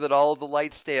making sure that all of the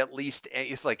lights stay at least.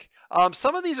 It's like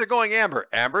some of these are going amber.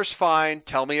 Amber's fine.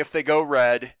 Tell me if they go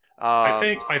red.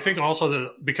 I think also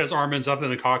that because Armin's up in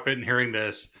the cockpit and hearing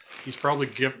this, he's probably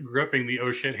gripping the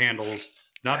oh shit handles,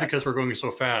 not because we're going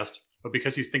so fast, but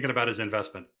because he's thinking about his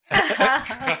investment.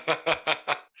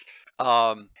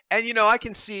 And I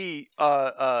can see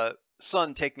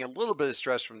Sun taking a little bit of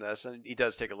stress from this, and he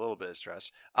does take a little bit of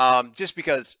stress, just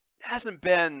because it hasn't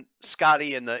been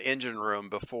Scotty in the engine room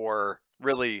before,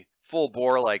 really full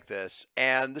bore like this,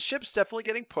 and the ship's definitely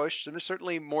getting pushed, and there's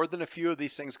certainly more than a few of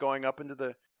these things going up into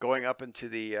the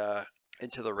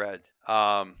red,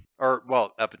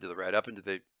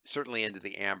 certainly into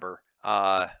the amber.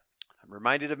 I'm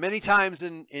reminded of many times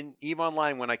in EVE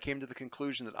Online when I came to the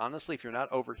conclusion that honestly, if you're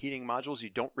not overheating modules, you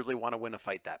don't really want to win a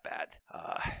fight that bad.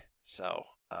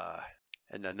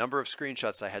 And a number of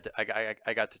screenshots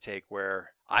I got to take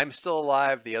where I'm still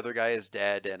alive, the other guy is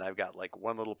dead, and I've got like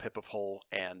one little pip of hole,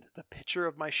 and the picture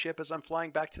of my ship as I'm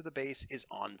flying back to the base is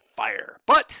on fire,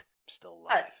 but I'm still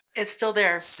alive. It's still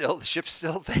there. The ship's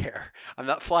still there. I'm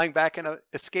not flying back in an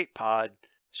escape pod. The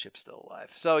ship's still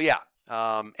alive. So yeah.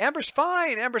 Amber's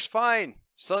fine.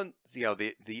 Sun,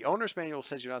 the owner's manual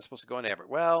says you're not supposed to go in amber.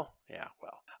 Well, yeah,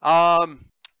 well.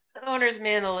 The owner's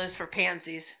manual is for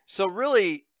pansies. So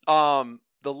really, the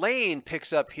lane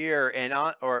picks up here and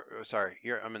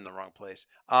I'm in the wrong place.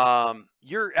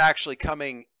 You're actually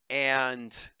coming,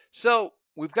 and so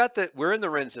we're in the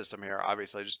RIN system here,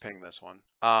 obviously. I just pinged this one.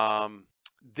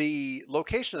 The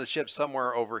location of the ship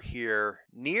somewhere over here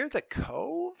near the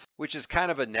cove, which is kind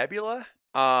of a nebula.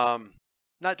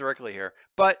 Not directly here,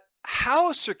 but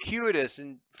how circuitous,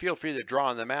 and feel free to draw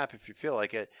on the map if you feel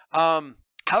like it.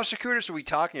 How circuitous are we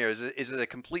talking here? Is it a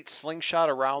complete slingshot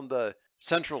around the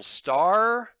central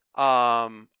star?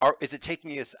 Or is it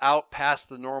taking us out past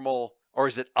the normal, or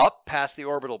is it up past the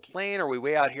orbital plane? Are we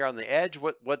way out here on the edge?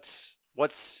 What's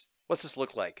this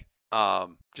look like?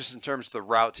 Just in terms of the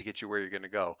route to get you where you're going to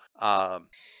go.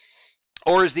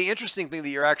 Or is the interesting thing that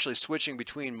you're actually switching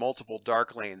between multiple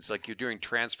dark lanes, like you're doing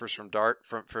transfers from dark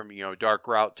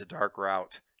route to dark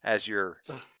route as you're.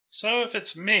 So if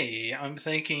it's me, I'm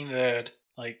thinking that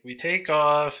like we take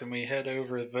off and we head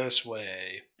over this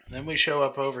way, then we show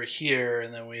up over here,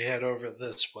 and then we head over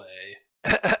this way,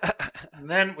 and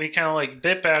then we kind of like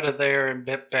bip out of there and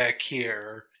bip back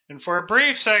here, and for a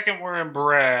brief second we're in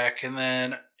Brack, and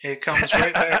then it comes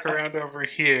right back around over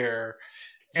here,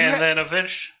 and then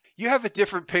eventually. You have a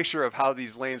different picture of how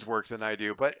these lanes work than I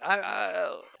do, but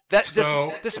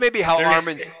this may be how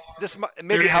Armin's. This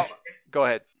may be how. Go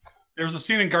ahead. There's a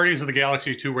scene in Guardians of the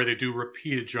Galaxy 2 where they do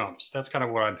repeated jumps. That's kind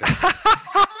of what I'm thinking.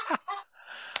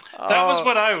 That was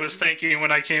what I was thinking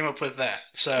when I came up with that.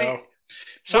 So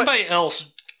somebody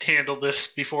else handle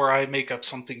this before I make up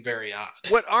something very odd.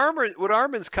 What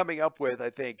Armin's coming up with,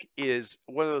 I think, is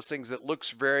one of those things that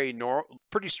looks very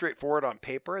pretty straightforward on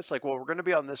paper. It's like, well, we're going to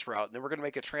be on this route, and then we're going to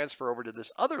make a transfer over to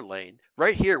this other lane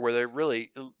right here, where they're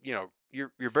really,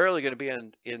 you're barely going to be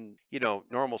in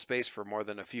normal space for more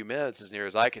than a few minutes, as near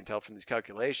as I can tell from these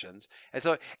calculations. And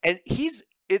so, it's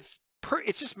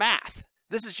just math.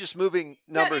 This is just moving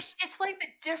numbers. Yeah, it's like the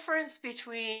difference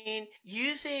between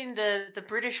using the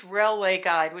British Railway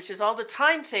Guide, which is all the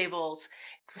timetables,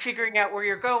 figuring out where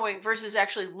you're going, versus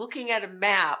actually looking at a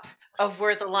map of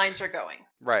where the lines are going.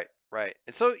 Right.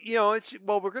 And so,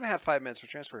 we're going to have 5 minutes for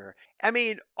transfer here. I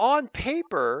mean, on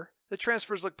paper, the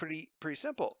transfers look pretty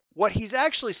simple. What he's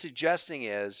actually suggesting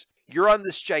is you're on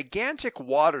this gigantic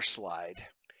water slide,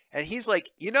 and he's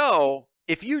like,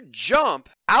 if you jump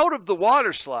out of the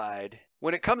water slide,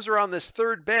 when it comes around this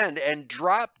third bend and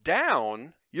drop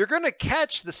down, you're going to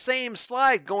catch the same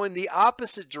slide going the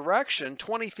opposite direction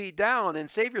 20 feet down and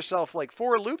save yourself like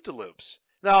 4 loop-de-loops.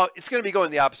 Now, it's going to be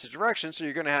going the opposite direction, so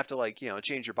you're going to have to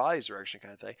change your body's direction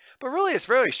kind of thing. But really, it's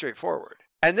very straightforward.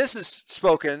 And this is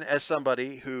spoken as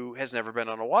somebody who has never been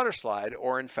on a water slide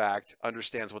or, in fact,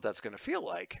 understands what that's going to feel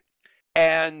like.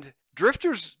 And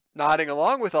Drifter's nodding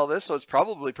along with all this, so it's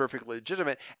probably perfectly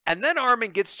legitimate. And then Armin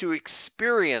gets to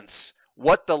experience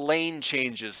what the lane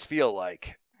changes feel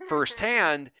like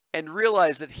firsthand and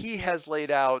realize that he has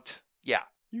laid out,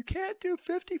 you can't do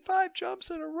 55 jumps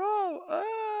in a row.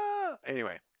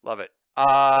 Anyway, love it.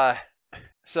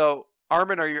 So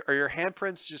Armin, are your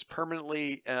handprints just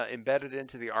permanently embedded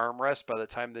into the armrest by the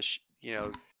time the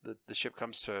ship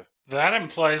comes to? That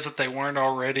implies that they weren't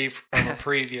already from a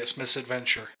previous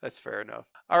misadventure. That's fair enough.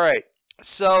 All right.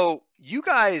 So you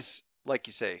guys, like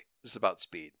you say, this is about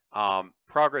speed.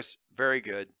 Progress, very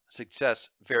good. Success,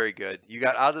 very good. You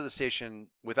got out of the station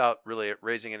without really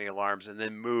raising any alarms, and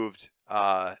then moved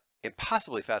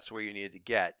impossibly fast to where you needed to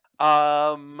get.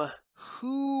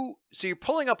 So you're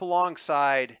pulling up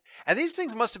alongside, and these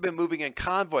things must have been moving in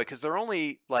convoy because they're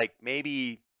only like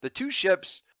maybe the two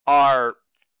ships are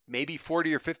maybe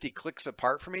 40 or 50 clicks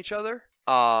apart from each other.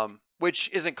 Which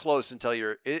isn't close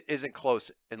it isn't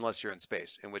close unless you're in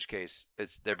space, in which case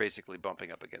they're basically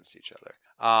bumping up against each other.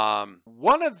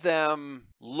 One of them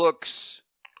looks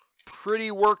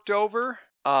pretty worked over.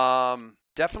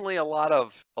 Definitely a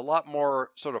lot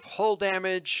more sort of hull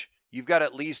damage. You've got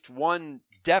at least one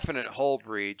definite hull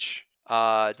breach.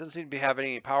 It doesn't seem to be having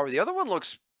any power. The other one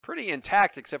looks pretty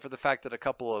intact, except for the fact that a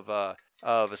couple of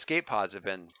escape pods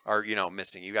are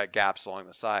missing. You got gaps along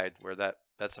the side where that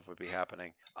stuff would be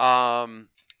happening.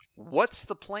 What's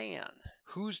the plan?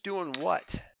 Who's doing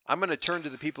what? I'm going to turn to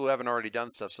the people who haven't already done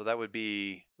stuff. So that would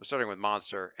be, we're starting with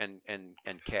Monster and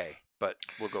K, but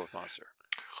we'll go with Monster.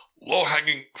 Low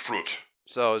hanging fruit.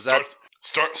 So is that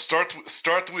start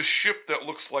with ship that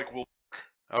looks like we'll.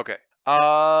 Okay.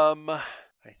 I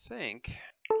think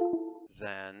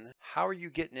then how are you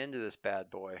getting into this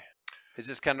bad boy? Is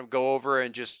this kind of go over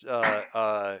and just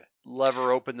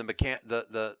lever open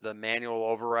the manual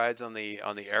overrides on the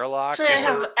airlock? So Is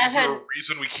there a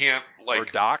reason we can't or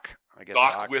dock? I guess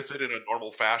dock with it in a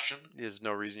normal fashion? There's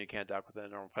no reason you can't dock with it in a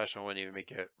normal fashion. I wouldn't even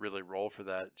make it really roll for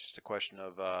that. It's just a question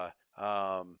of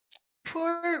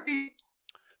Poor.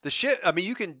 the ship. I mean,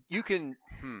 you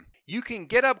can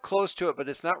get up close to it, but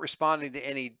it's not responding to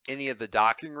any of the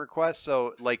docking requests.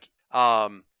 So like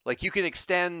you can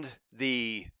extend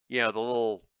the the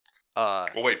little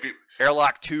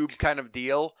airlock tube kind of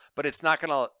deal, but it's not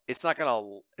gonna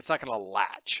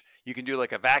latch. You can do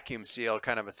like a vacuum seal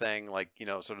kind of a thing, like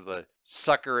sort of the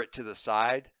sucker it to the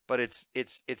side, but it's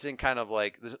in kind of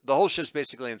like the whole ship's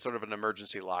basically in sort of an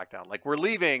emergency lockdown. Like we're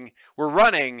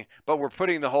running, but we're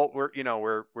putting the whole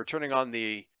we're turning on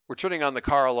the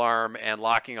car alarm and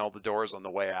locking all the doors on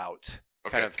the way out,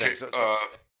 kind of thing.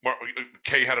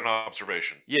 Kay had an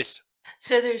observation. Yes.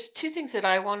 So there's two things that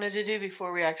I wanted to do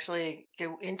before we actually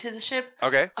go into the ship.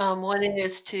 Okay. One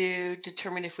is to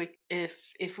determine if we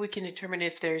can determine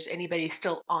if there's anybody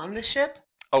still on the ship.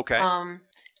 Okay. And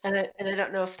I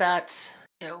don't know if that's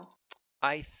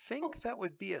I think that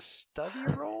would be a study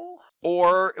roll,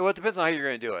 or it depends on how you're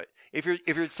going to do it. If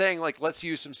you're saying like let's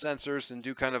use some sensors and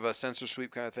do kind of a sensor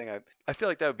sweep kind of thing, I feel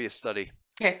like that would be a study.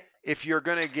 Okay. If you're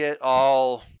going to get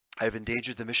all I've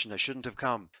endangered the mission, I shouldn't have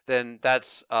come, then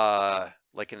that's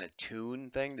like an attune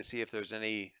thing to see if there's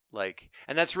any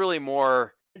and that's really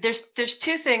more. There's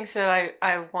two things that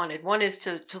I wanted. One is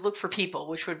to look for people,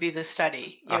 which would be the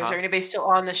study. Is there anybody still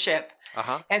on the ship?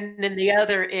 And then the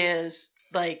other is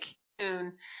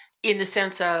in the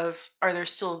sense of are there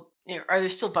still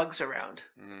bugs around?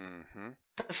 Mm-hmm.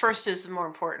 The first is the more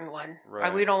important one.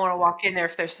 Right. We don't want to walk in there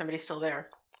if there's somebody still there.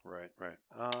 Right.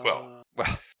 Well,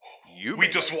 we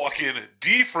just walk in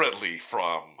differently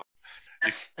from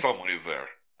if someone is there.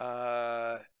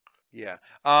 Yeah.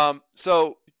 And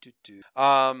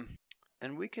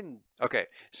we can. Okay.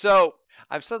 So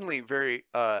I'm suddenly very.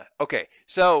 Okay.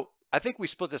 So I think we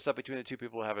split this up between the two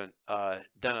people who haven't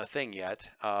done a thing yet.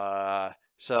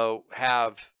 So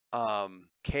have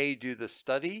Kay do the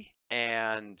study,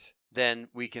 and then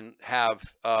we can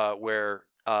have where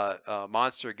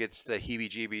Monster gets the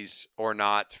heebie-jeebies or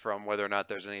not from whether or not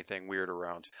there's anything weird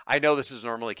around. I know this is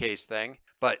normally Kay's thing,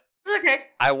 but okay.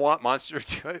 I want Monster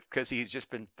to do it because he's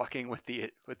just been fucking with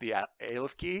the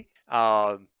Aleph key.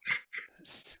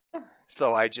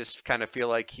 So I just kind of feel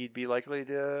like he'd be likely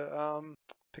to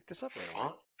pick this up.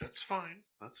 Right. That's fine.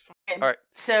 Okay. All right.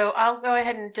 So I'll go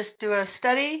ahead and just do a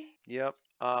study. Yep.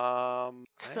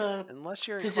 Unless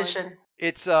you're position.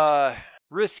 It's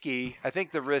risky. I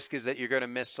think the risk is that you're going to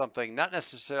miss something, not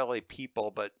necessarily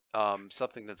people, but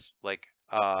something that's like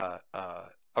a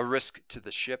risk to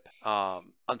the ship,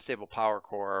 unstable power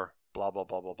core, blah blah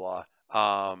blah blah blah.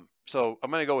 So I'm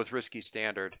going to go with risky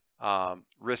standard.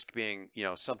 Risk being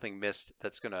something missed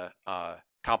that's going to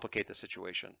complicate the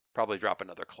situation. Probably drop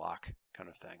another clock kind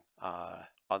of thing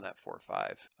on that 4 or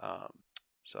 5.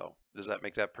 So does that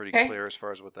make that pretty clear as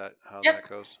far as how that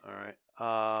goes? All right.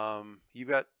 You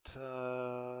got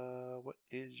what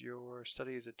is your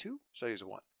study? Is it 2? Study is a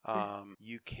 1.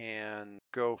 You can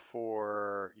go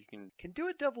for can do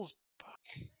a devil's.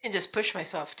 And just push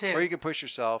myself too. Or you can push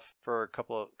yourself for a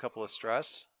couple of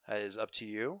stress. That is up to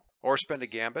you. Or spend a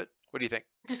gambit. What do you think?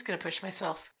 I'm just gonna push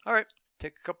myself. All right.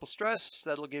 Take a couple stress.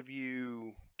 That'll give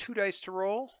you 2 dice to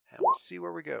roll, and we'll see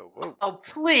where we go. Whoa. Oh,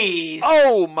 please.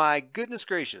 Oh, my goodness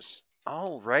gracious.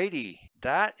 All righty.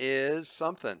 That is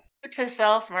something. Note to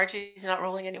self, Margie's not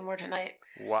rolling anymore tonight.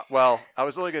 Well, I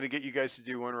was only going to get you guys to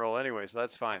do 1 roll anyway, so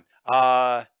that's fine.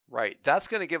 Right. That's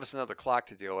going to give us another clock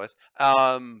to deal with.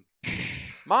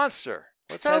 Monster.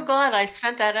 Let's So have... glad I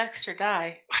spent that extra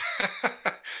die.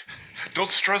 Don't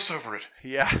stress over it.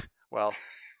 Yeah. Well,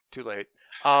 too late.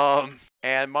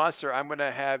 And Monster, I'm gonna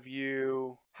have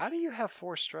you. How do you have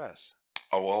 4 stress?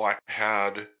 Oh well, I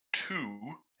had 2,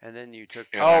 And then you took.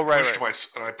 and Oh, I right.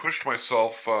 I pushed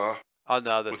myself On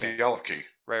the other with thing. the Yellow key.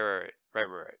 Right.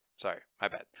 Sorry, my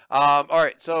bad. All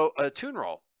right. So a tune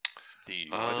roll. Do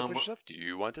you want to push yourself? Do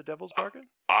you want a Devil's Bargain?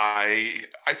 I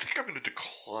think I'm going to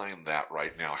decline that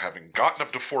right now, having gotten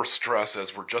up to 4 stress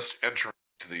as we're just entering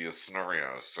the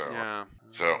scenario. So Yeah.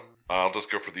 I'll just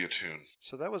go for the attune.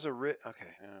 So that was a okay.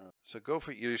 So go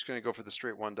for you're just going to go for the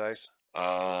straight 1 dice. It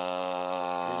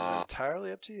is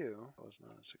entirely up to you. That was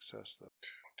not a success though.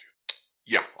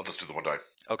 Yeah, I'll just do the 1 die.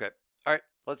 Okay. All right.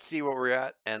 Let's see what we're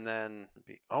at, and then.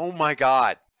 Oh my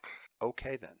God.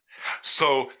 Okay then.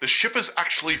 So the ship is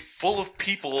actually full of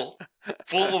people,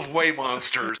 full of way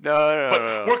monsters, No.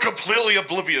 but we're completely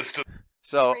oblivious to.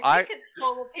 So I think it's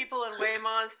full of people and way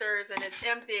monsters, and it's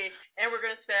empty, and we're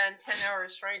going to spend 10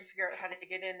 hours trying to figure out how to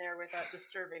get in there without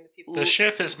disturbing the people. The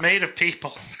ship is made of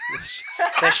people.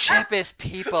 The ship is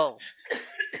people.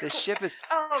 The ship is.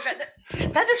 Oh God,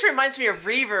 that just reminds me of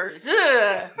Reavers.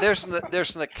 Ugh.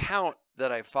 There's an account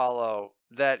that I follow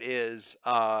that is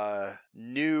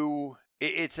new.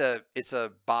 It's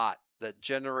a bot that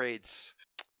generates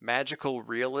magical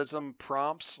realism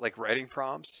prompts, like writing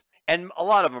prompts, and a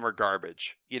lot of them are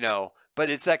garbage, But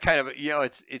it's that kind of,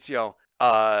 it's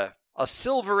a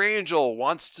silver angel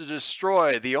wants to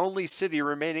destroy the only city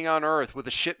remaining on Earth with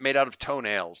a ship made out of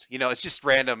toenails. It's just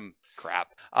random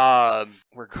crap.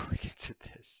 We're going into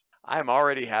this. I'm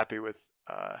already happy with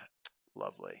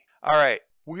lovely. All right,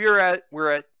 we're at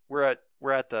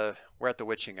the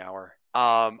witching hour.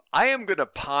 I am gonna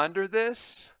ponder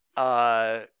this.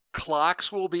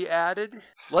 Clocks will be added.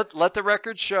 Let the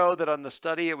record show that on the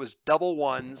study it was double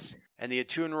 1s, and the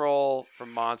attune roll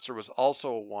from Monster was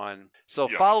also a 1. So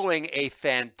Yes. Following a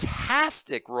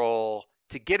fantastic roll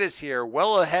to get us here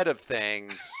well ahead of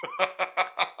things,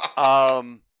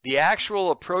 the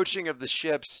actual approaching of the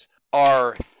ships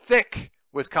are thick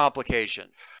with complication.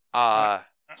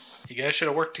 You guys should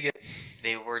have worked together.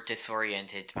 They were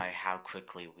disoriented by how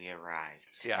quickly we arrived.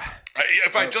 Yeah.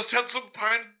 If I just had some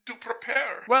time to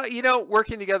prepare. Well,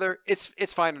 working together,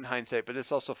 it's fine in hindsight, but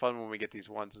it's also fun when we get these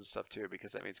 1s and stuff too,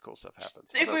 because that means cool stuff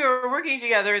happens. If we were working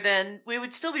together, then we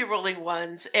would still be rolling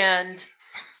 1s, and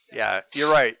Yeah,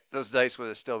 you're right. Those dice would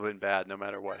have still been bad no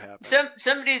matter what happened.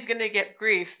 somebody's gonna get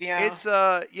grief. Yeah. It's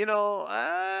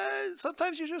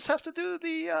sometimes you just have to do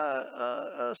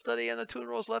the study and the tune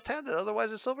rolls left-handed,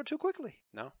 otherwise it's over too quickly.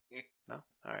 No,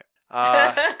 all right.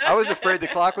 I was afraid the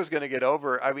clock was going to get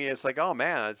over. I mean, it's like, oh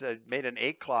man, I made an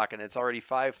 8 clock and it's already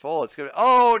 5 full. It's gonna.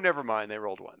 Oh, never mind. They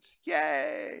rolled 1s.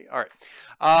 Yay! All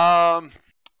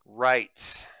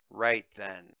right. Right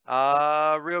then.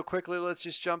 Real quickly, let's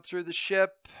just jump through the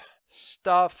ship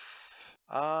stuff.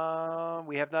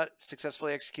 We have not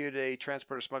successfully executed a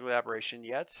transporter smuggling operation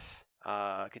yet.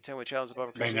 Contend with challenges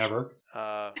above. May never.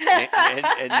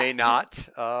 And may not.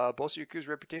 Bolster your crew's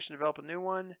reputation, develop a new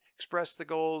one. Express the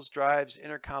goals, drives,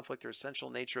 inner conflict, or essential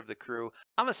nature of the crew.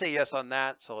 I'm gonna say yes on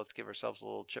that, so let's give ourselves a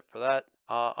little chip for that.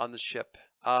 On the ship.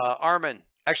 Armin.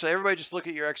 Actually, everybody just look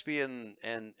at your XP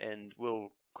and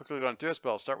we'll quickly go on through this, but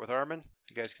I'll start with Armin.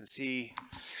 You guys can see.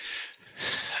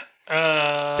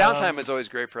 Downtime is always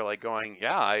great for like going,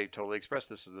 yeah, I totally expressed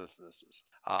this and this and this.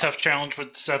 Tough challenge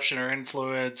with deception or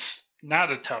influence.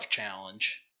 Not a tough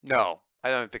challenge. No,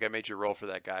 I don't think I made you roll for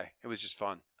that guy. It was just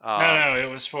fun. No, it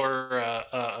was for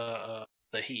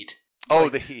the heat. Oh,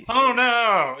 the heat. Oh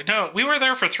no, we were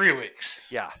there for 3 weeks.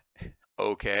 Yeah.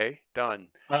 Okay, done.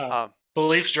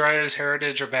 Beliefs, drives,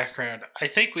 heritage, or background. I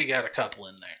think we got a couple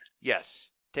in there. Yes.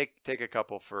 Take a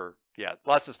couple for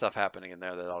lots of stuff happening in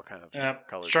there that all kind of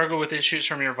colors. Struggle with issues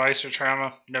from your vice or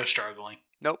trauma. No struggling.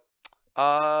 Nope.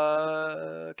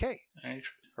 Okay.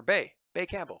 Or Bay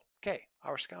Campbell. Okay.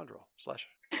 Our scoundrel /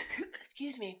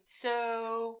 Excuse me.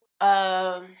 So,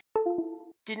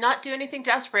 did not do anything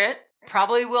desperate.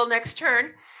 Probably will next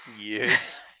turn.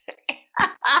 Yes.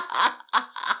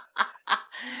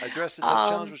 Address the tough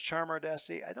challenge with charm or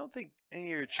audacity. I don't think any of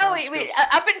your charm wait.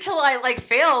 Up until I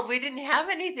failed, we didn't have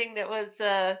anything that was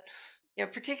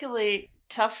particularly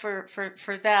tough for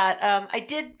that. I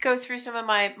did go through some of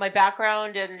my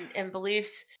background and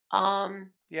beliefs.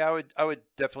 Yeah, I would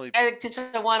definitely. I just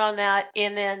a 1 on that,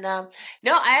 and then no,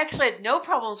 I actually had no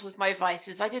problems with my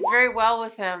vices. I did very well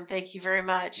with them. Thank you very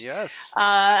much. Yes.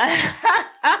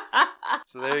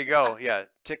 So there you go. Yeah,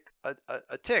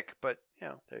 a tick, but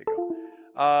there you go.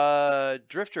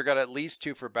 Drifter got at least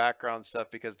 2 for background stuff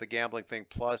because the gambling thing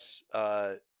plus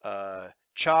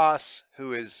Chas,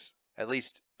 who is at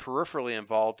least peripherally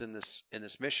involved in this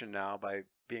mission now by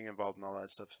being involved in all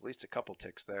that stuff. At least a couple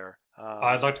ticks there.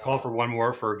 I'd like to call for one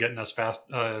more for getting us fast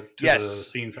to Yes. the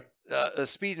scene.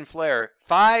 Speed and flare.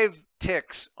 5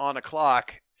 ticks on a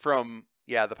clock from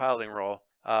the piloting roll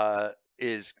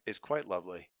is quite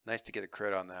lovely. Nice to get a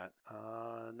crit on that.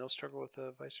 No struggle with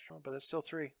the vice control, but that's still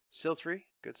 3. Still 3.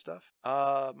 Good stuff.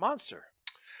 Monster.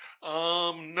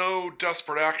 No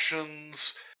desperate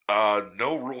actions.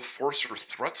 No real force or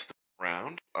threats this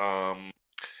round.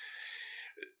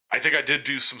 I think I did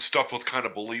do some stuff with kind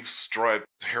of beliefs drive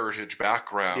heritage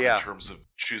background in terms of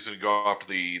choosing to go after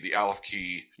the Aleph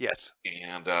key. Yes.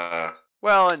 And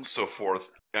and so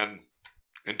forth, and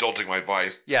indulging my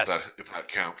vice. Yes. If that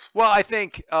counts. Well, I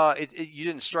think you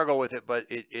didn't struggle with it, but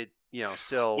it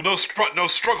still. Well, no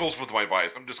struggles with my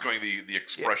vice. I'm just going the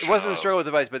expression. It wasn't a struggle with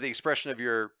the vice, but the expression of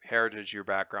your heritage, your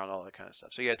background, all that kind of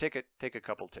stuff. So take a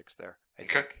couple ticks there. I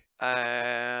think.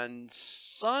 And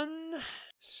Sun.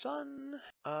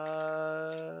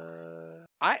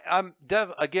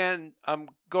 I'm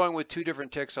going with 2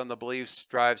 different ticks on the beliefs,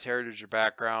 drives, heritage, or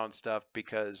background stuff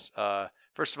because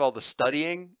first of all, the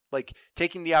studying, like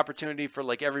taking the opportunity for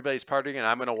like everybody's partying and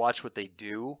I'm gonna watch what they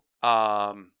do,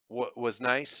 was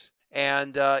nice.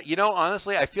 And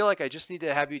honestly, I feel like I just need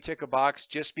to have you tick a box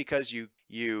just because you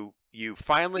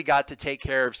finally got to take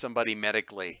care of somebody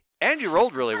medically, and you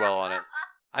rolled really well on it.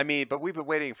 I mean, but we've been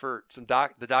waiting for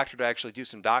the doctor to actually do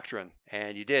some doctrine,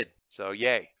 and you did. So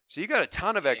yay! So you got a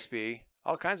ton of XP,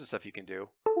 all kinds of stuff you can do.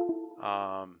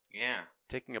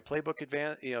 Taking a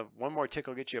playbook one more tick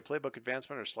will get you a playbook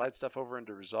advancement, or slide stuff over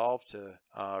into resolve to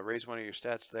raise one of your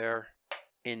stats there.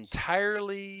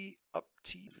 Entirely up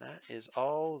to you. That is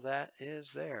all that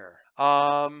is there.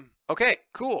 Okay,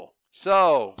 cool.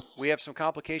 So we have some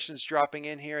complications dropping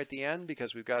in here at the end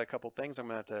because we've got a couple things. I'm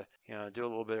gonna have to do a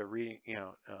little bit of reading,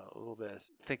 a little bit of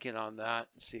thinking on that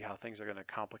and see how things are gonna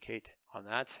complicate on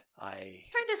that. Trying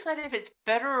to decide if it's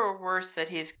better or worse that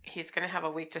he's gonna have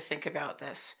a week to think about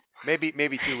this. Maybe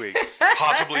 2 weeks.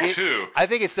 Possibly 2. I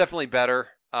think it's definitely better.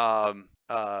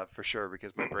 For sure,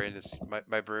 because my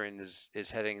brain is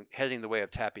heading the way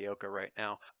of tapioca right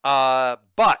now.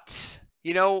 But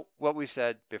you know what we've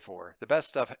said before, the best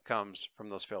stuff comes from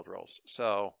those failed rolls.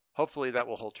 So hopefully that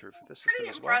will hold true for this system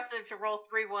as well. Pretty impressive to roll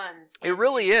 3 ones. It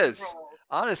really is.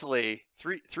 Honestly,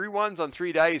 three ones on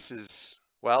 3 dice is,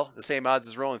 well, the same odds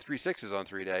as rolling 3 6s on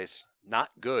 3 dice.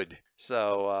 Not good.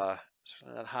 So it's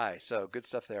not high. So good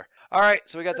stuff there. All right,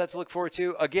 so we got that to look forward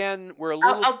to. Again, we're a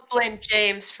little. I'll blame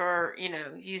James for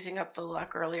using up the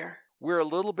luck earlier. We're a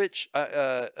little bit.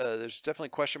 There's definitely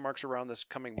question marks around this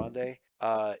coming Monday.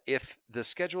 If the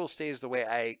schedule stays the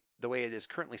way it is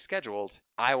currently scheduled,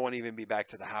 I won't even be back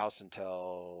to the house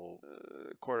until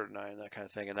 8:45, that kind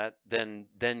of thing, and that then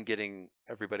getting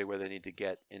everybody where they need to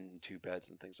get into beds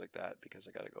and things like that, because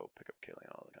I got to go pick up Kaylee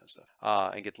and all that kind of stuff,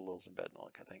 and get the littles in bed and all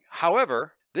that kind of thing.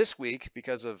 However, this week,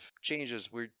 because of changes,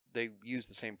 they use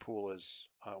the same pool as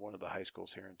one of the high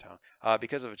schools here in town.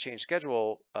 Because of a changed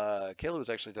schedule, Kaylee was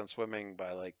actually done swimming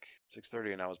by like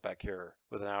 6:30, and I was back here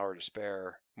with an hour to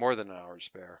spare, more than an hour to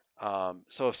spare.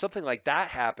 So if something like that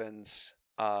happens,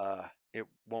 it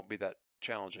won't be that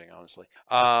challenging, honestly.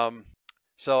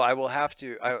 So I will have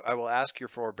to, I will ask your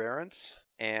forbearance,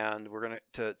 and we're going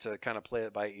to kind of play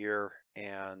it by ear,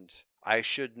 and I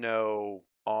should know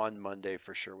on Monday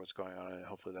for sure what's going on, and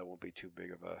hopefully that won't be too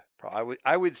big of a problem.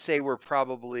 I would say we're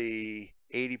probably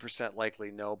 80% likely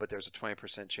no, but there's a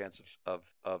 20% chance of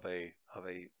a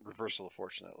reversal of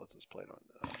fortune that lets us play it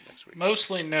on next week.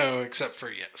 Mostly no, except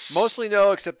for yes. Mostly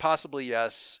no, except possibly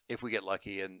yes, if we get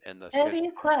lucky and the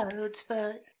Heavy clouds,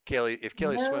 but if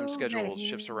Kaylee's swim schedule rain.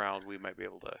 shifts around, we might be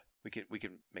able to. We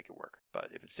can make it work. But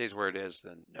if it stays where it is,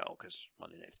 then no, because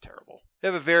Monday night's terrible.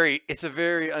 They have it's a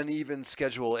very uneven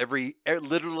schedule.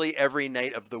 Literally every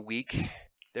night of the week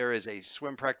there is a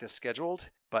swim practice scheduled,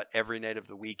 but every night of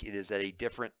the week it is at a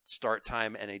different start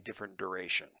time and a different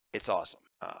duration. It's awesome.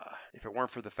 If it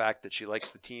weren't for the fact that she likes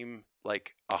the team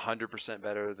like 100%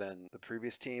 better than the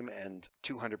previous team and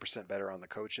 200% better on the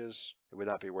coaches, it would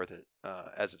not be worth it.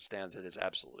 As it stands, it is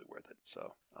absolutely worth it.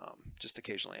 So just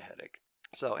occasionally a headache.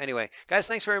 So anyway, guys,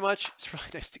 thanks very much. It's really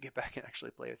nice to get back and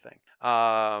actually play a thing.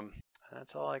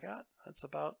 That's all I got. That's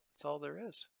all there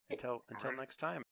is. Until next time.